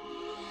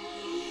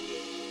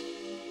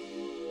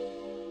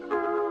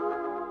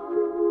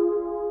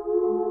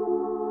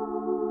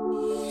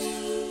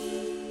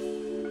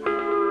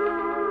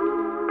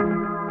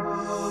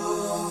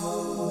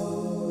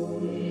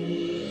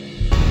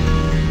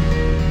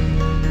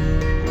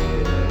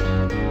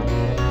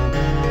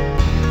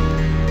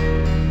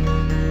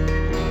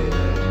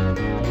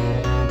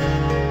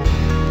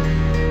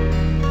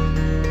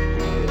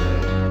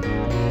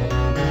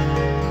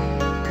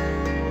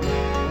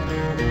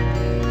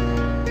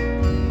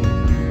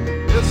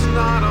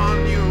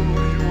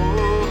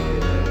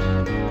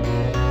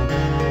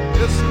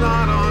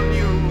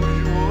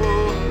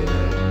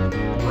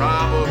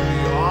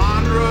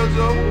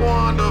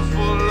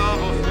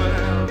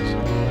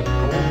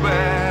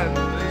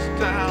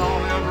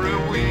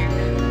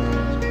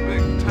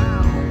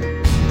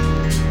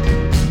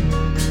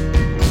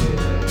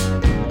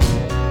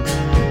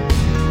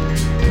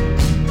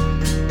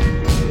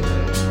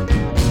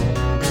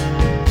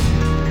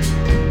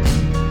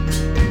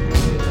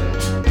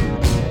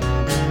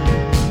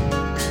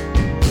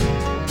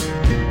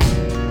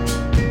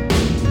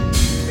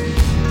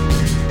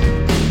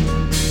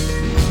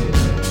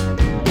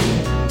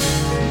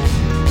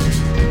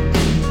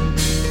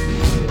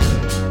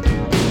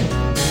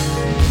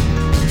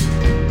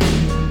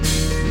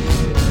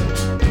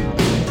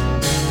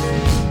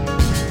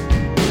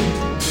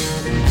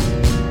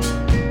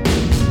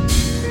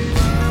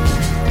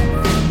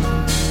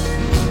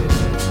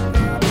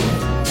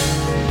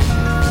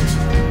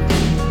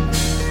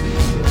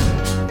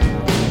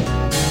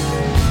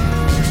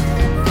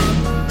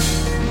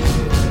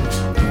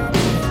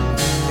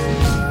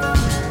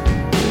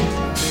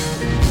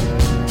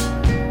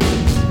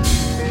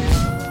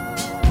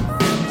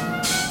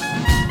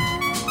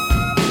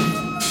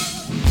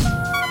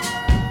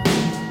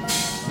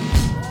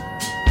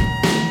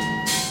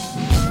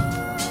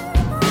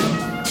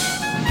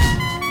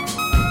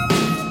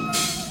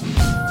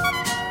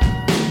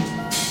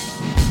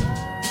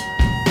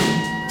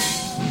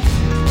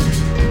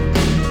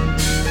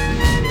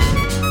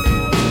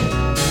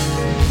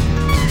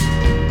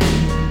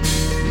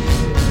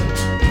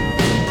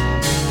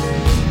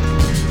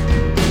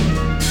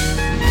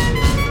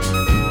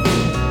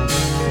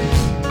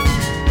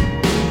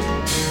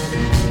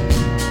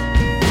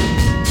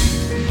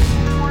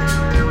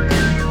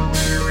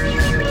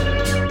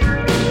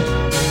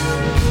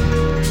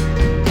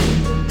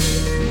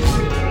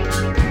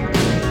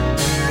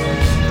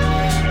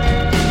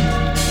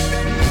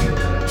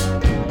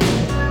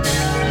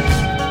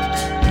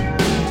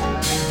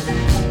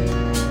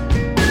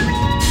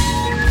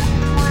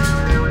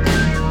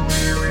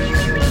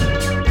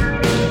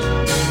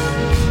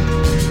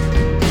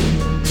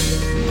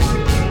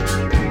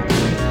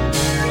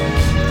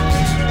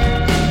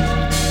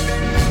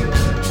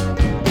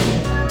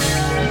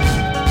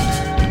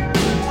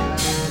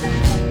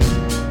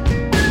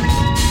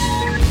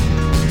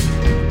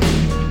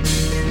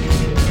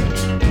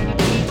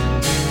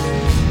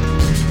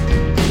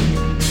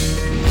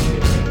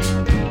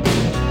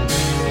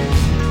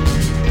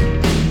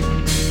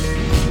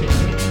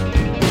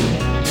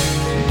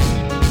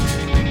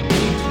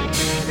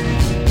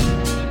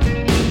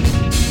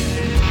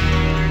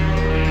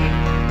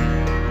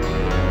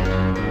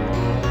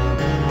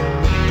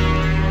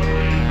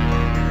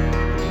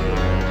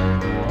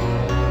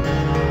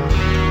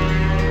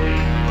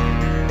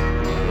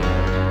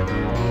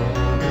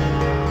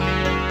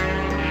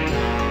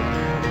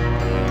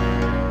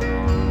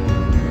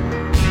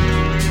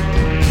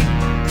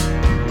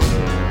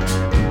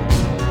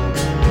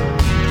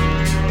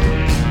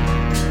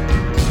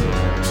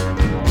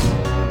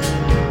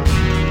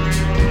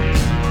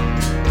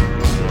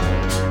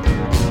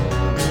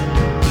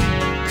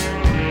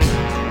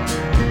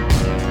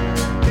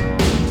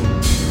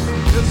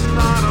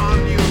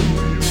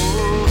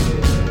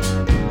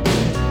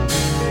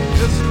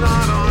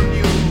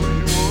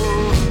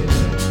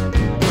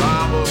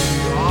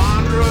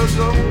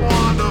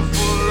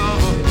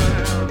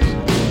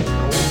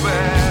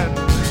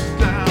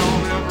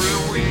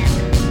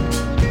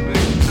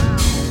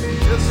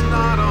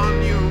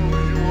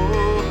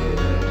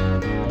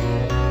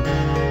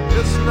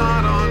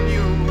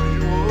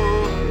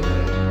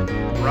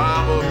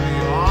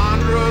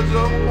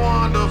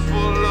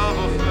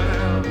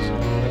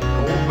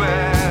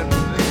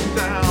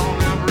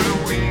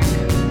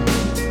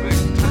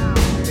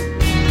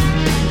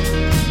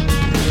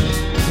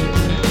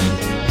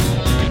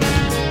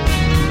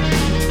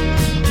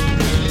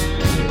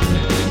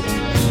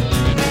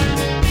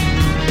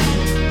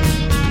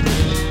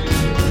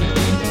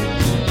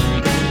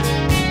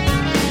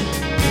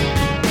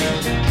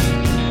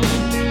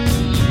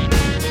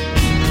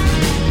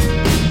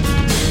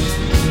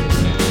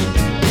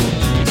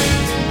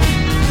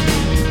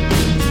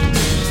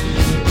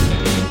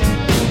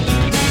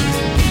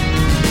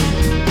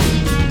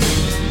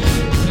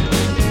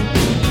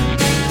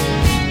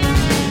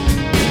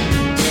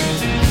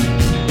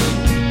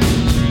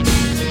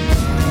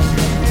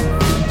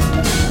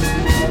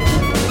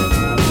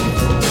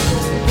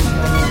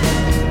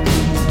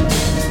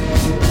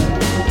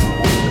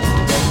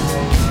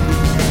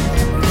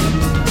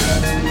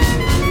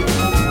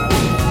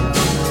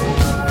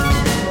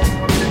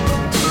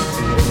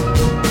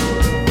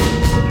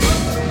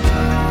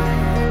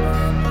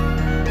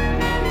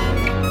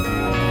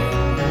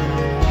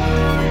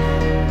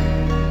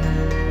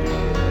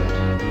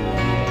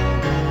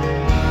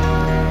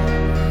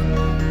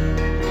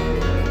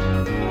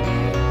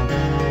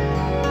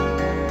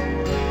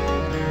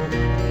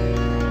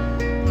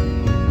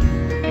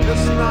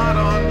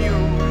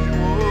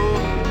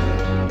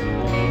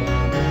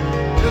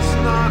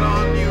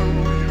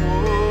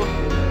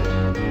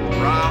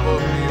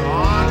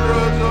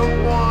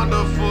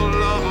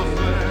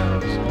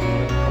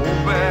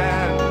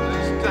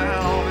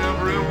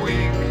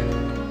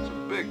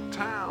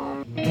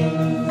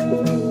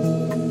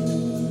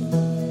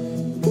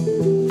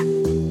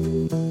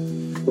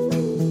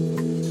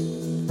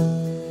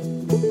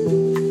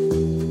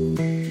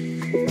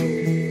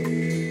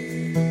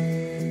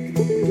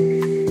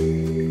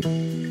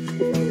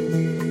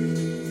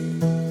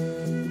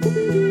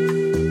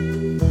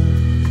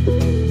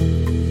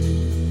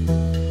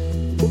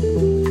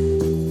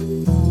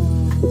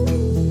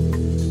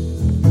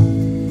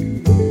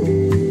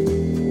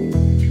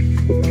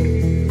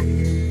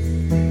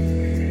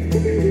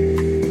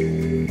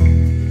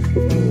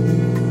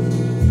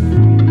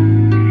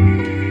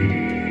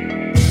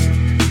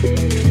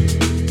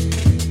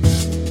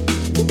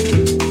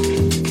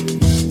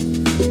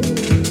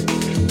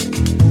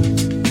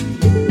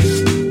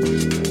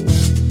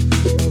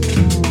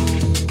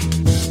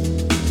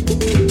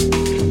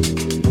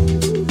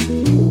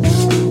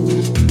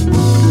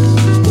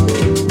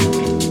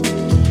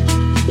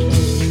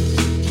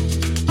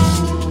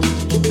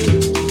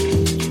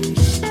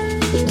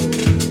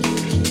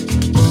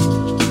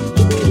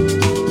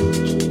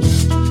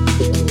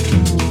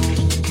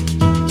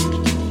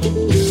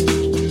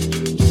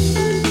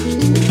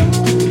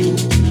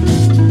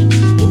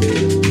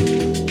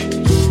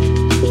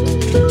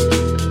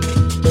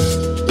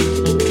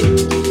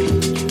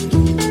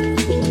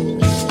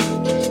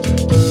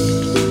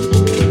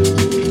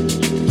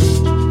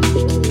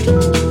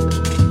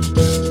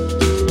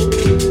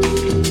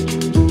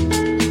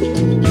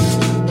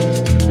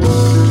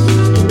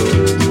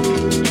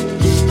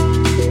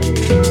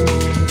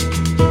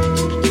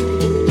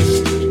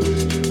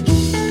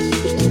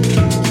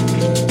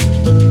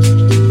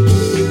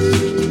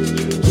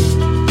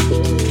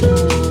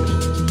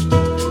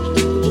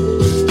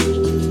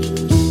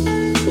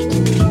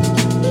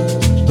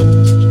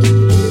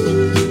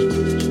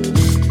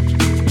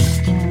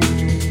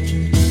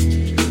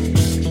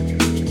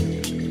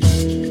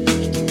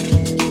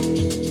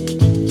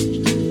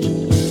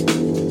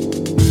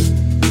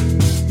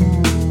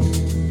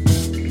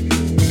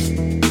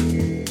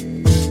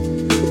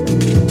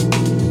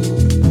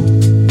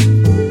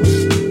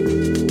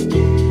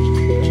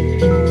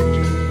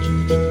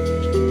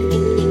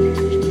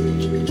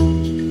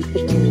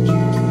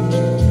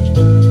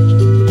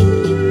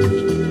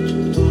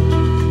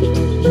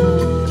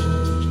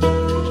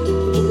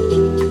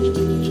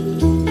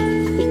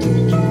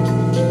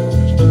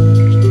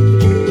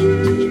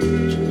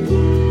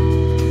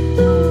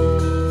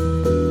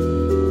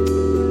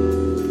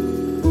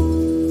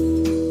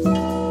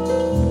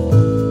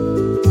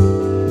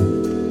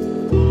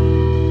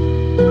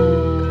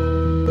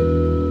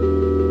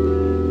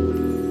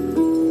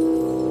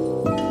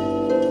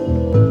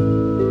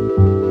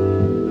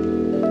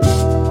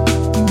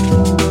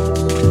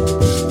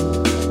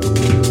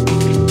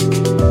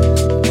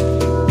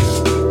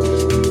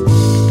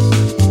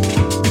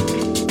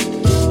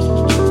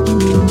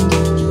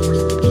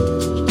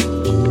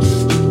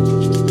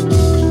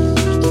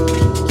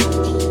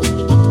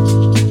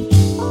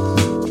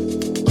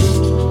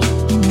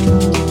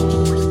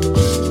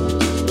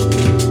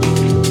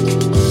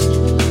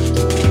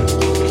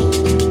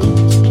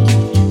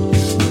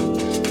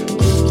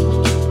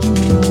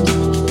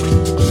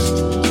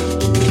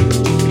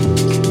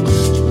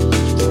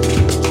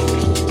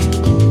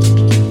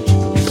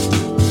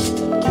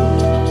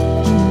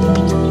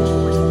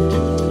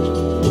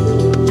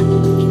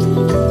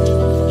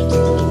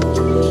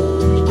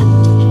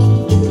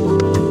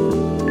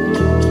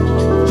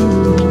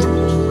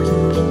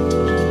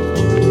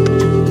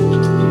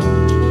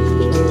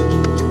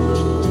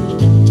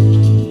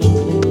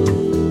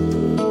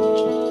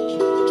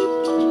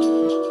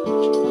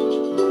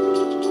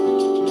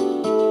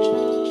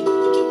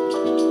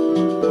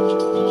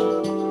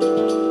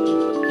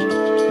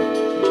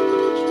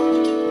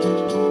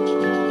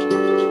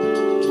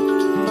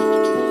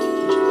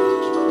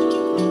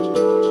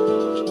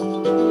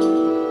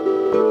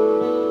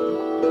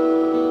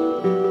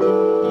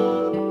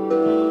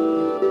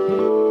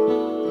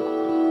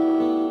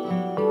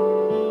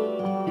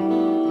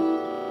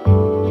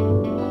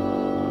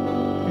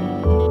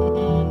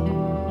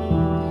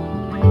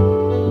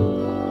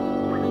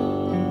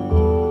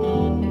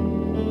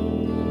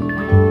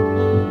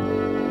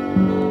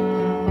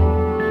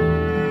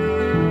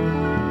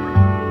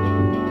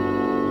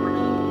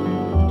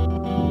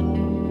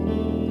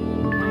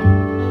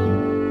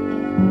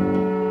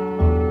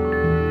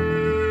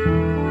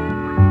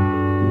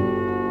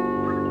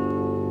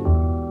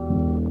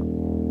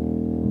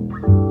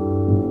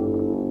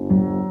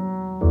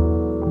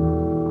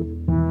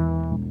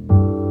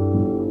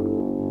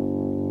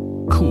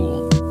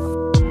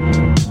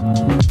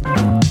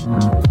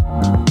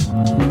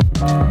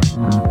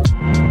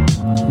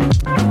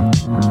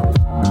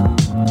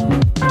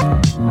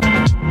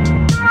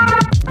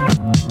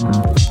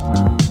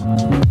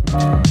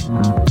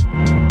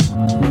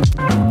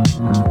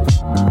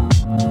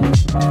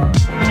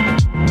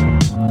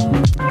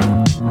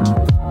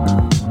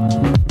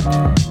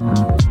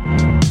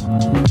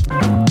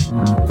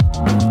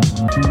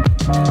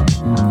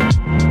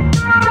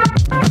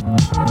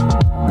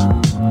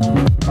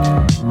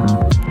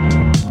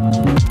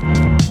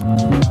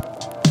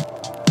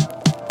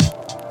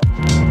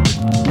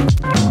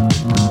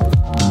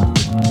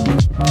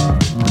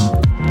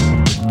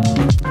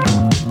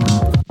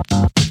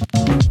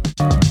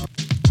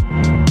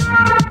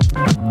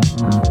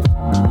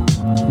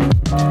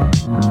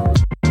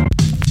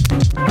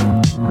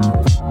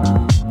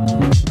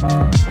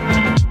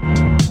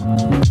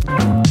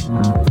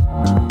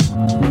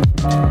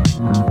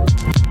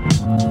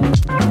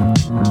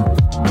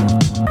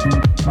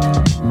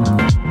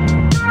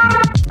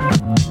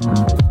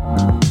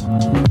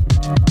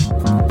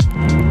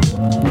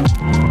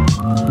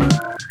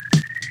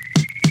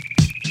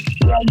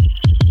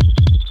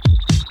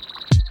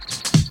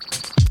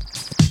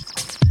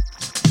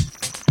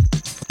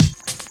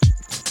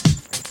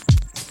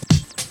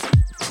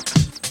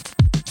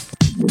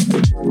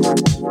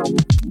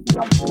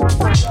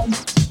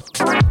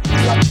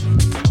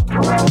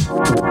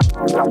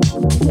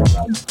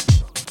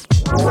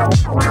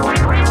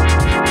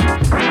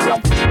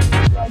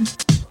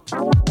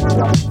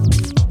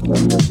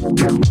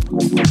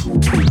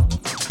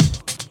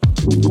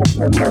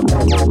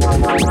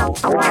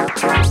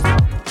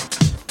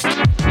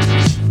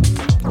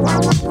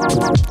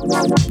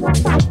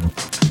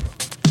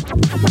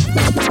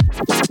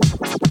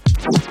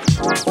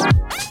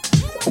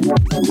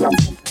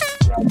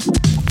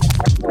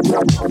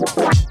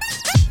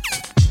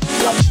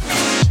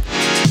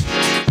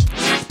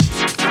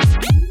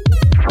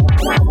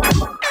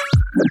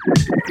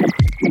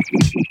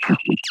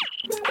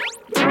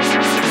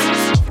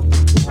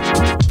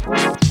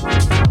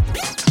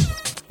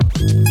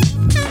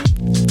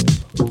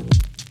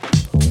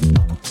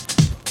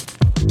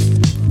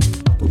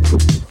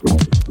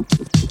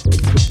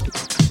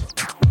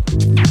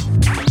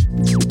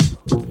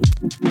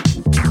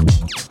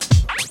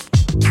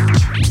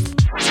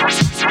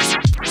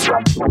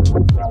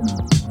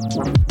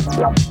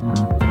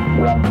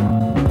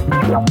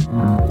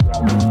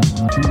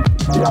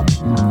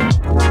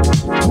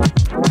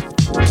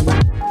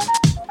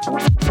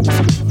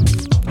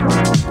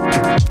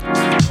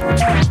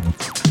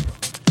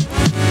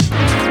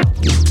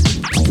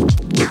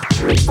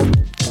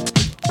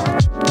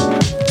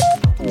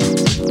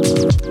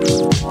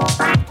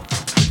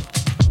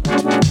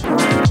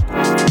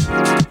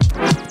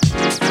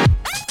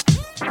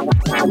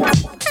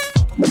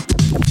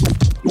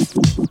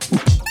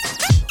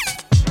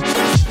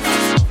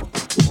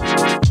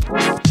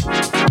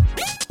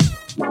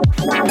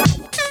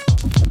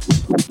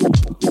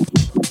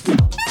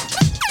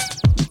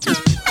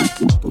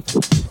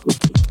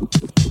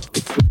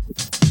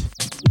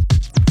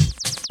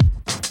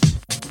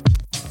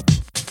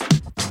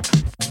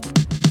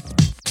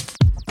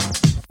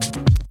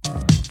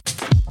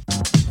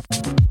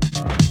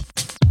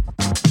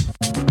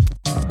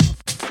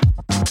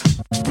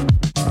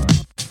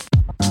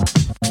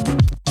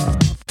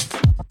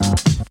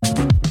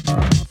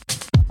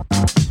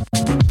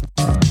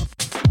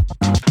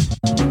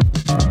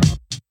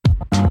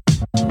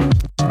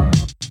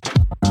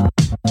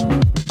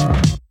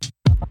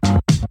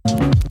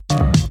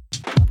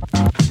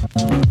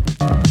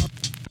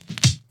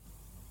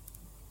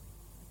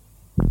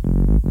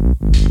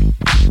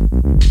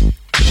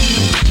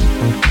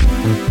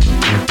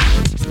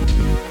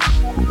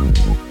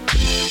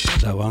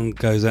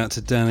 Goes out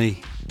to Danny.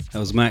 That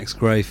was Max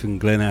Grafe and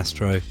Glenn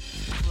Astro,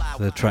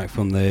 the track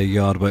from their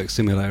Yardwork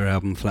Simulator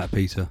album Flat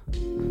Peter.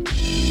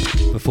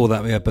 Before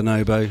that we had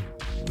Bonobo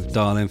with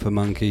Darling for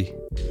Monkey,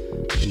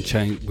 and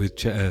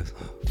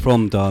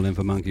from Darling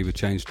for Monkey with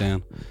Change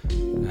Down,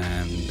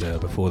 and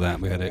before that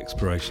we had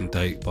Expiration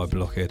Date by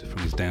Blockhead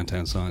from his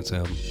Downtown Science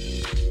album.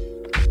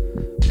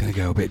 I'm going to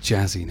go a bit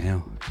jazzy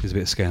now. There's a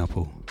bit of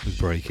Scalpel with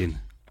Breaking.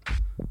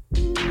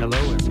 Hello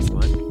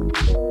everyone.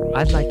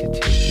 I'd like to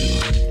take you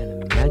on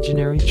an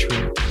imaginary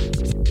trip.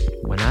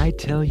 When I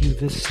tell you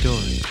this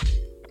story,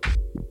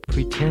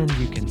 pretend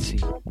you can see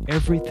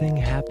everything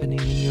happening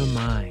in your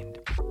mind.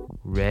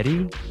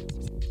 Ready?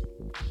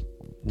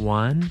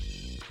 1,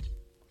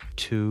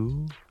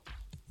 2,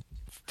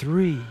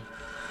 3.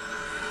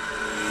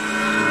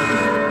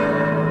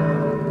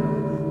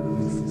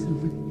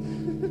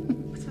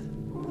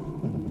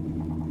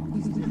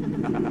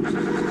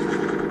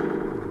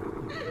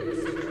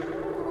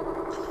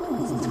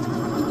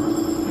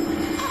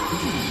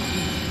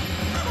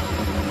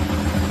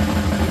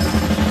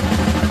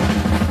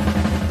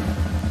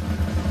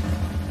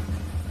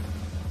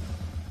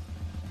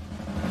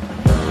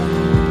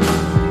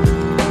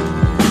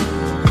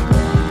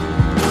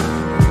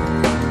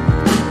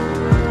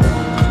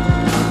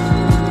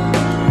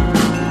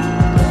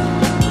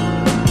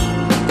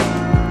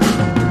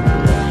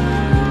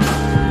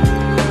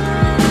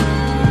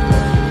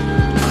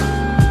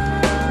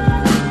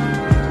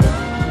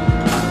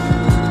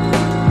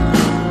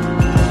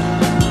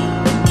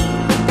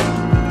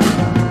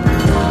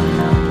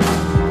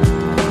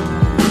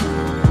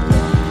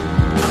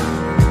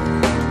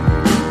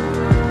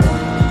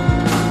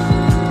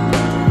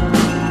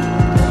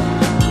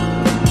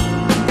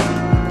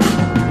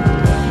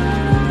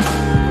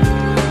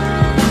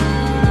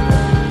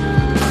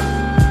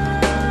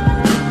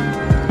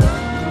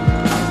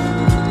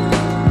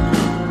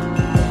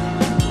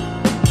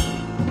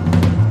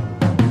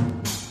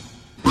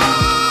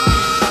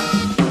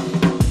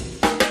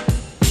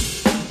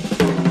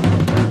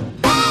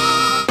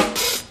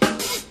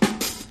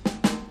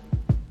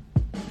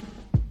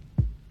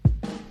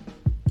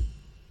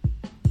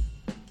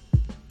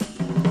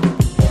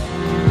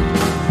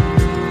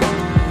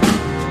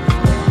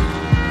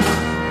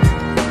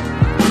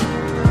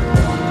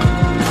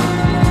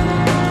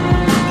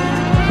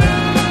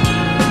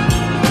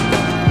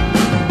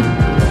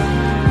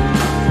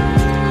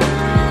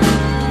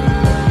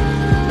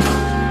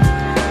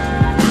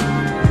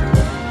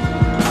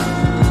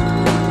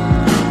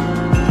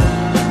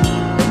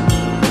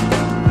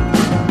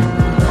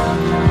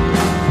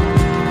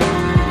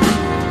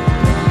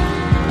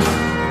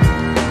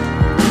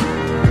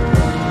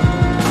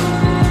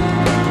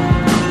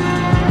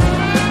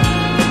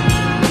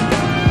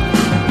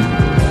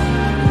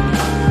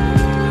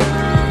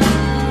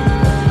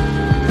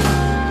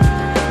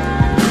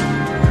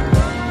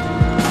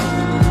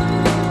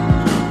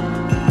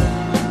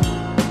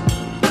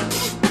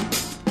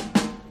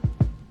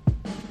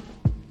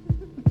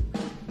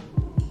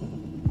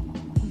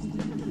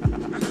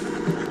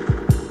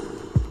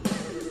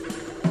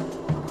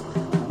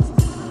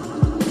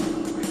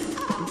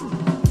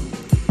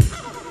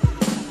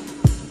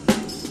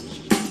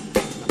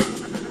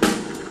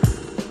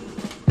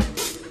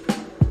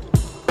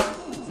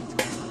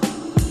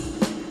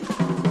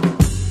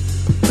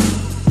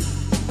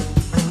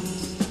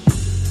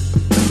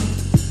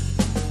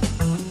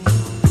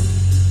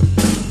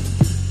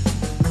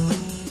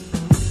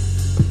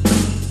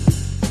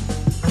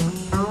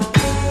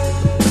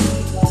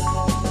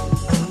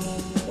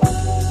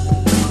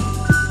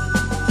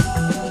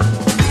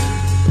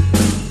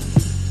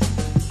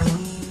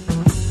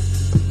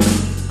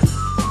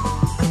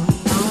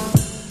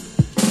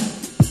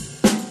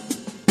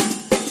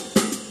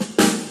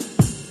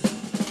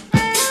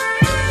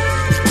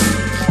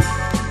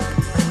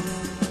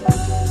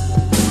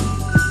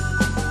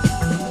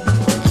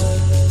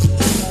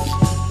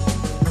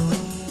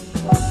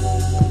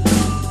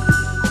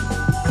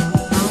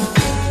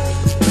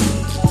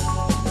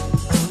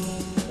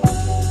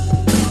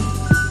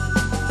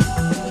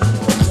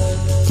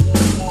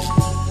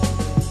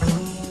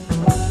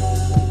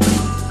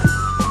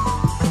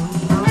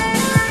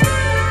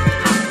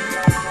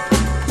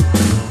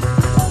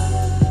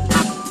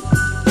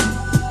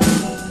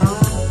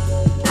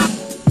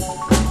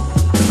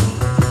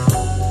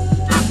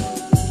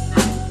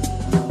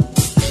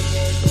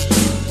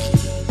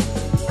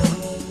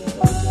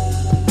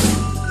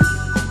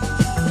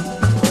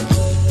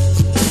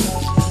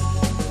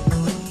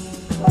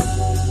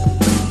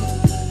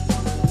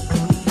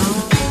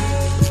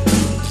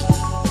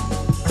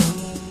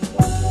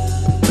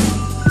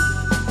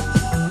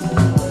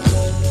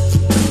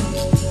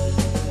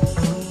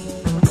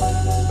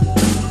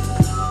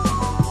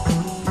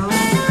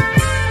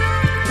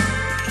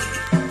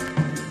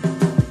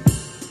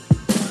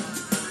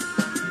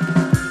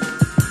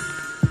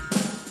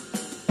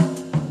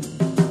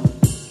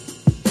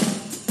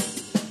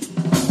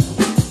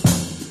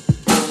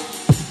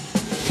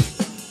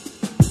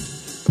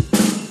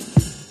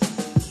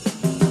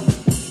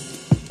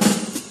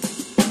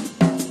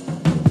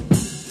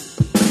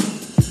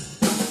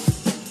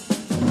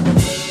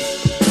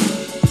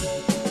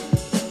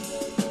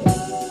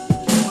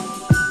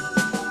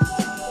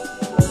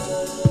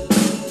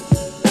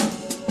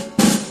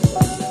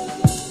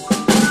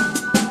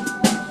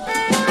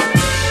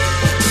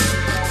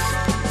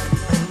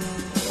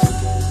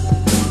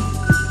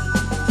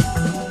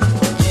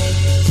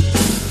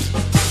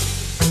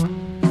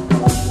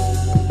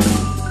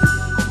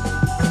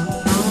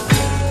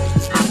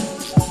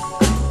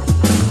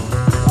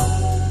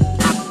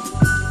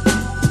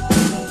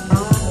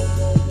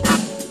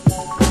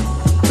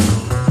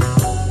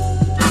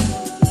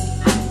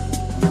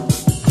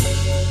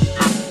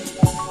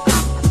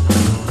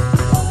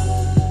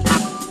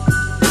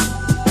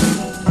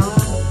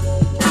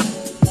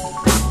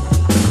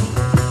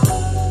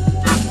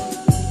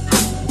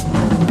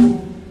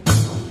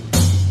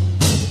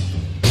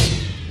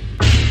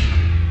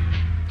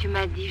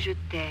 m'as dit je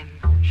t'aime,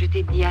 je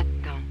t'ai dit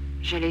attends,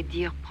 j'allais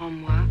dire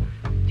prends-moi,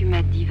 tu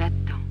m'as dit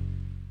va-t'en.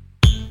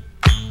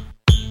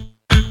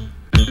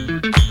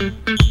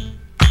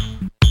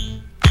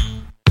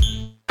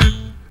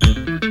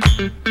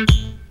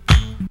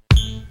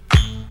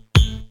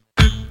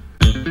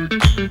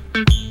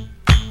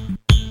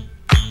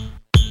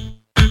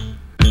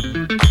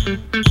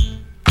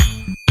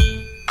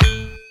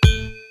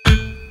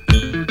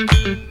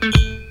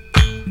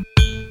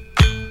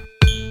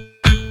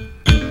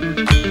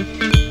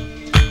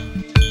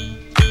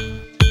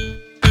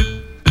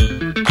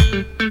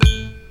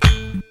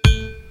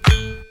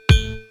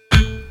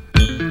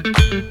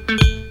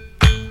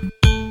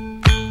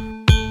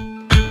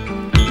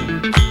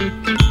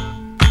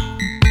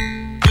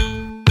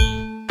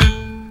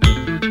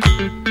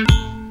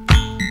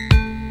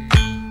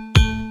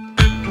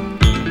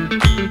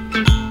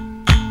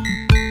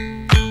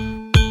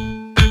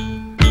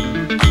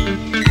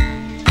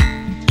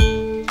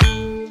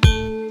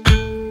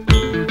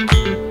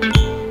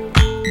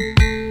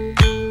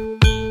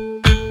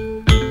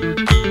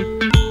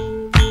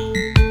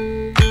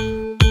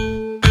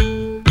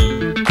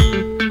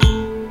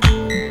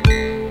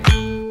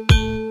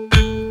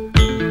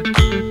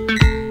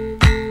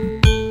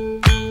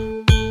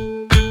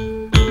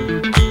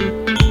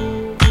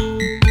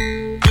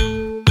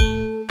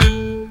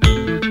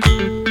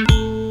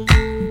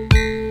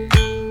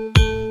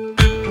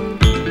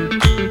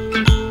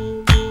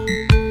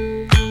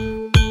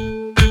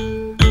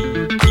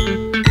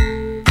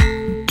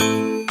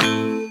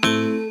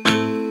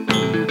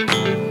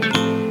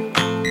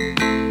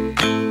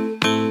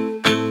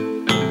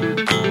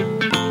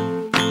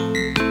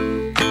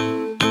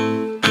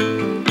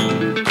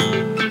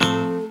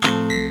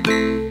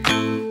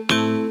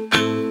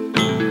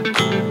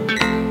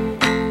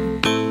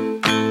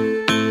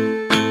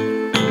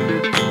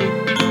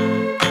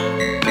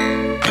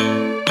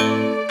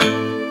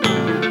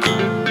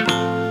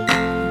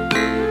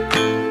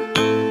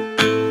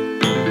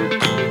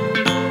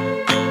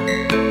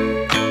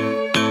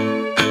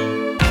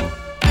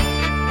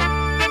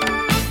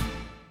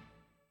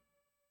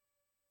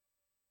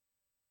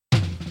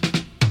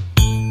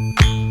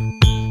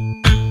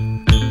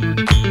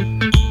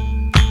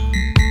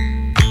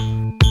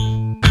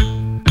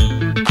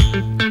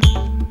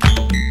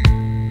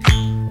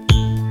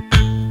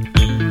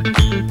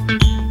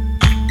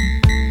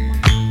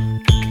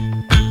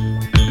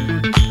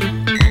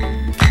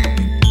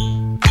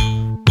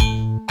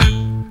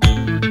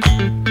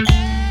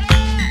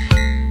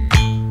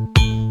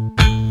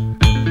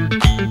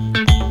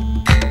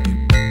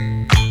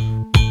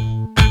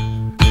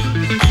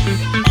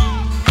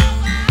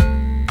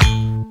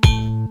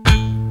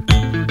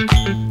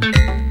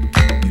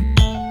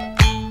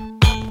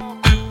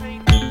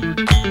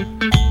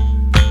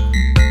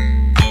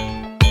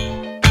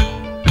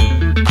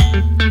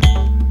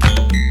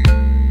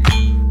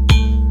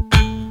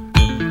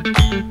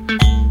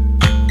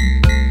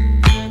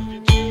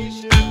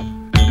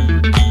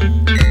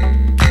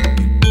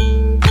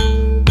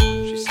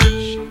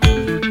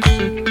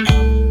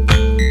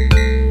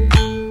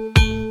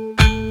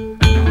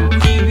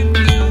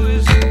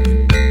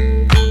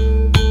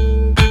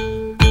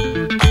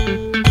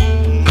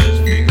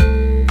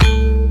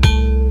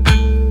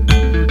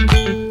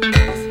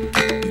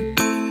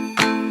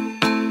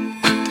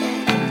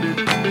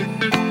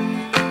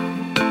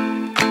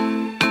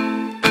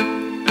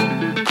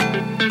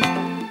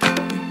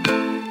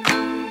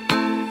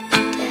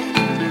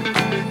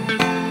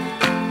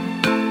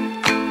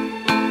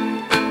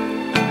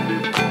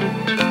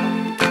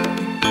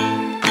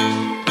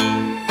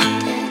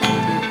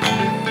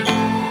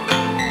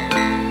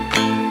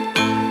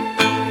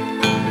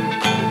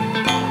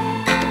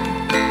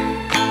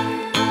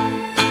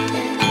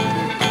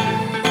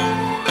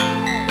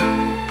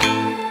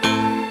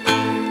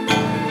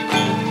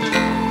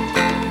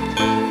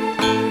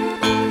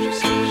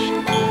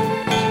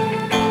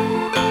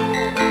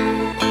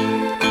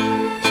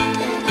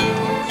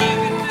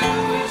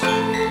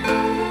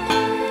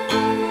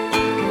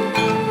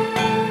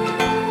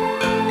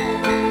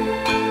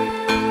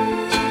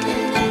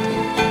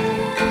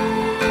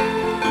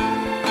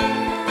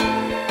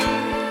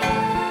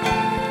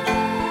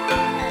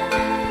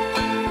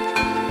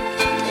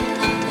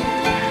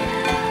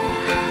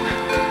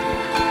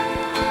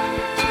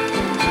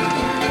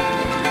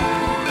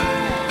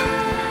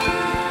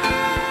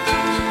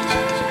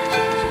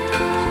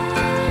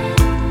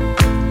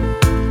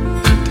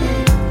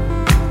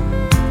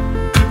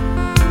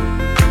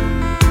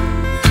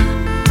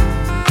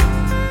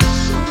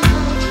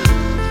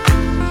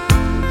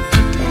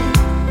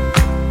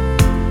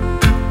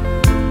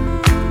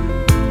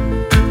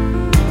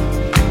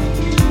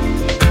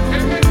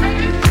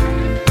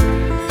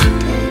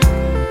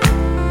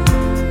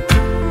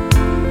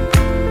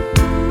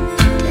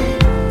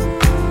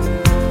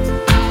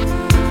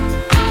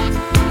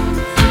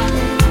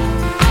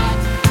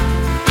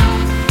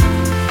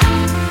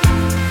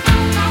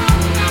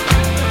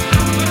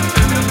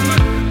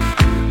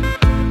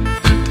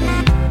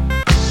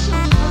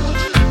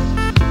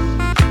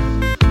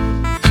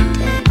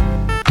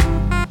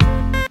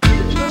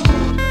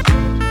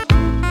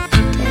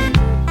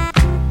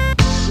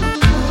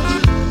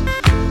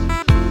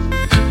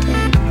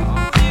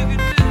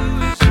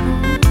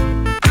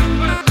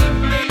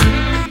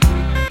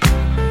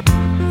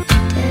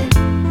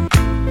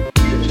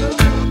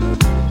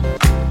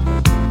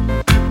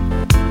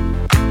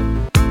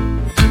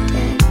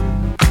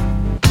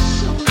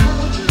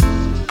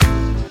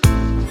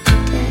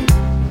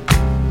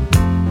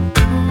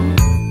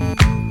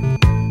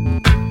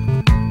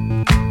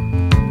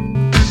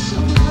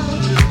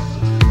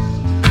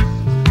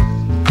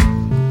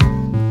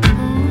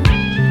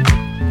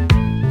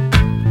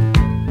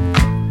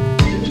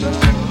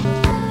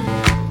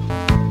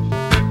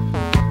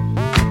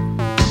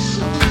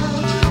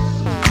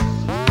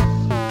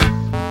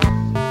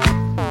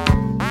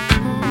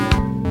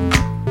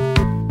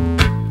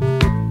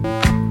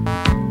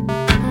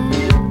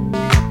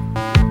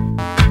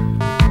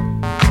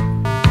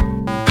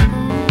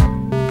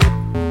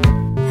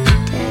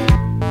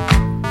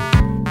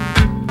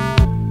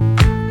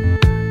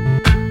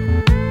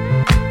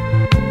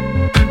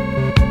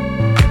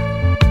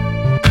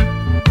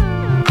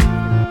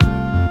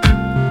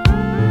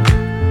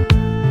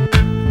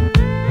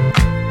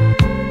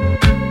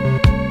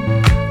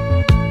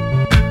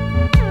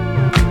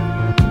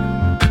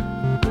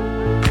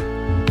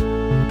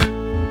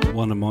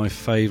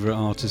 favourite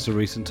artists of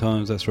recent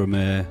times. That's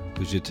Romer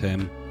with Je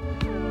T'aime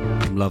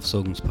from Love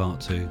Songs Part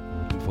 2.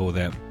 Before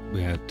that,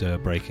 we had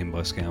Break In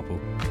by Scalpel.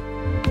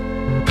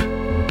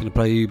 I'm going to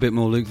play you a bit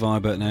more Luke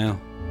Vibert now,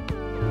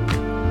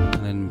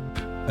 and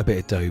then a bit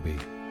of Dobie.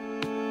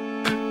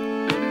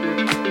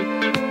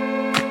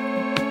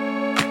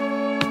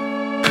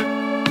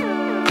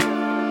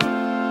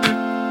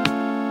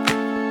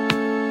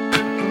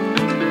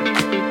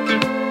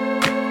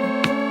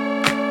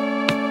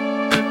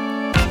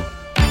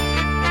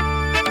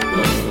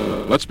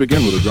 Let's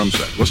begin with a drum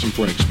set. Listen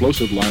for an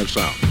explosive live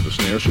sound. The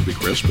snare should be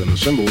crisp and the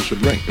cymbals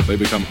should ring. If they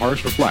become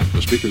harsh or flat,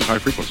 the speaker's high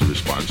frequency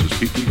response is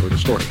peaky or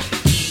distorted.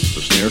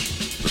 The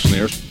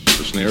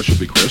snare should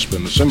be crisp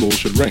and the cymbals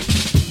should ring.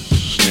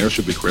 Snare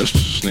should be crisp,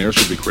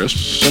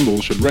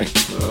 cymbals should ring.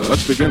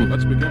 Let's begin.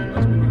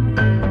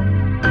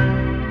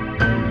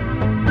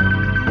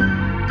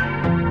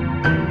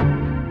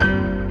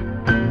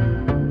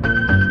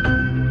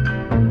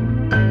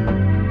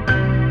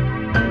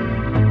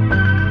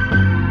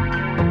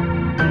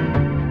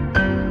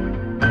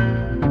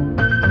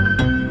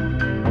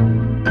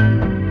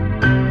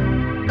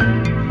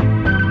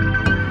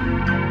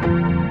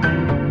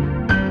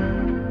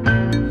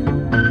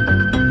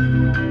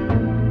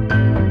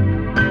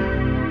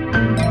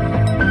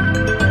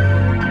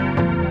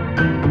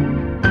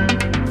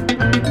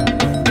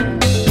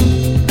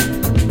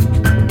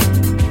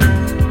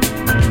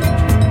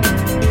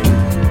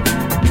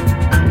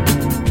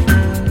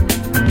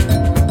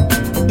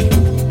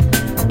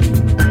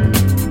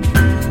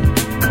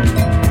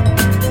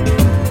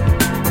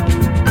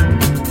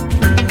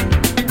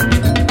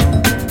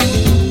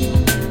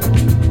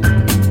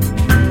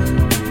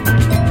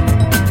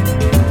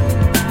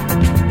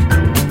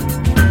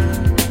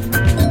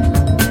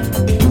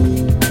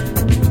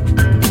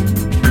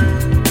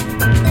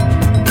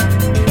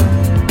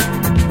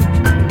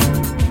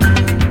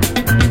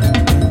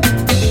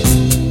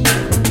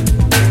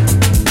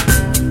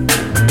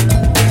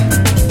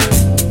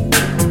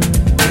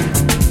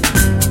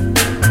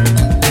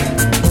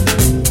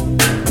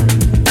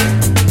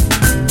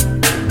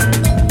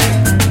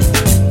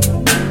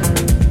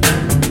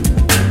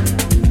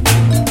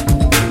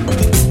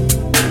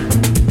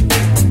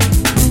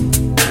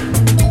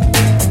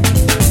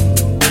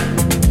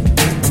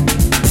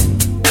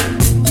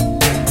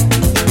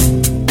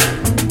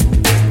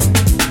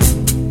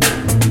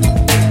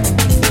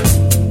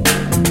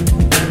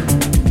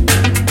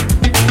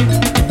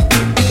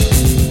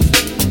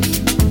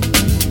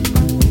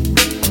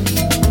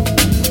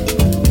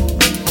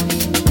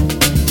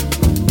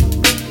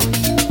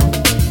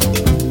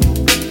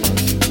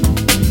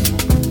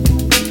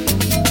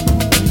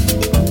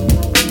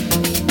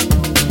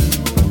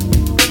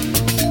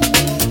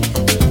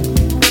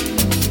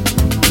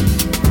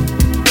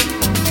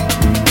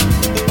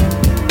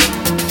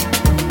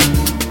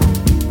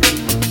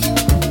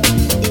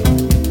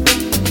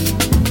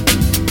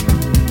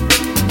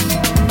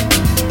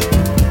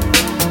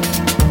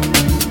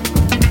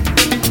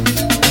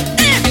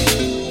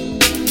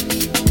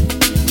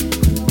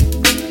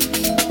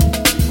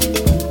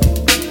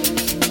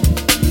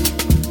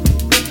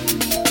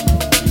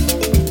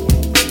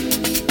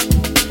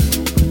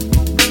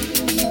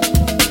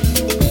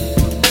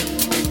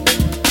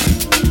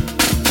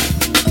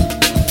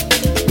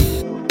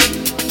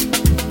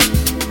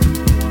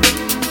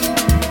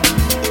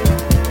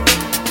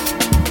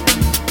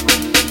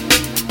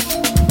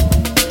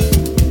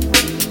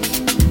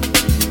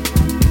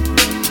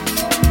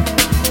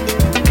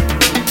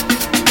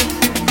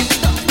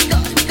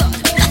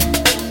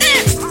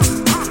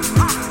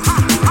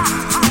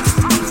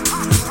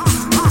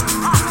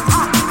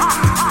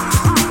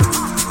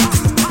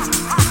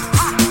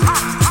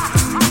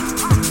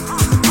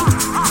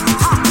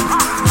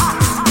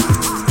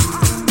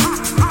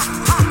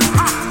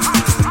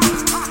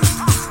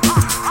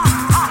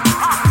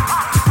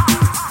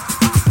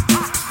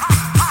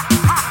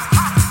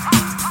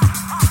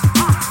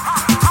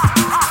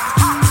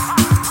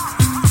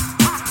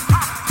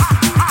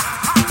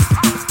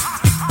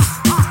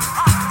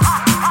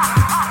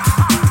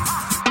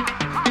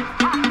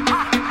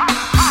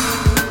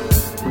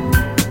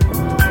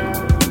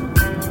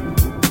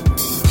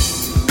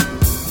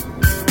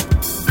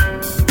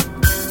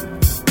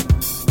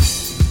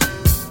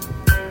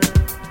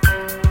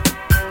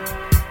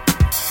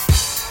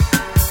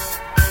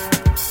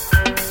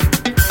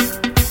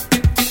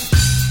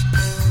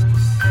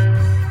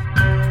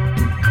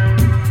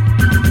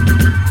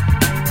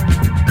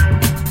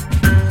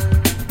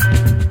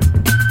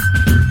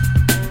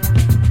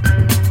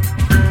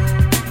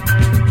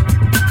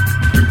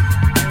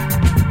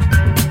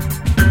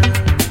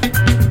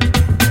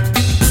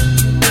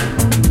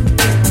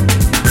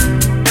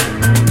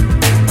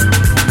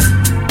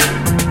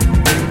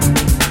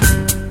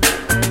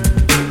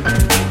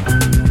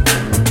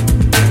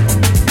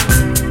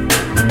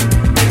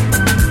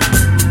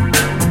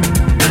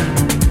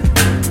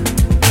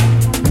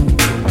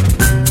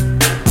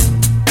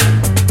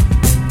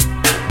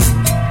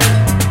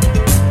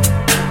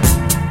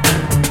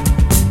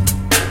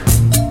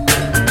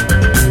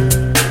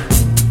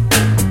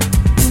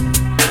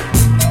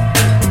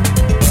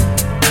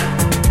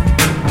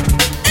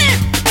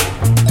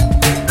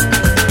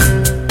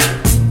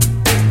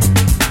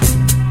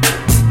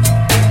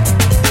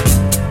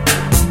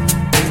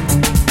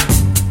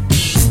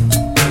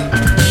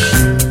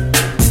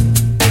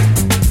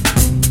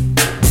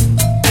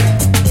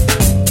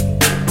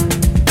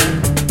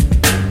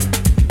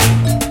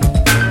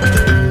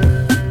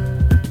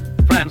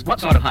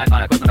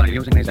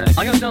 you're using these days?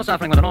 Are you still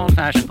suffering with an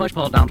old-fashioned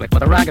push-pull downclick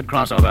with a ragged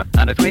crossover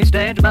and a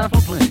 3-stage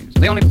baffle, please?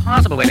 The only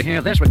possible way to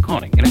hear this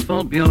recording in its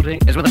full beauty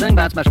is with a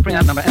Dingbat special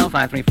preamp number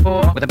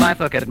L534 with a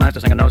bifurcated master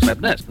singer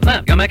no-slip disc.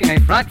 Then you're making a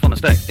frightful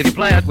mistake. If you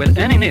play it with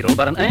any needle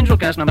but an Angel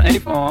Cast number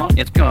 84,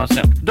 it's pure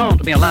silk.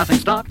 Don't be a laughing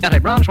stock. Get a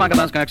Braunschweiger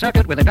Buzzkirk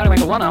circuit with a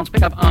periwinkle 1-ounce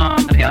pickup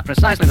arm and hear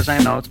precisely the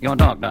same notes your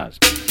dog does.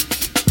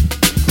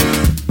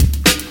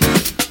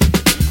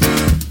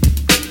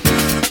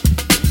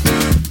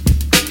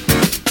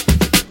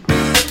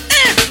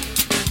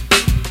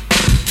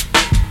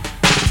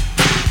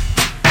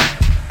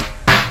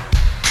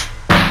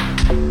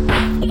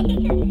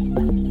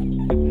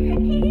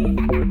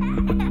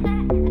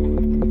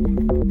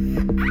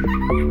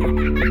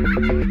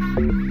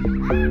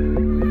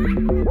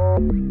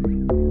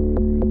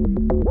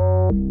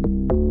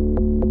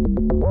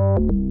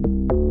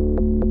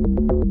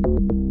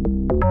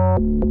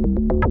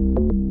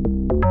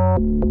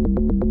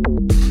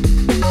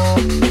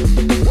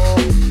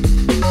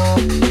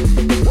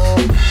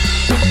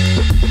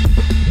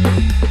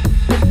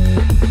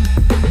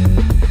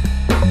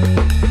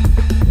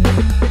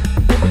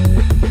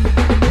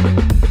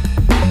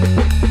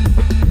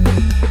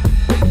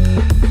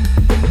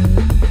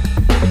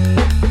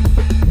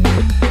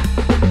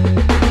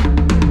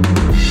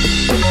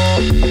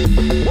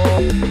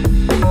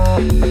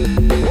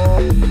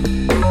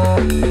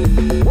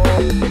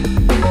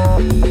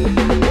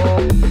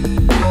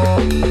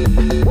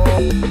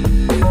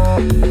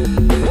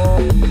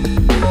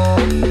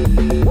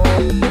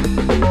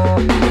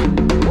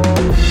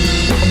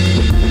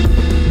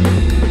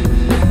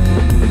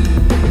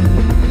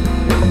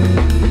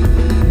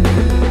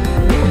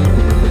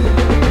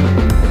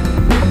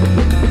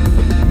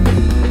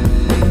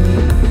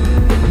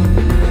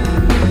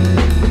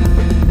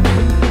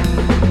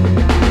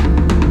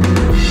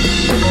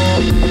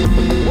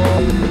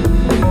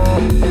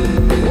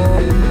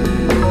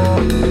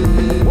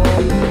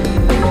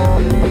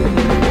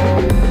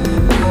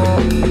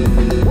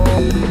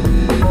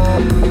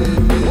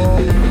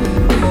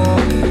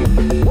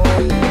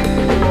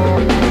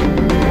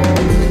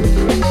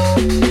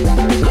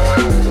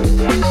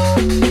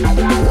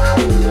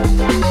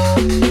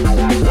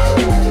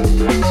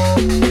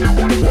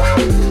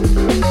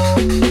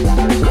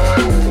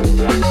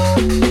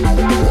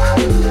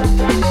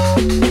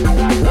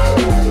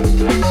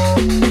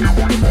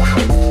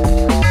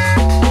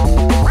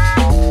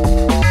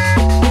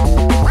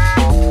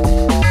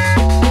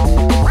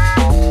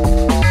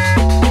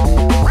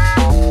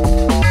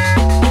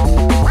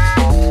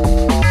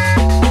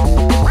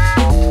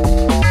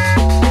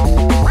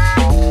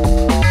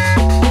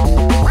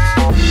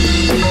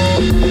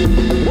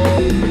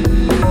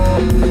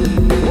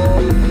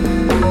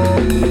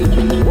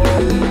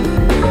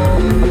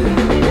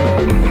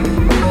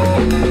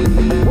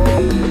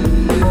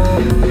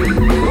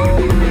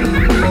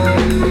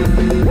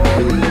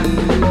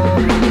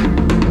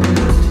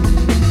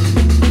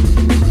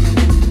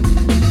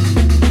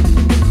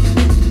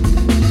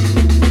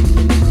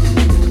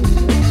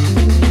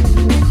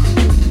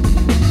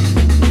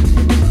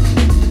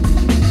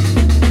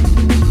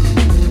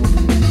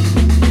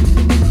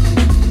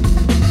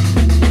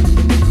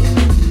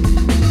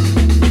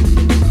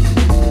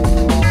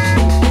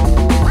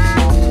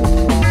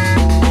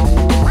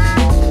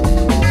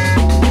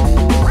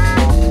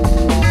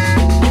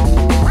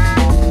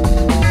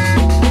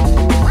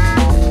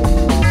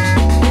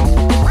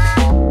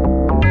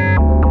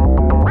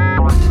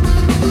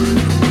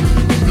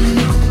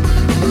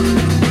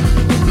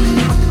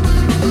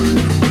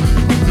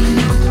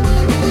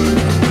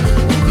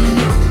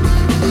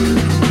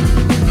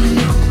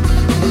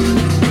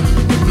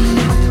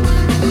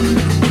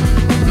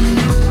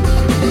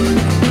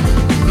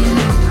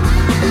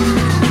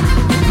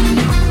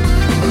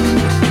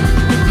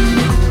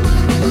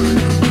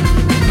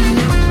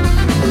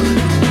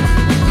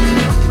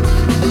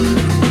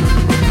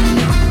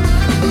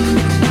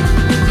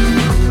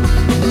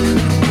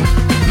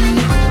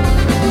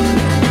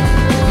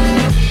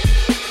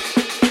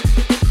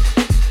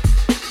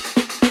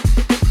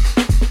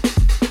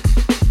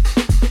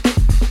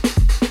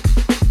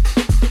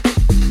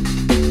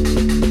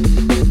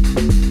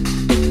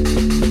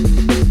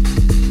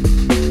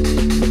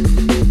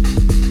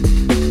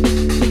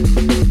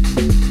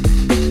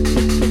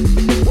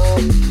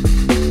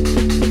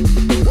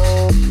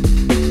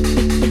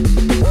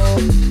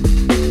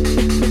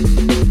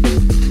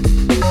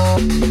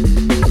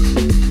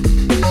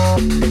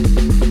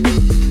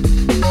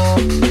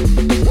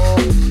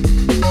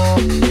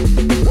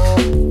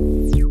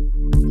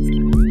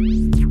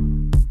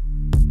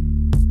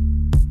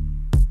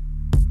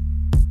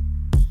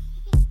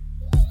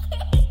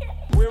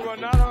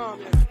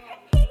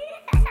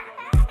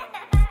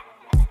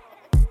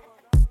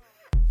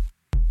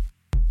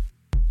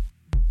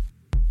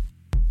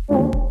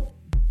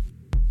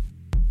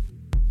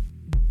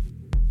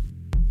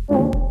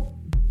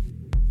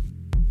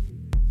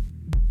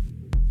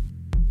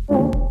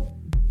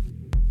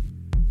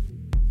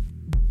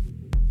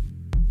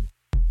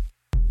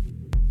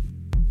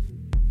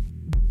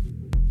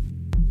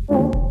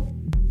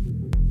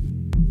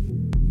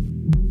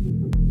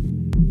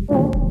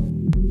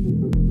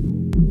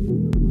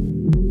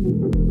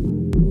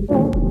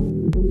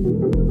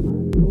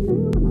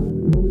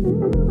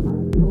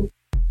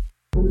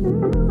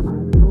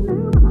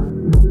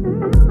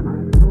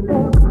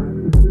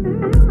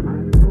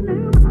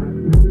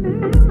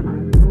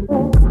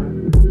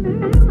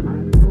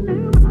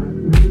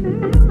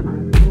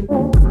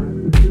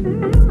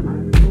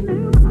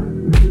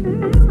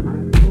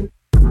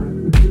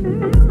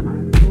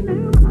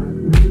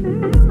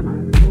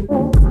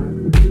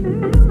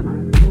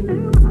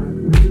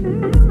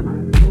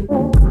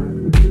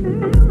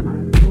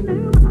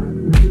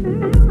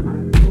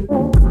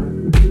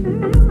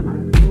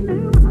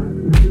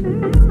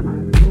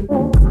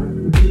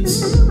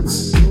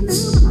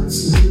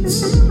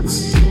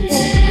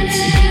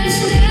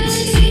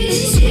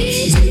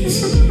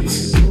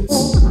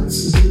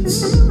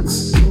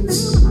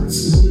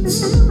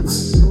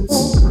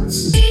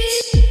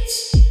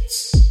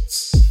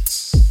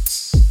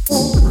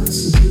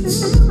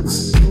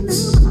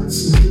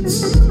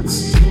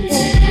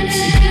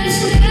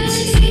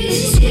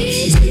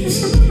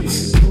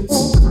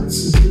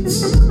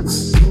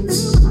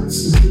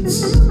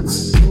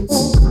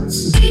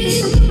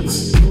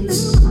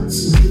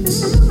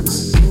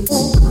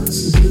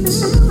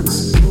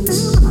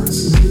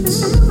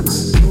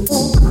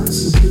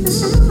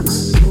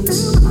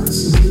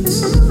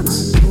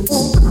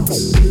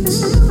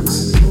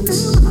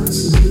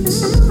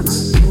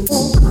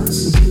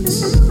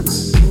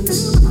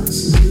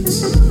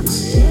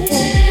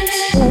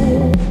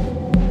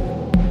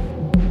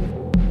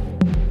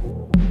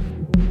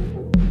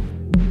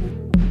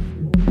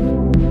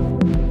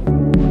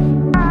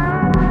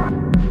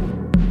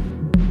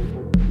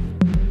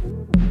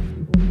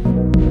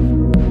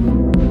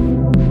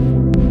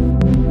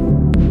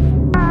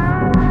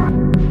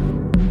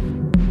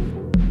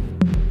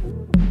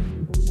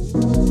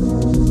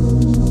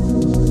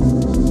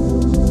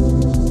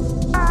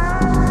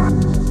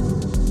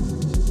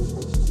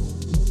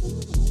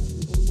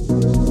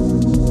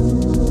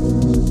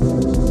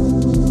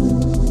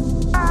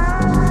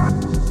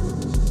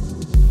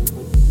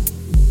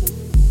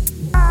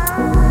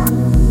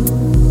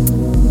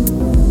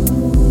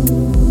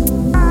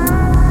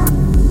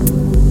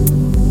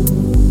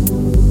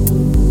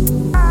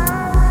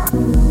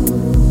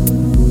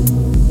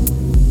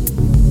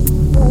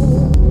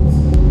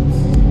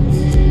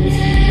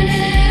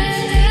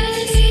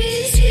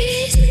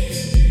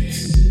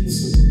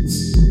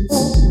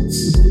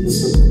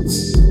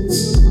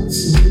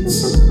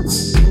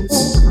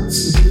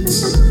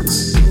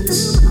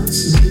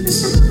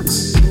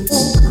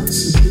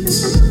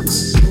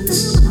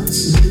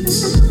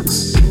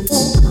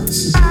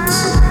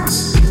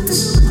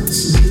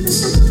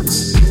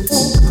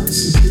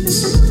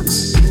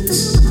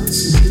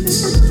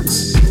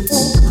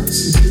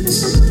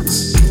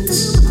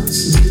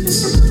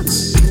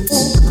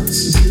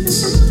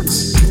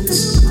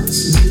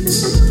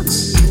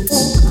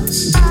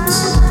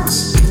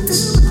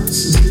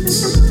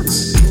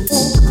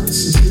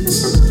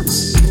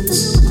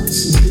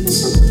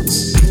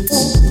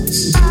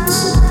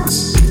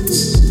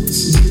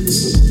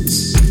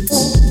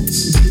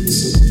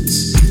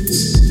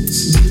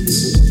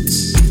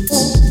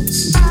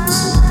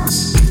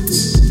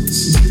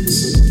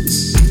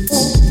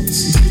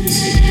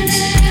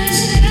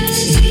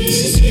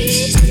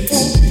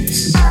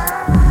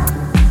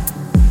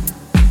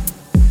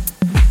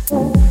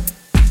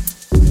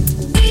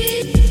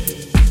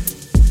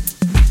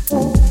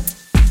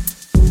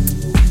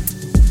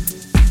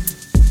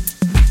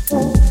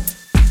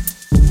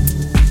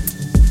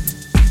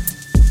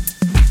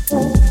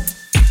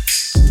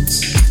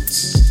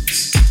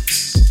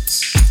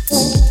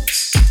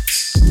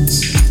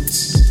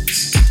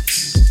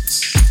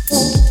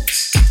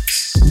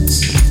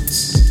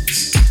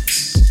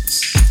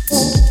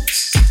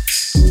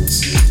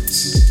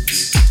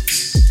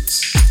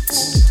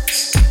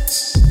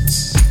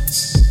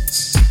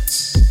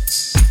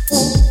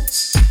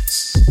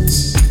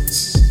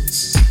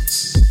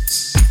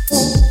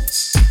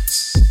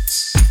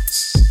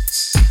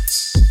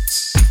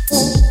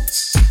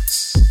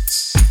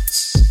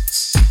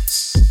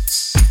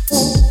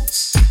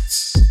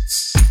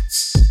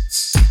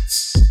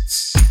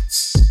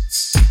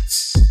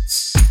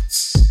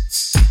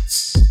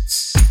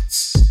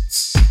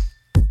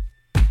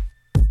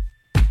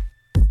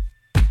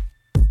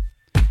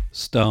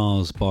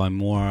 Stars by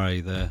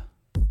Moire there.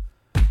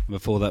 And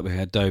before that we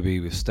had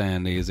Dobie with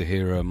Stanley as a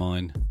hero of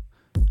mine,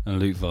 and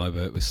Luke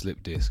Vibert with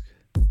Slip Disc.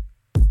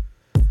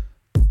 A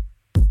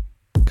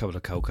couple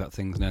of cold cut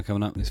things now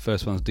coming up. This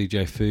first one's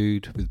DJ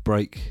Food with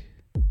Break,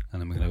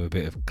 and then we're going to have a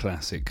bit of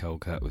classic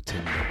cold cut with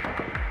Timber.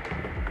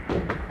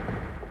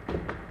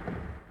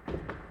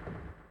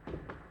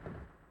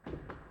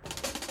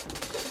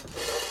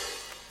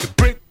 The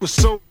break was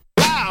so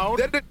loud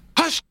that it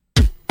hushed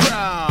the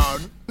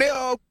crowd. They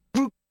all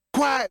grew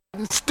quiet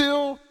and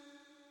still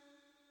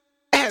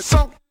had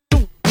something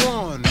to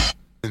run,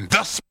 and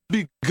thus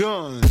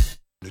begun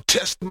the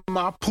test of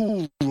my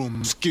pool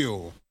room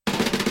skill.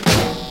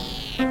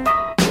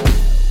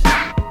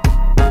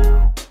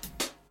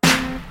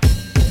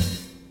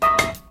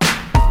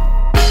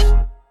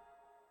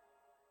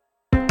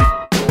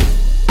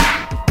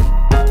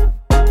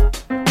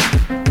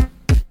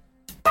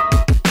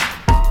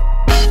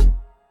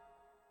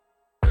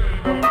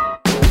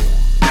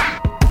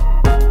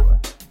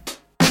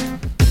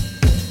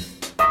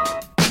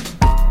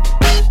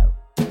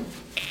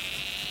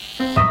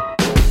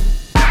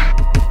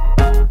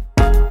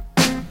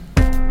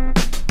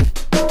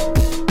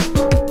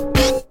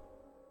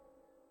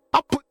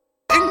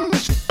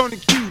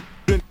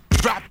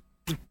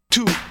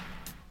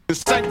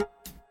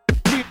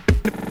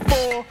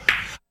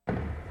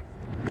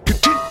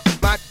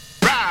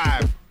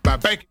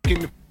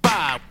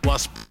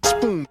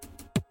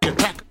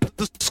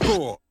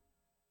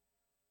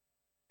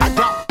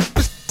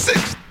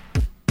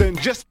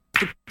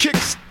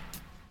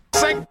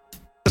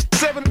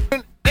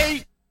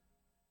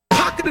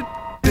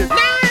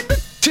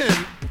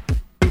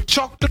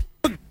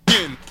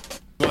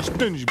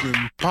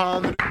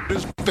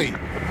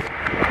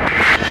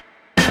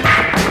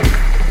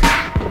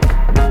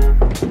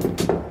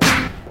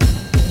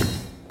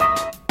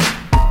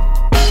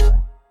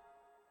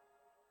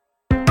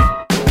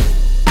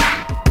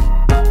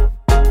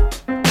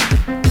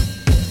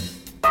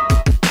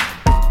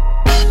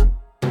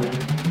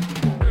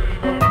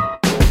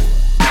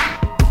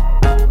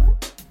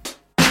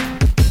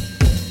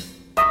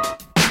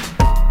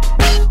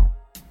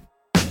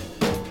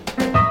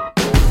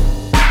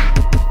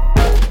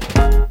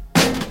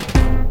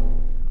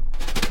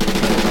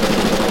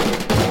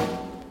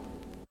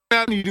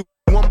 Needed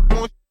one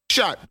more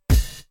shot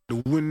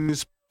to win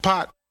this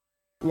pot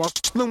while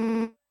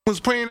Slim was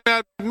praying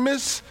I'd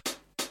miss.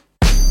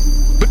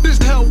 But this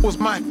hell was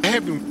my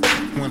heaven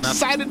when I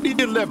sighted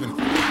the 11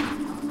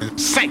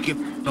 and sank it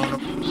on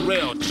a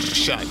rail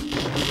shot.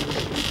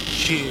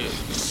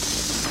 Cheers.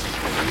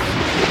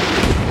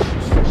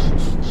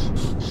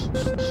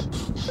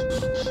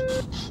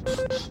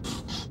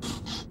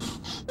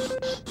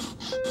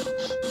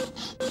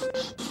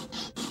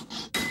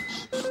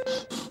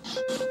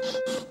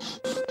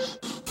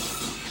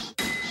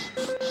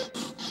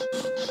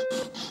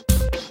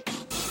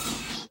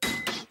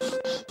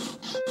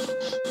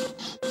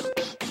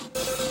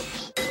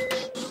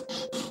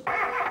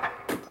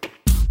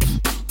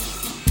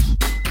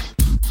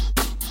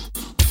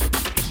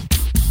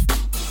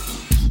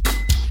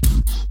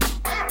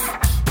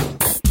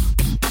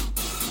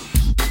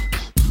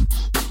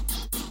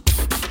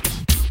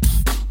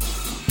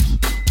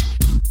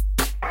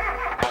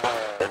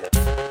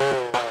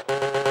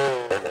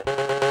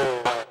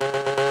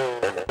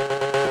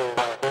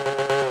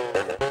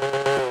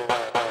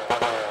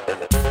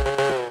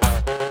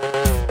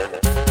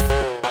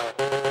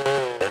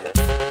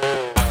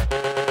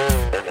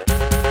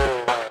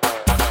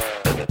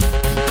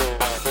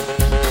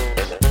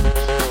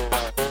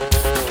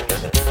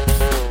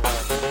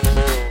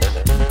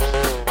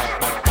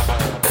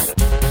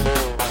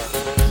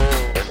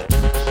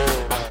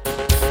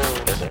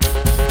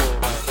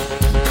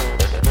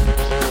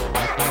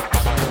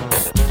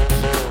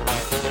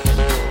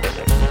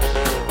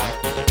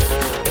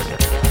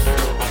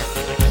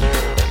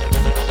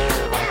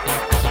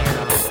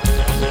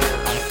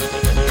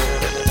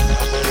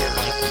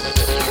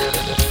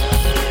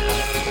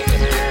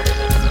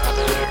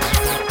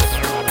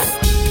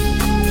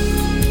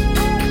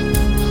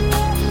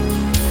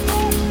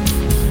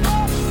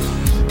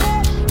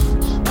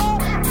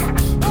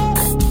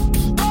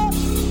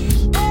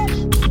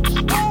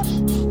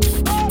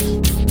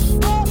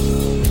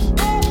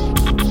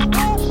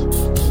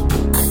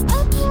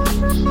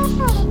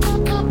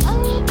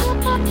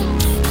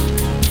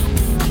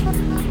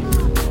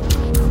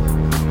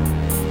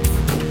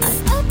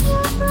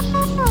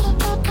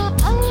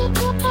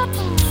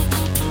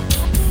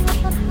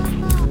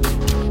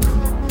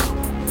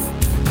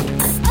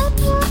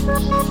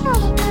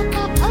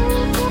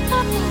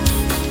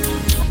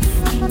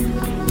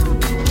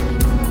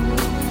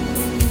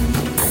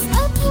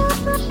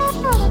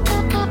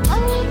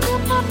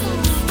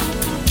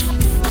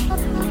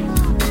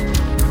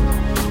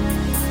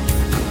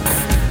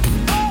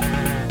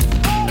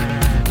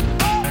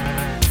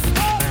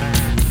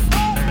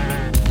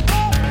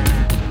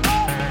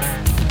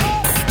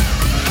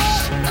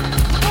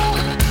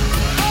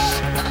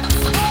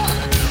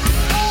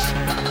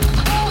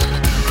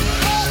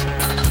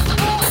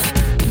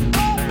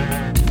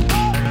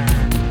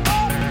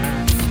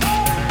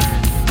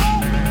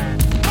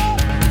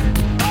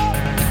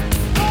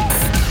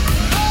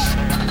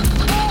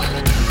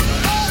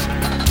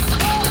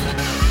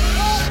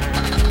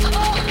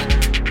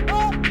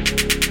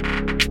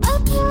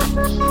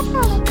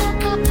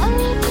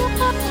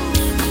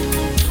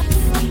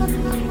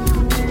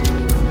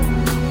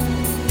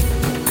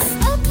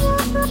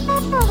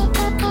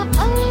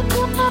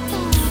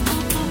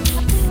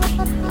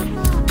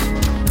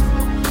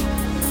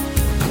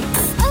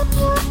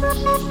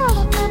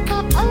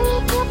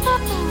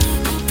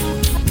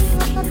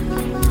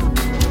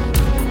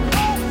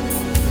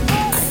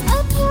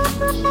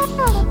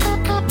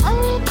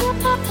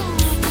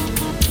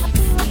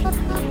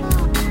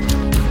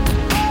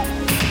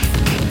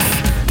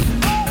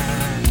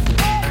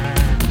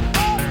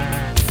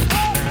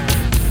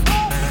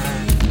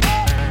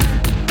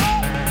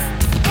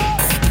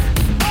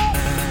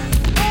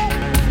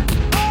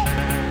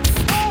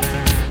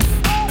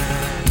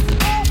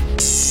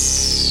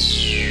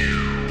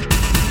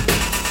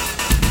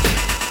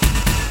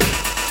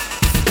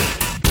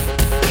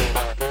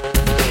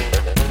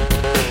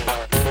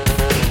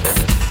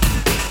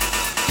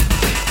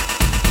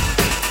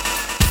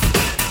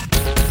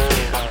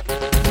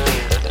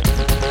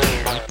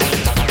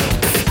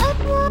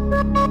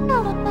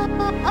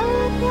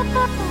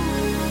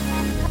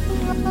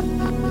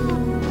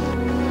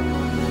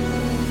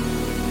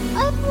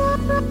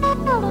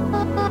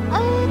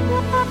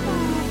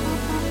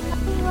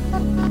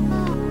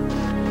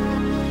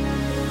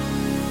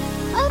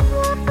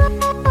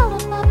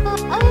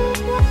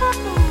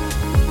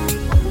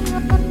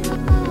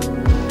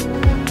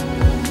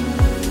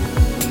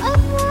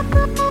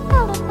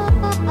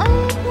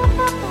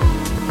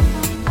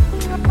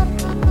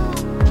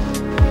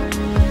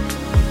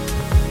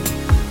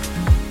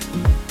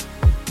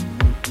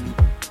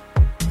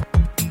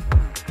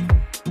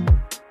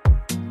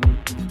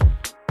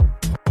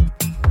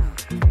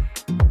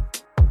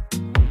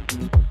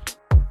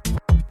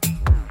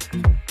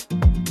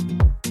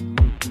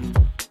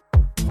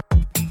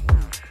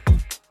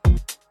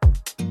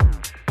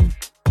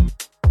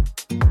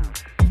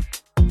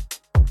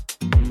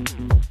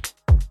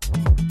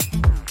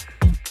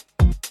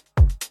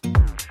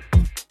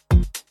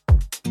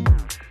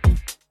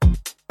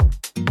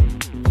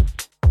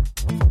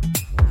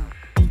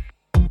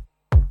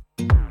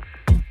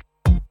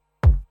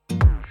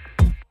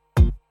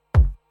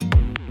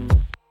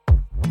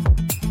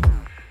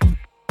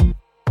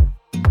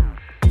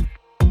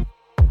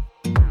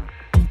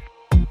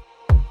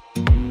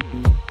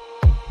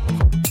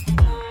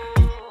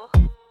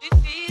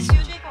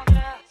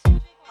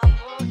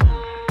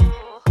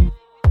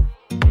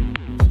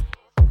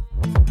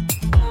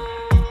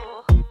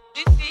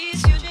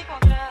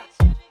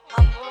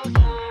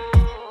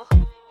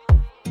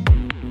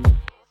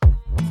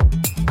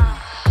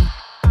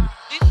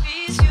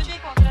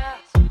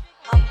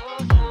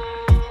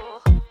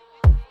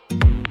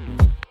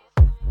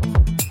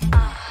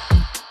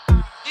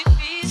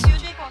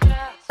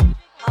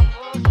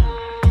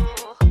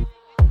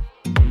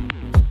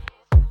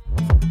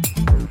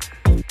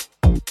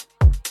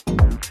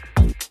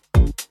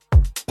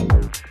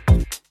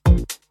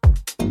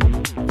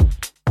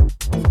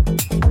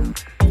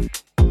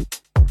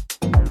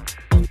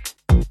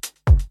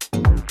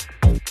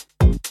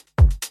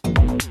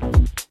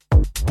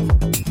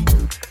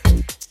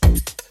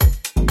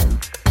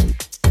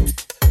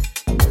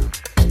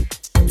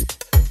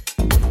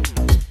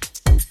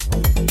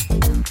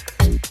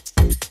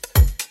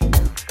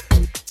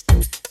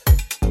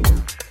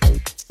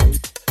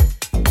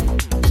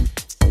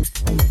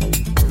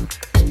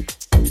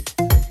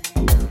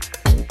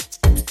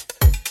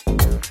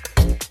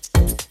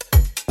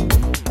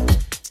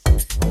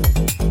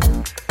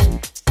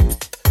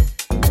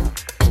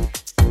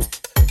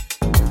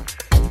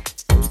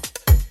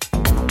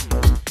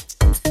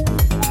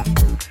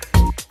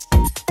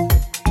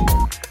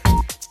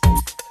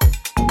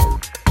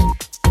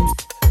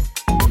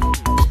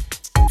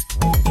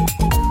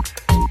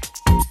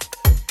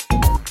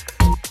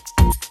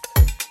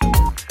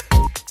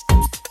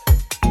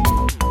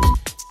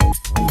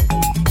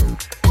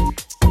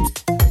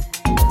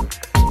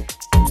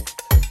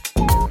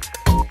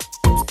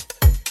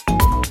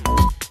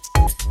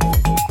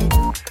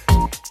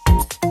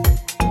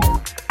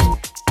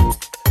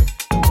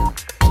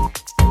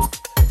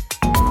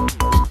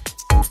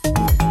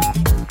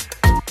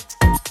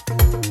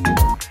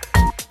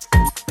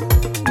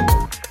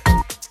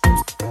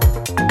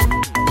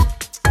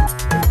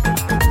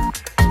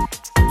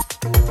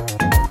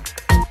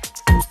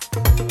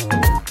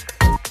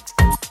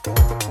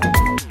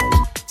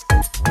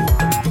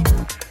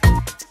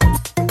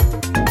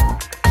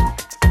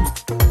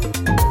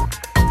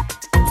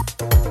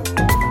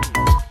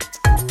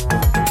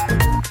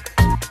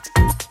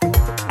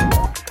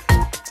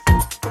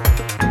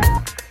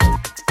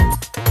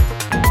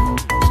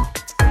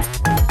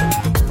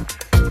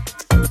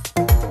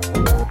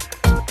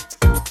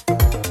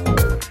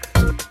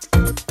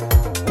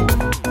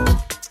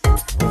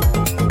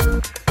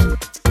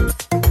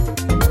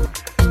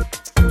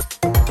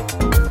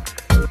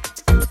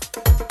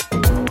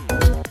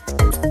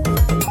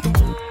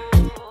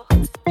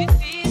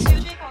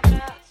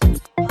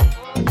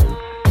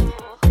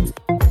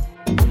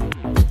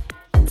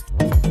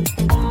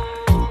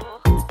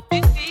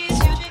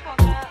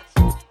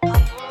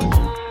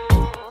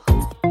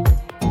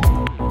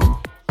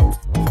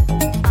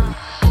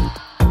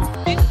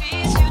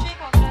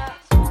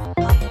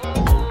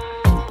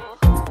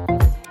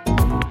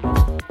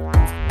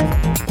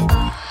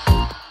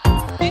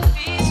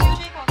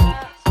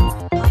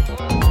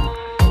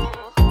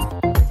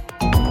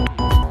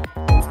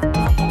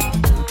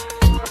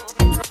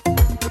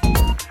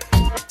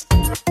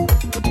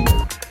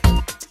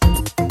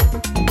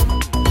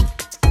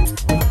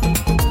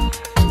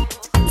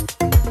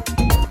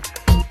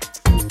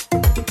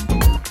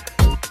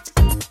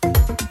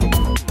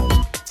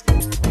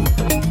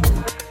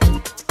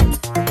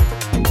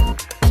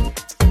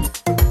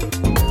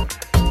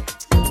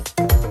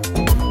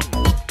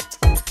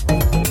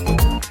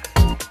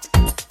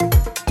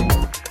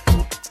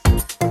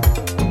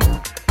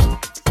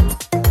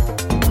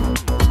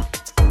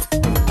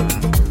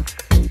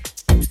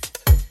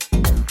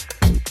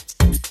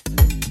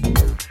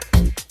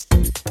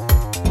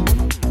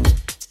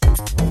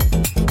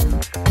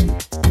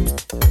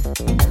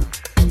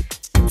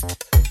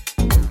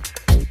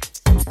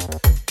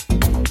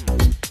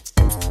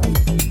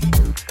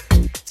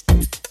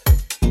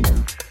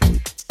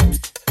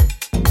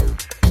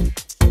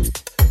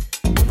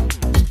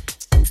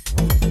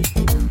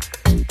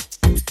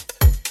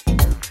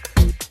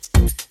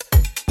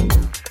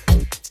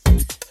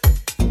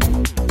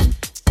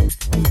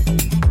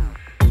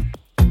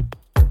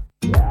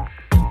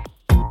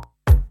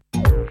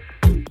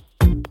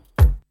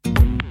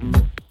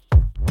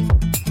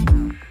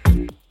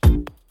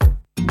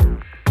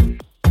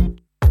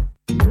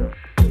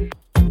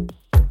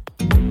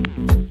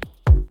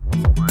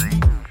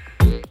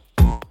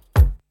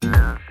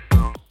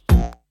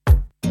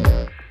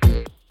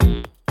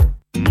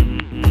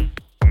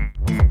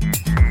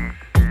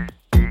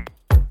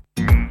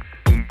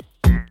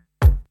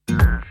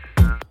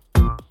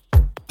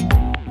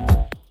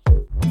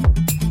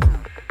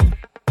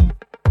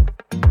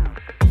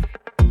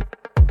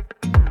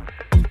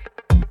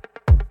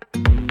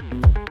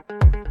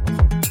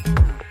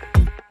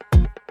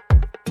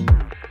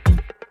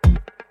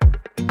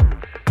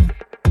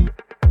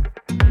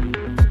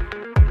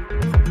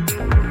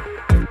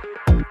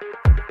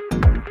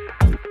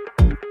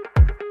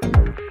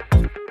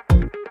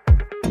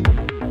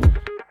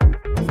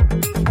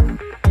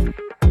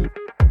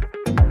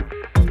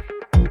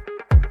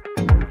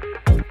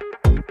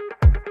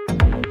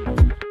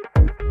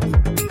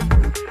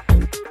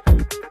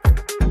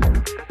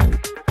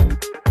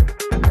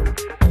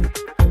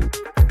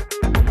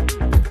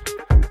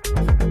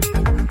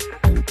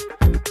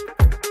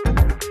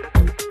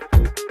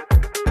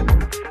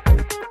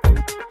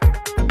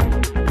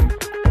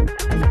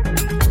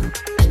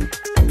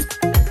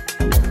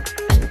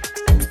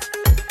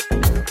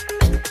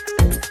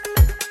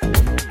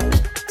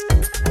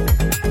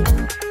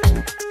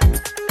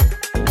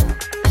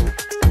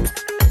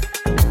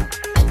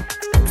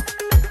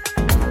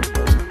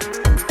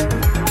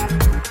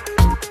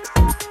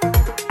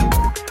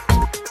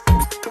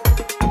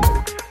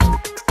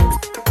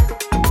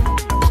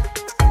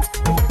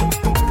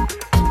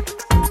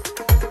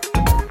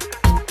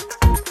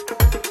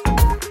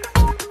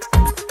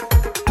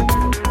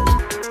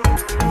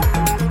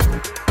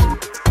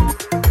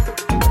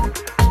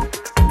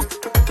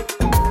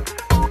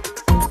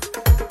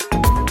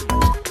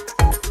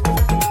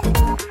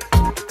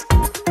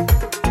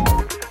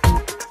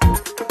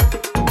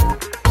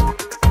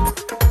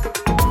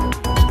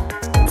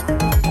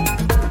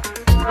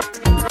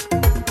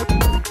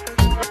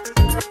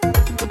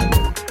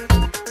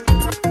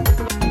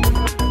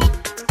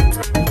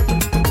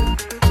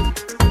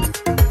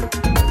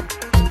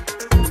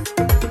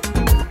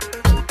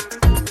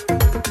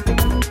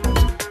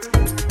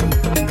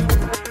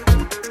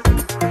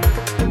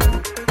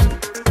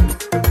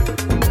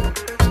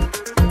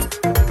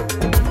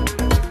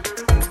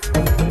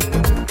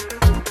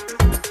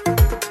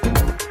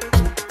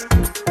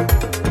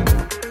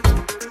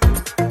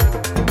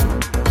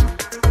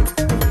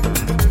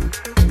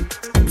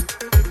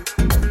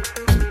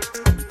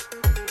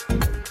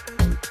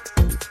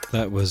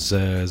 That was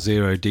 0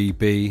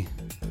 dB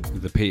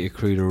with the Peter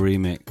Cruder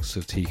remix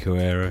of Tico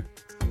Aero.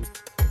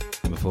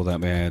 Before that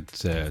we had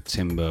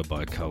Timber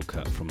by Cold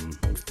Cut from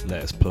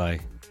Let Us Play.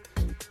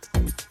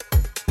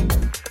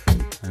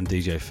 And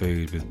DJ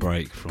Food with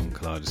Break from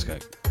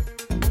Kaleidoscope.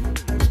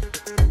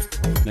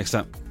 Next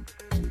up,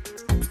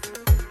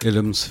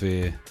 Ilum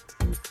Sphere,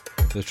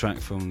 the track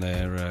from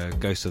their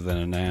Ghosts of Then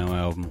and Now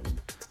album.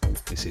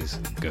 This is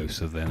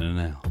Ghosts of Then and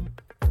Now.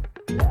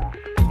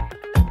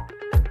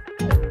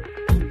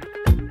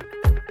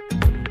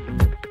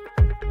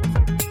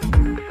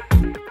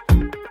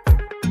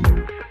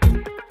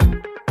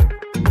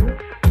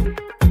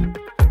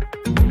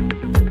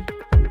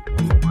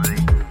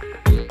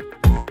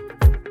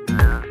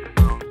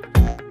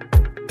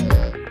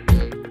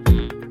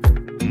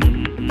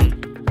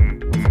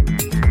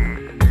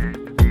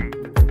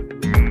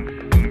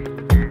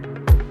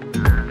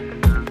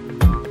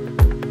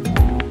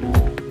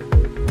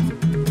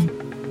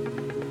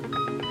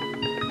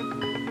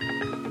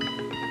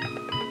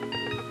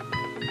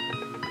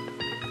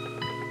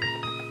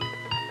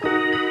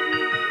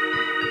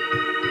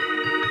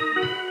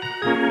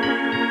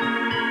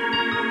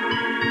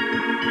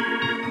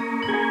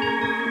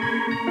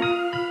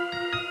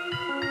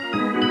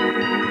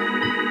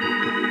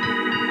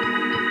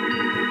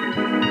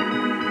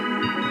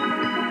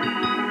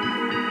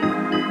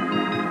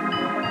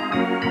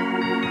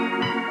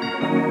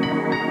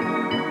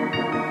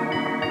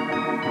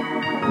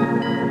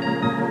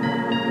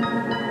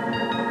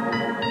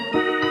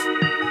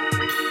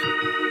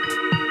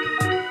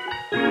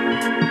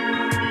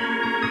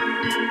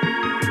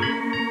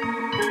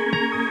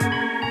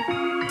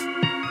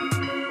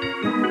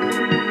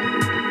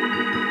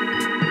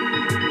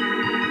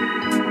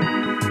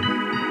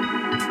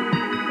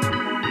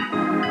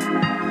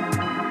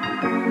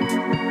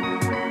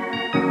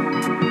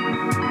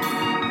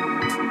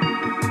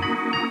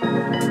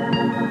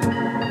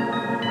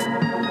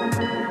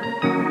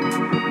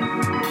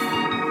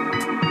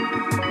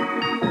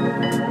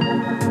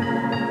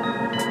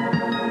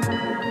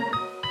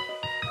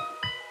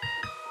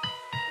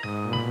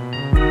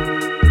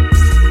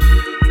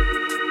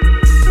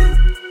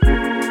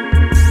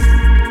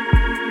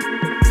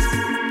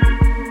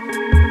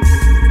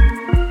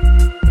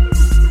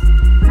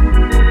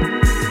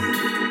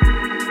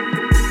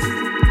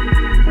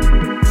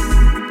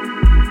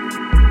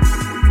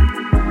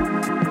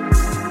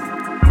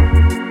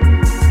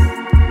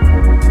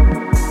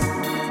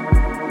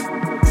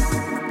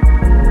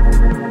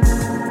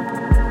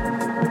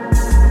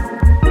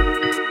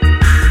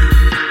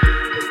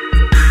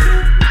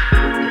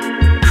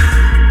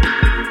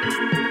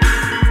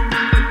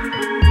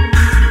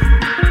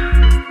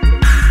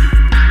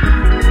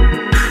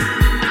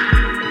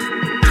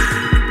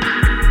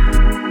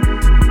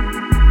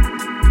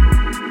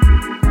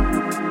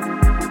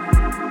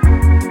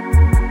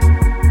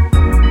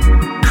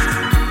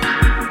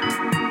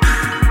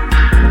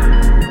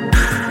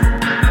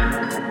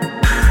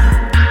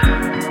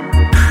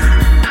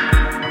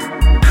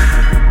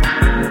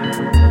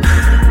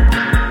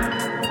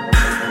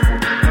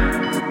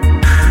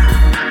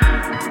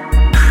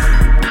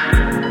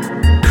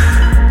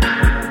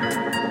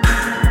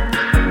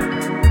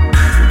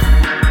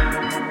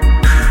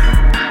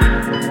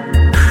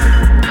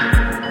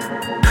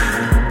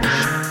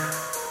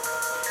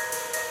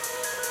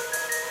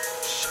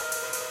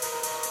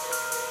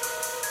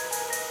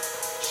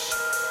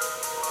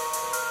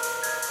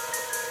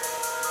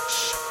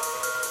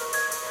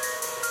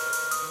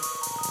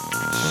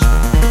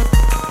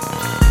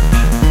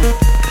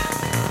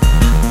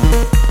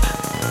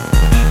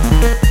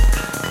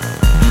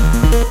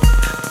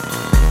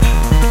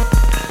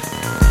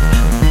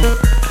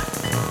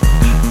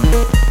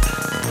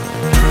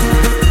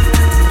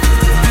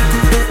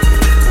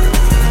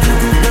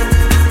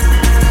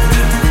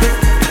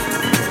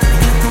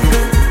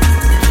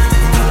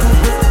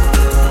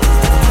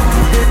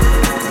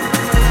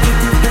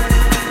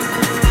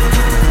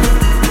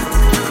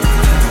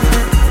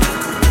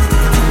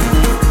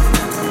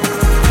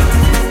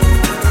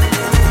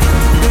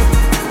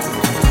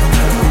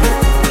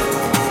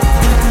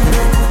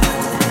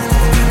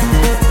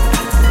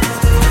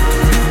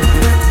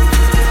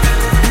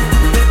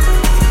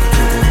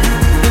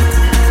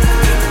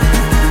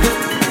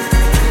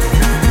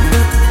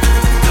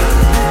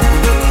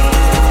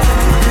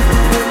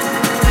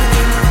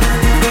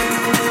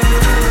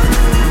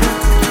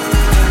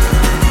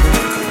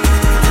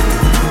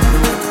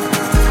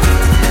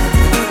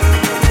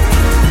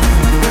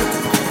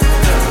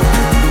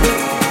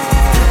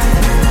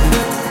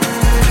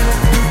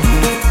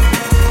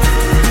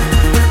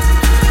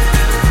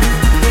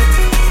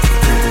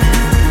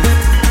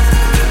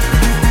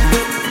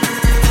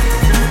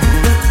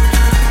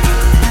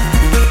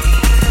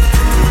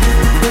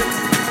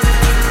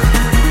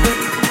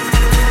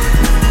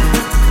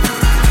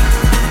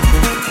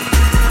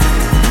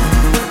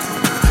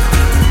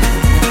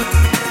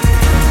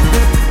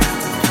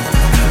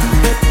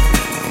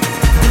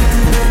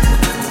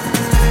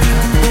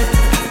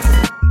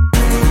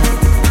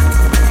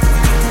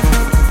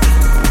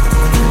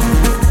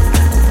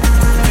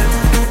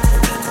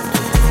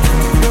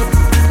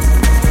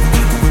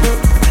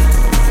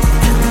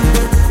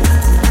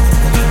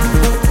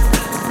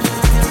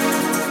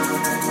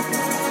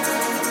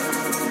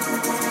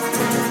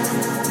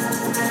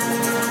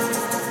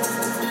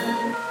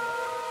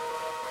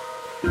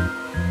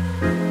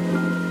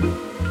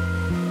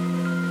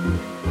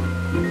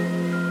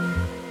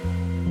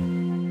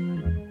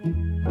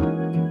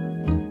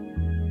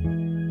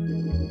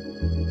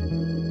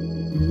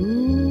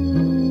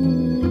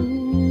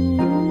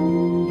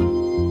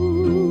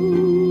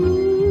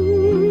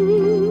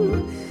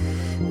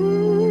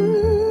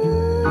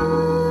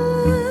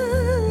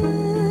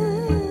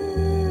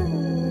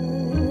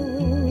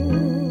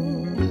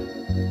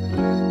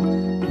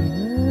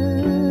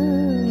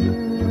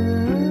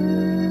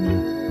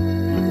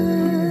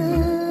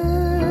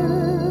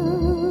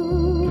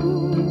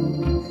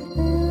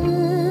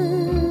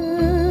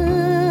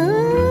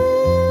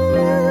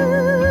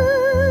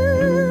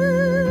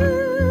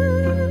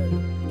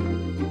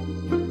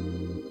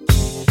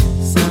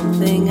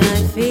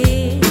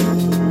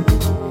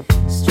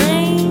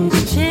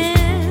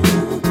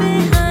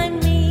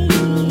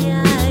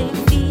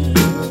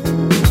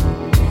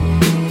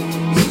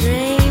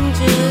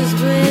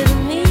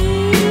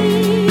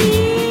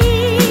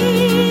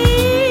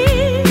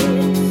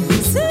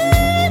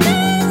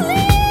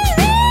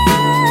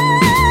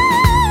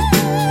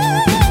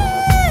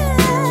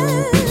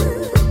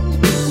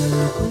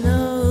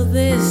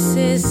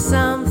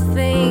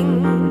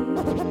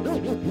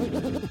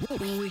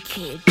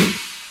 wicked.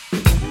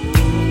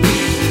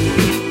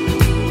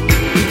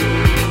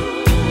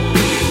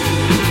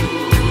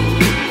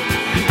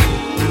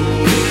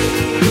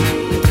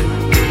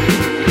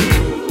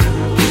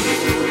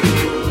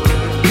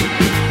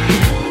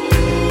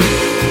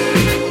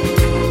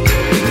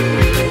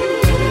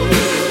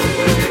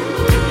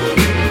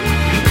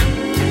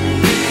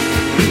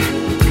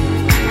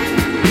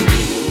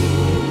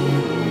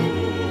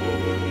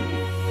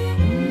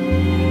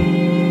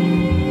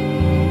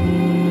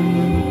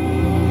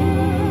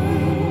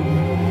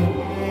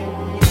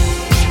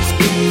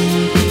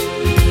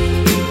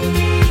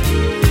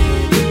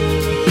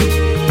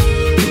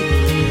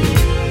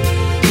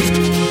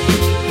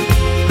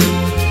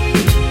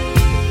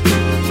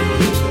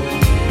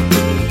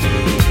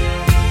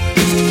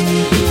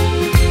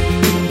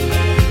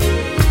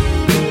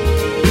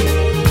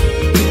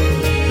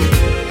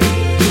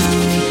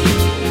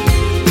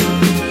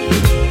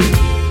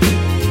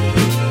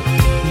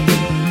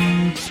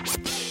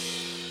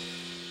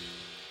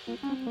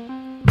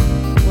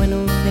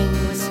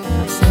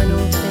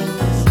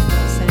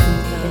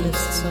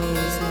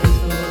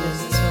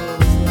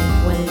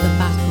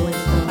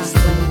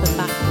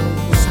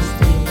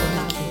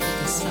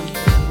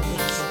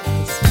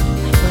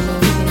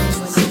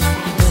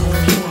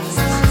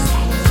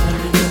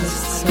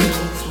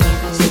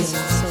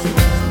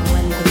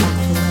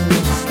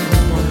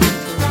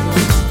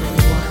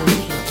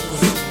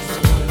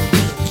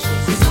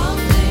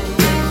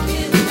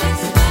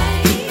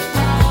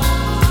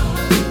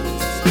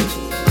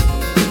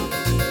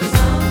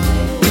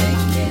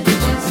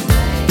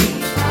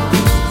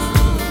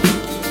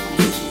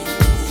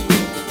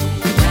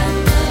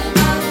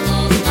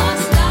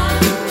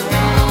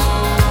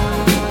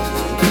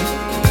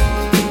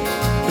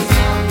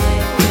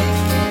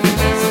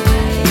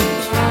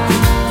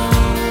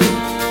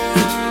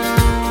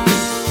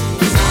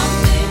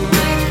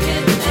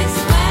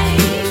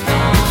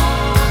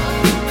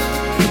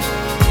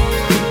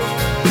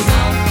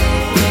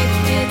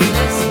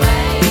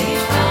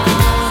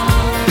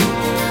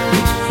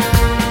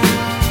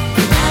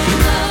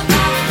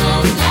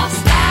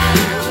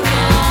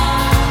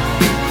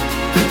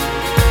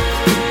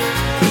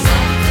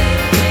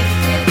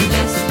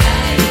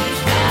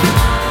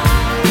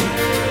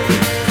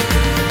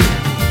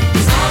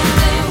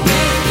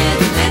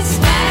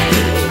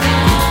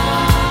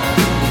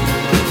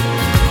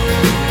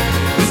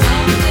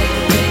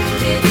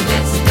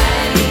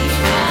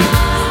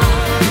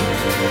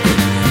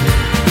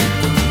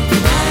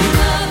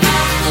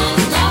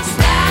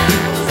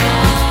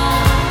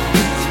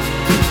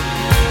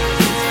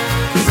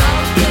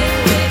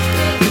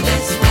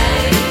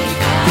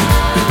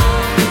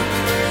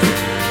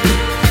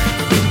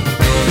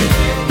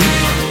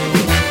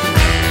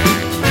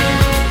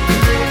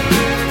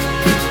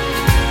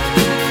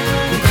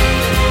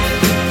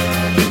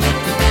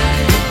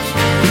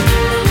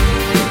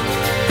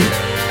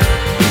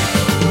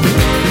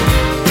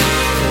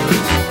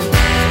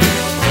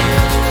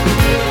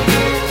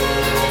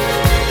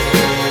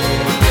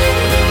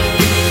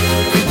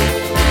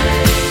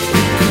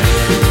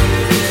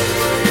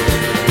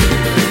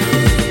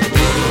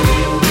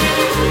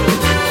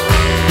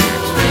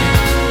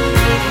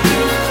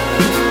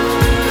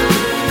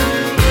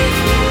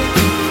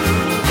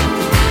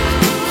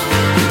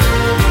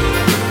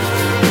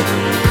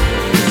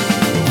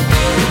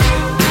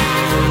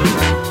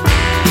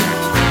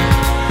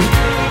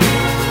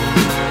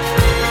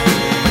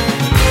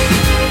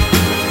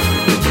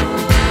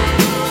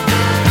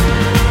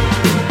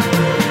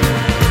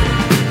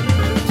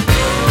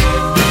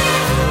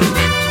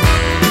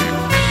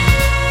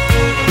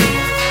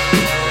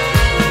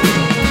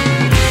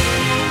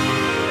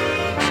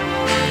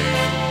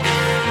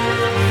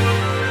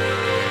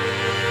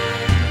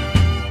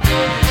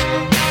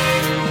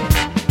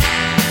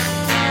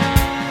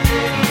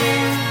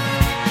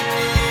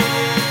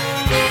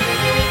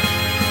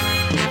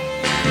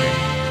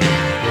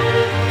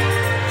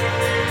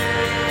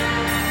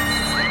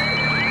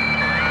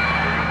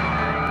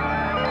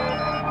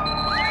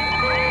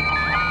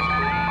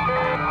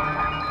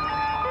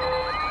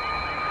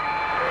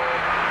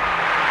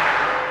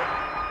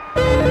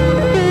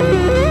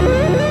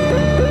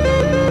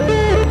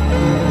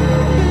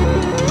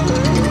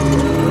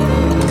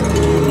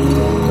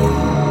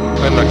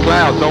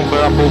 Don't put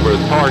up over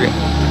the target.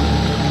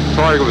 The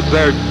target was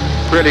there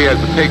pretty as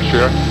a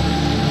picture.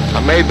 I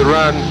made the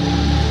run,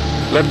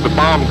 let the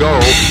bomb go.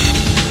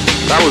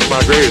 That was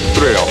my greatest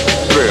thrill.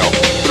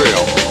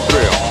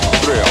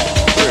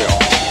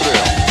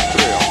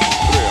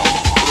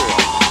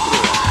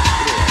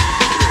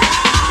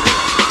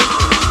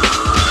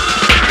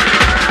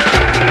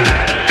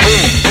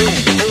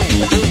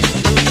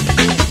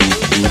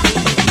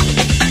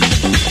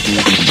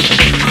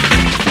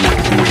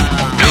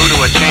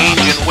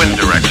 Wind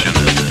direction.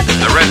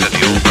 The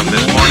residue from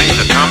this morning's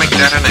atomic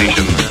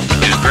detonation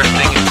is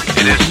drifting.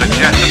 It is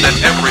suggested that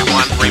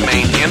everyone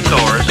remain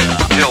indoors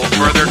till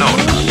further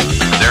notice.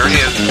 There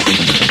is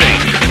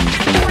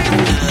danger.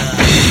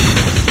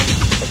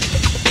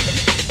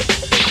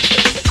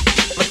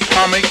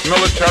 atomic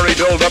military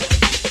buildup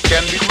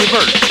can be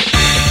reversed.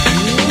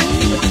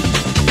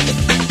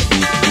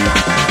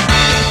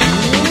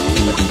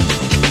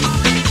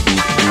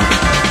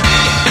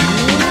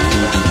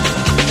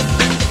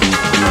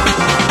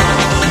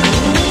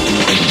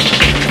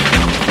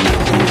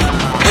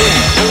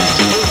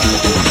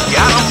 The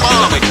atom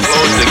bomb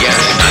explodes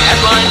again in the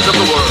headlines of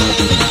the world.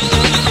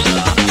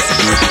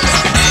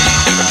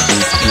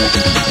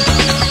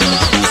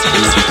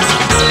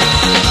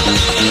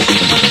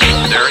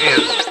 There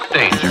is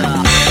danger.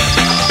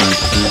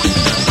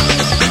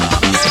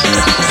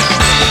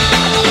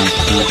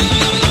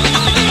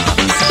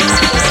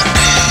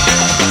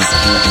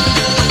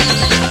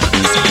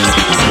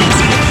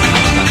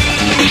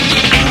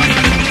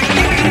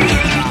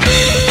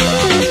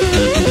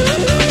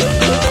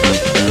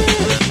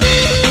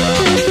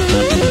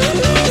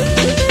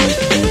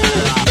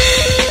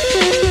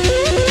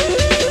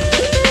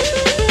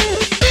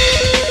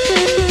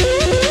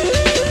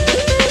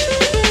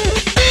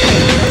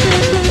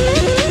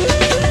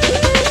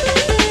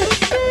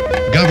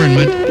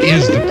 Government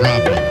is the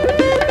problem.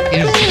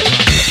 Is the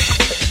problem.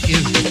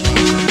 Is the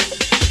problem.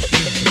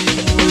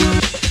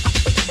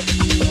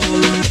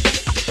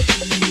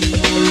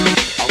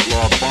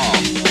 Outlaw the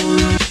bomb.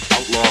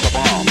 Outlaw the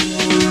bomb.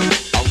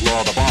 Outlaw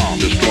the bomb.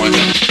 Destroy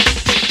them.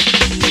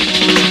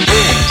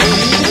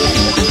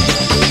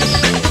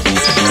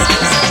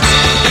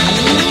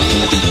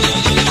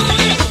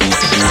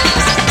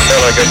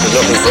 Well, I guess there's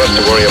nothing for us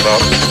to worry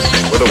about.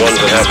 We're the ones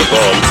that have the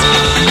bomb.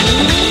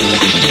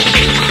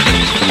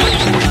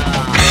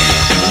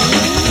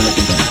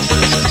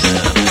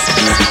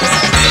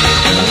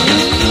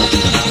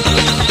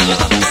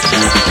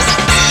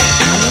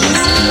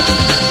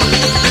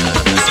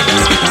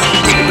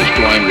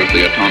 Destroying with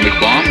the atomic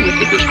bomb, we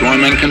could destroy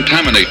them and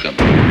contaminate them.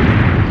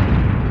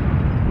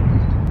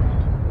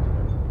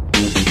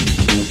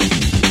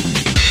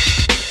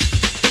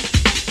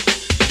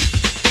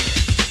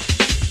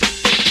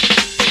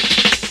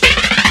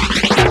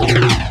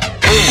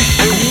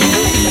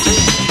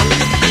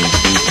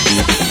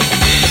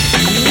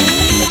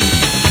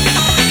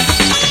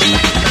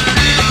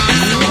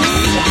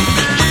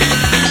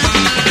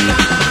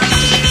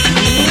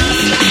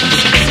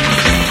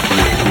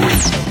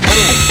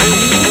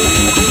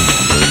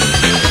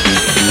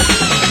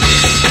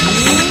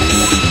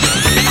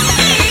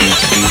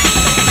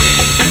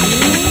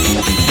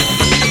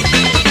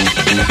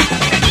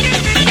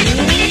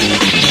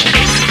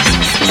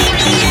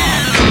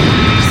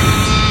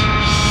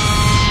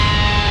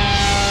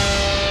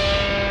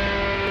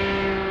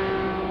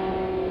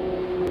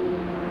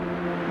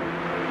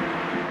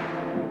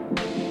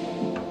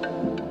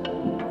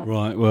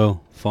 Right,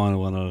 well,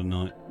 final one of the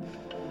night.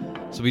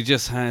 So we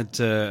just had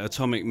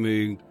Atomic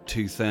Moon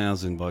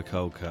 2000 by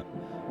Coldcut,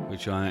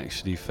 which I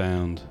actually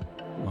found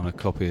on a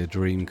copy of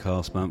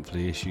Dreamcast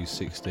Monthly issue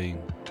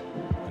 16,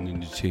 an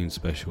Indie Tune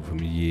special from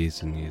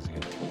years and years ago.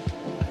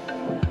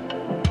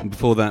 And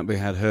before that we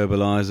had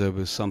Herbalizer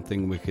with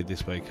Something Wicked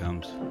This Way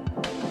Comes.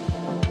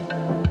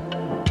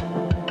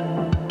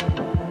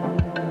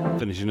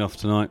 Finishing off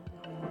tonight,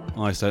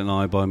 Ice Don't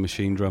Lie by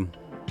Machine Drum.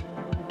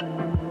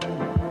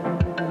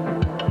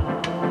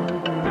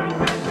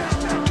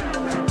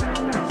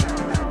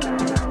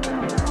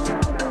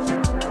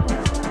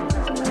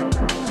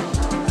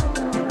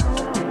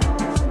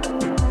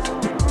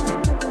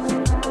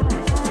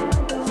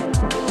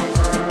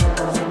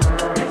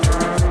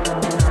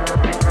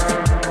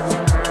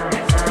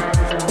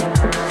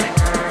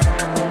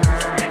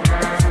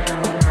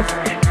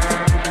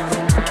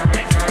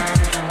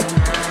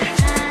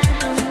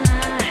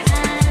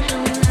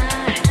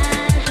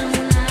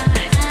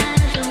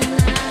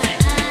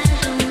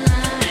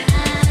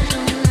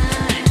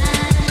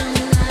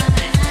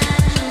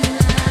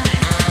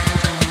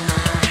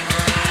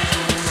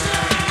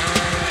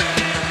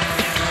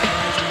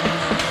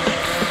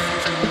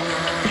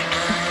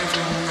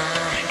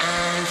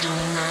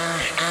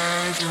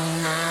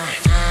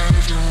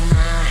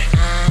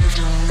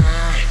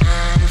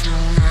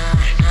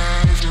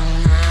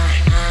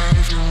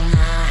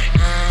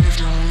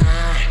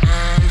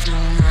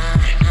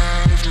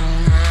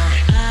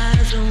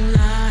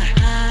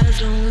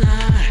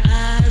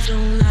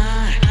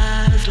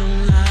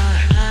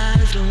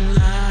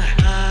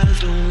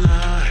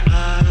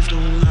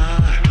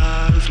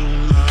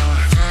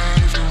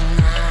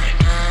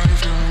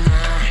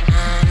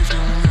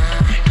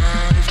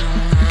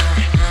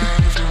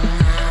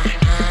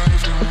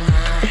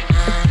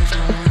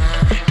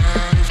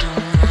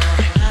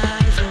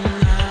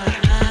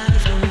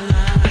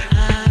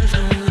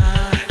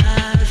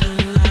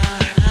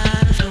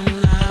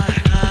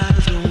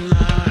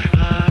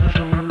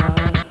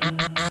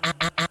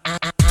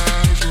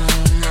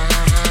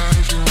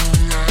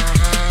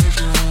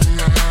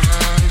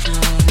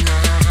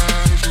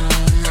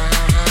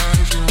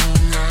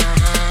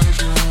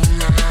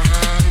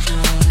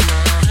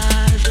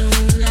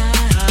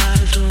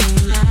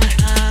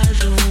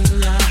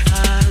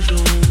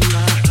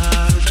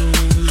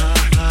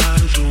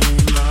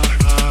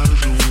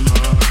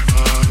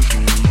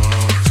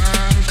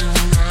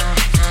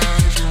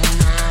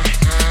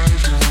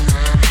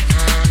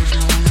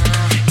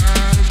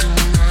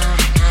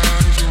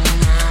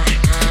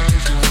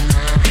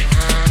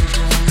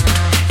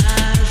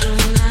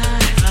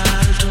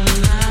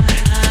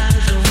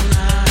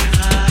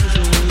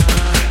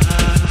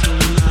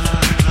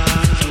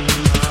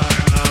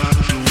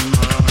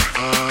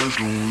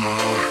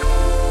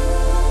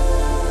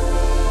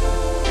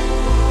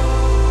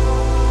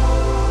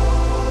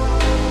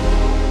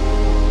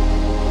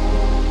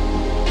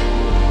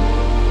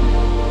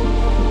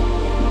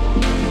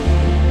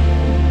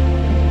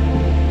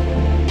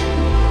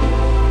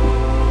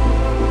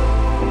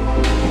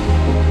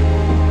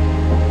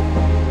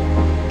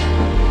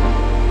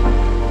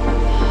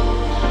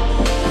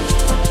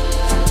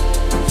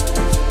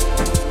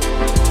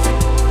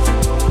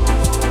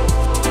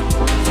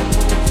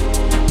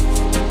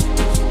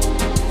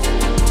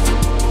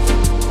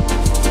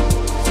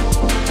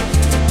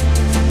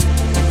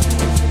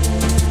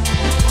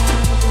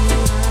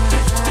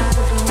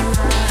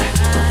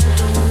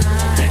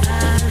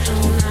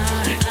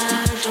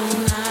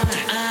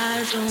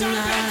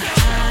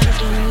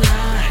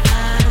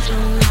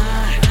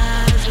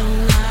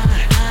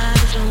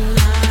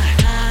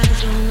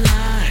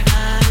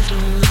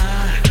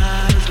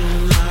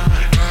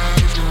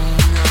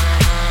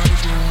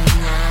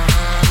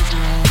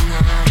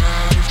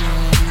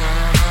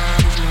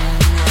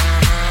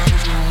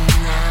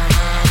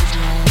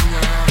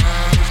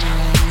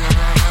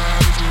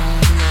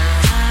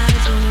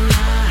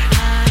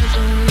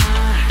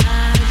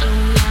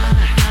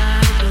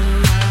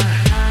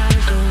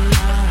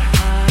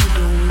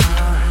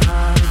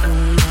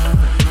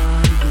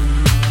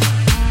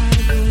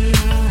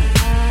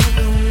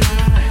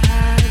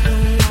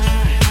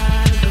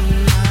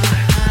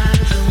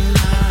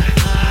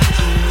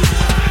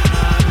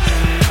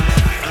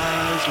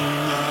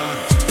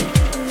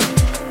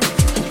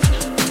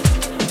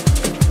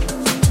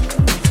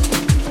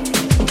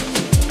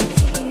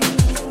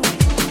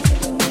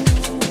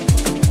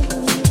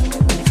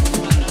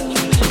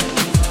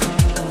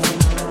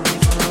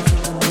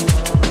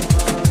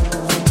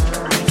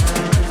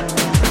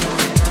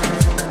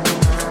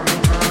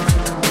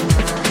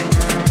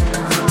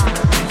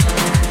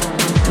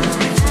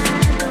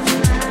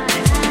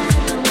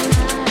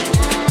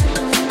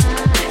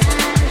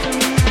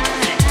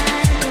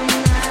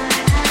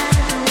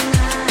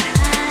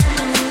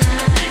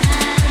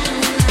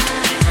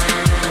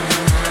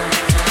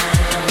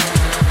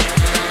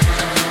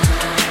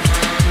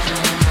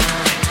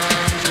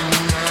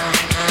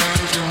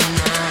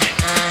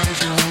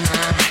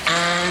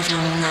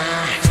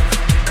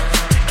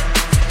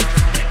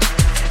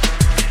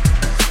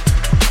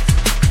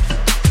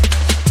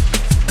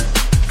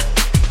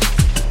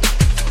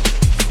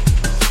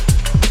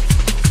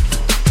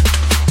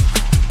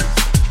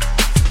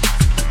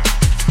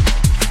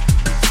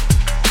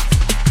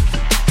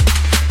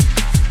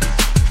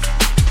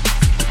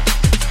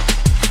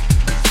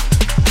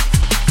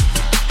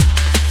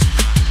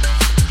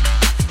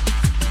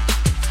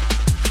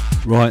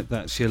 Right,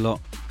 that's your lot.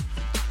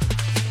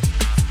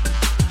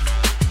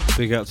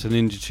 Big up to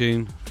Ninja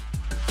Tune.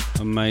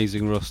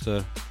 Amazing roster.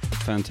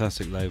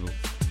 Fantastic label.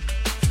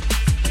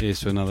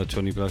 Here's to another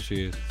 20 plus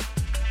years.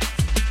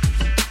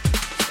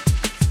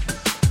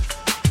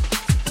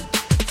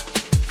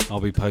 I'll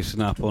be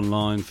posting up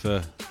online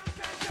for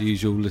the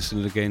usual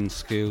listen again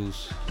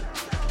skills.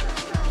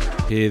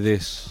 Hear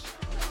this,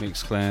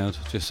 Mixcloud,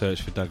 just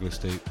search for Douglas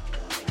Deep.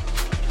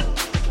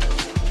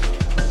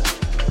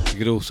 You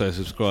could also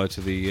subscribe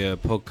to the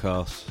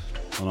podcast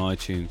on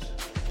iTunes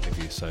if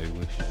you so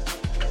wish.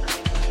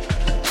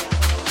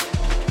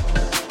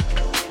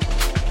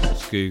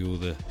 Just Google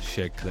the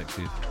Shed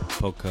Collective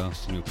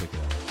podcast and you'll pick it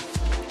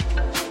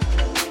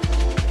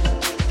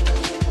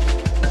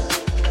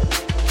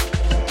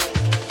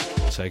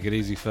up. Take it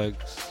easy,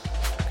 folks.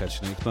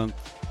 Catch you next month.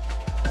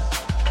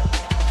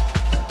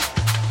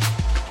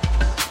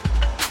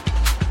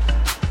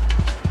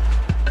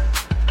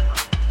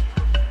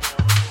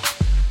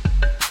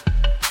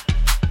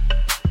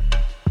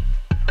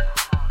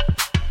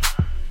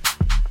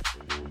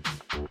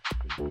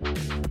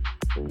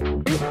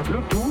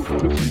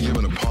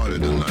 Giving a party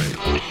tonight.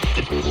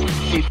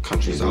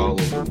 Countries all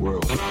over the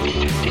world.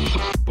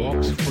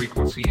 Box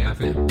Frequency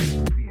FM.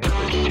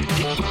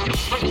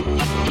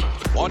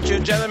 Won't you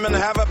gentlemen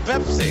have a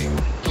Pepsi?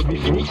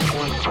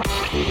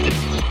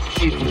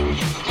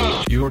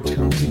 You're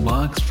tuned to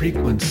Box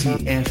Frequency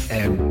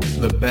FM,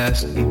 the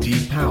best in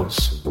deep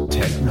house,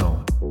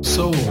 techno,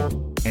 soul,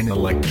 and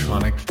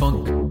electronic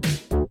funk.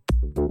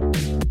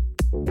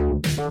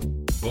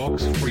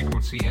 Box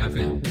Frequency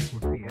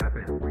FM.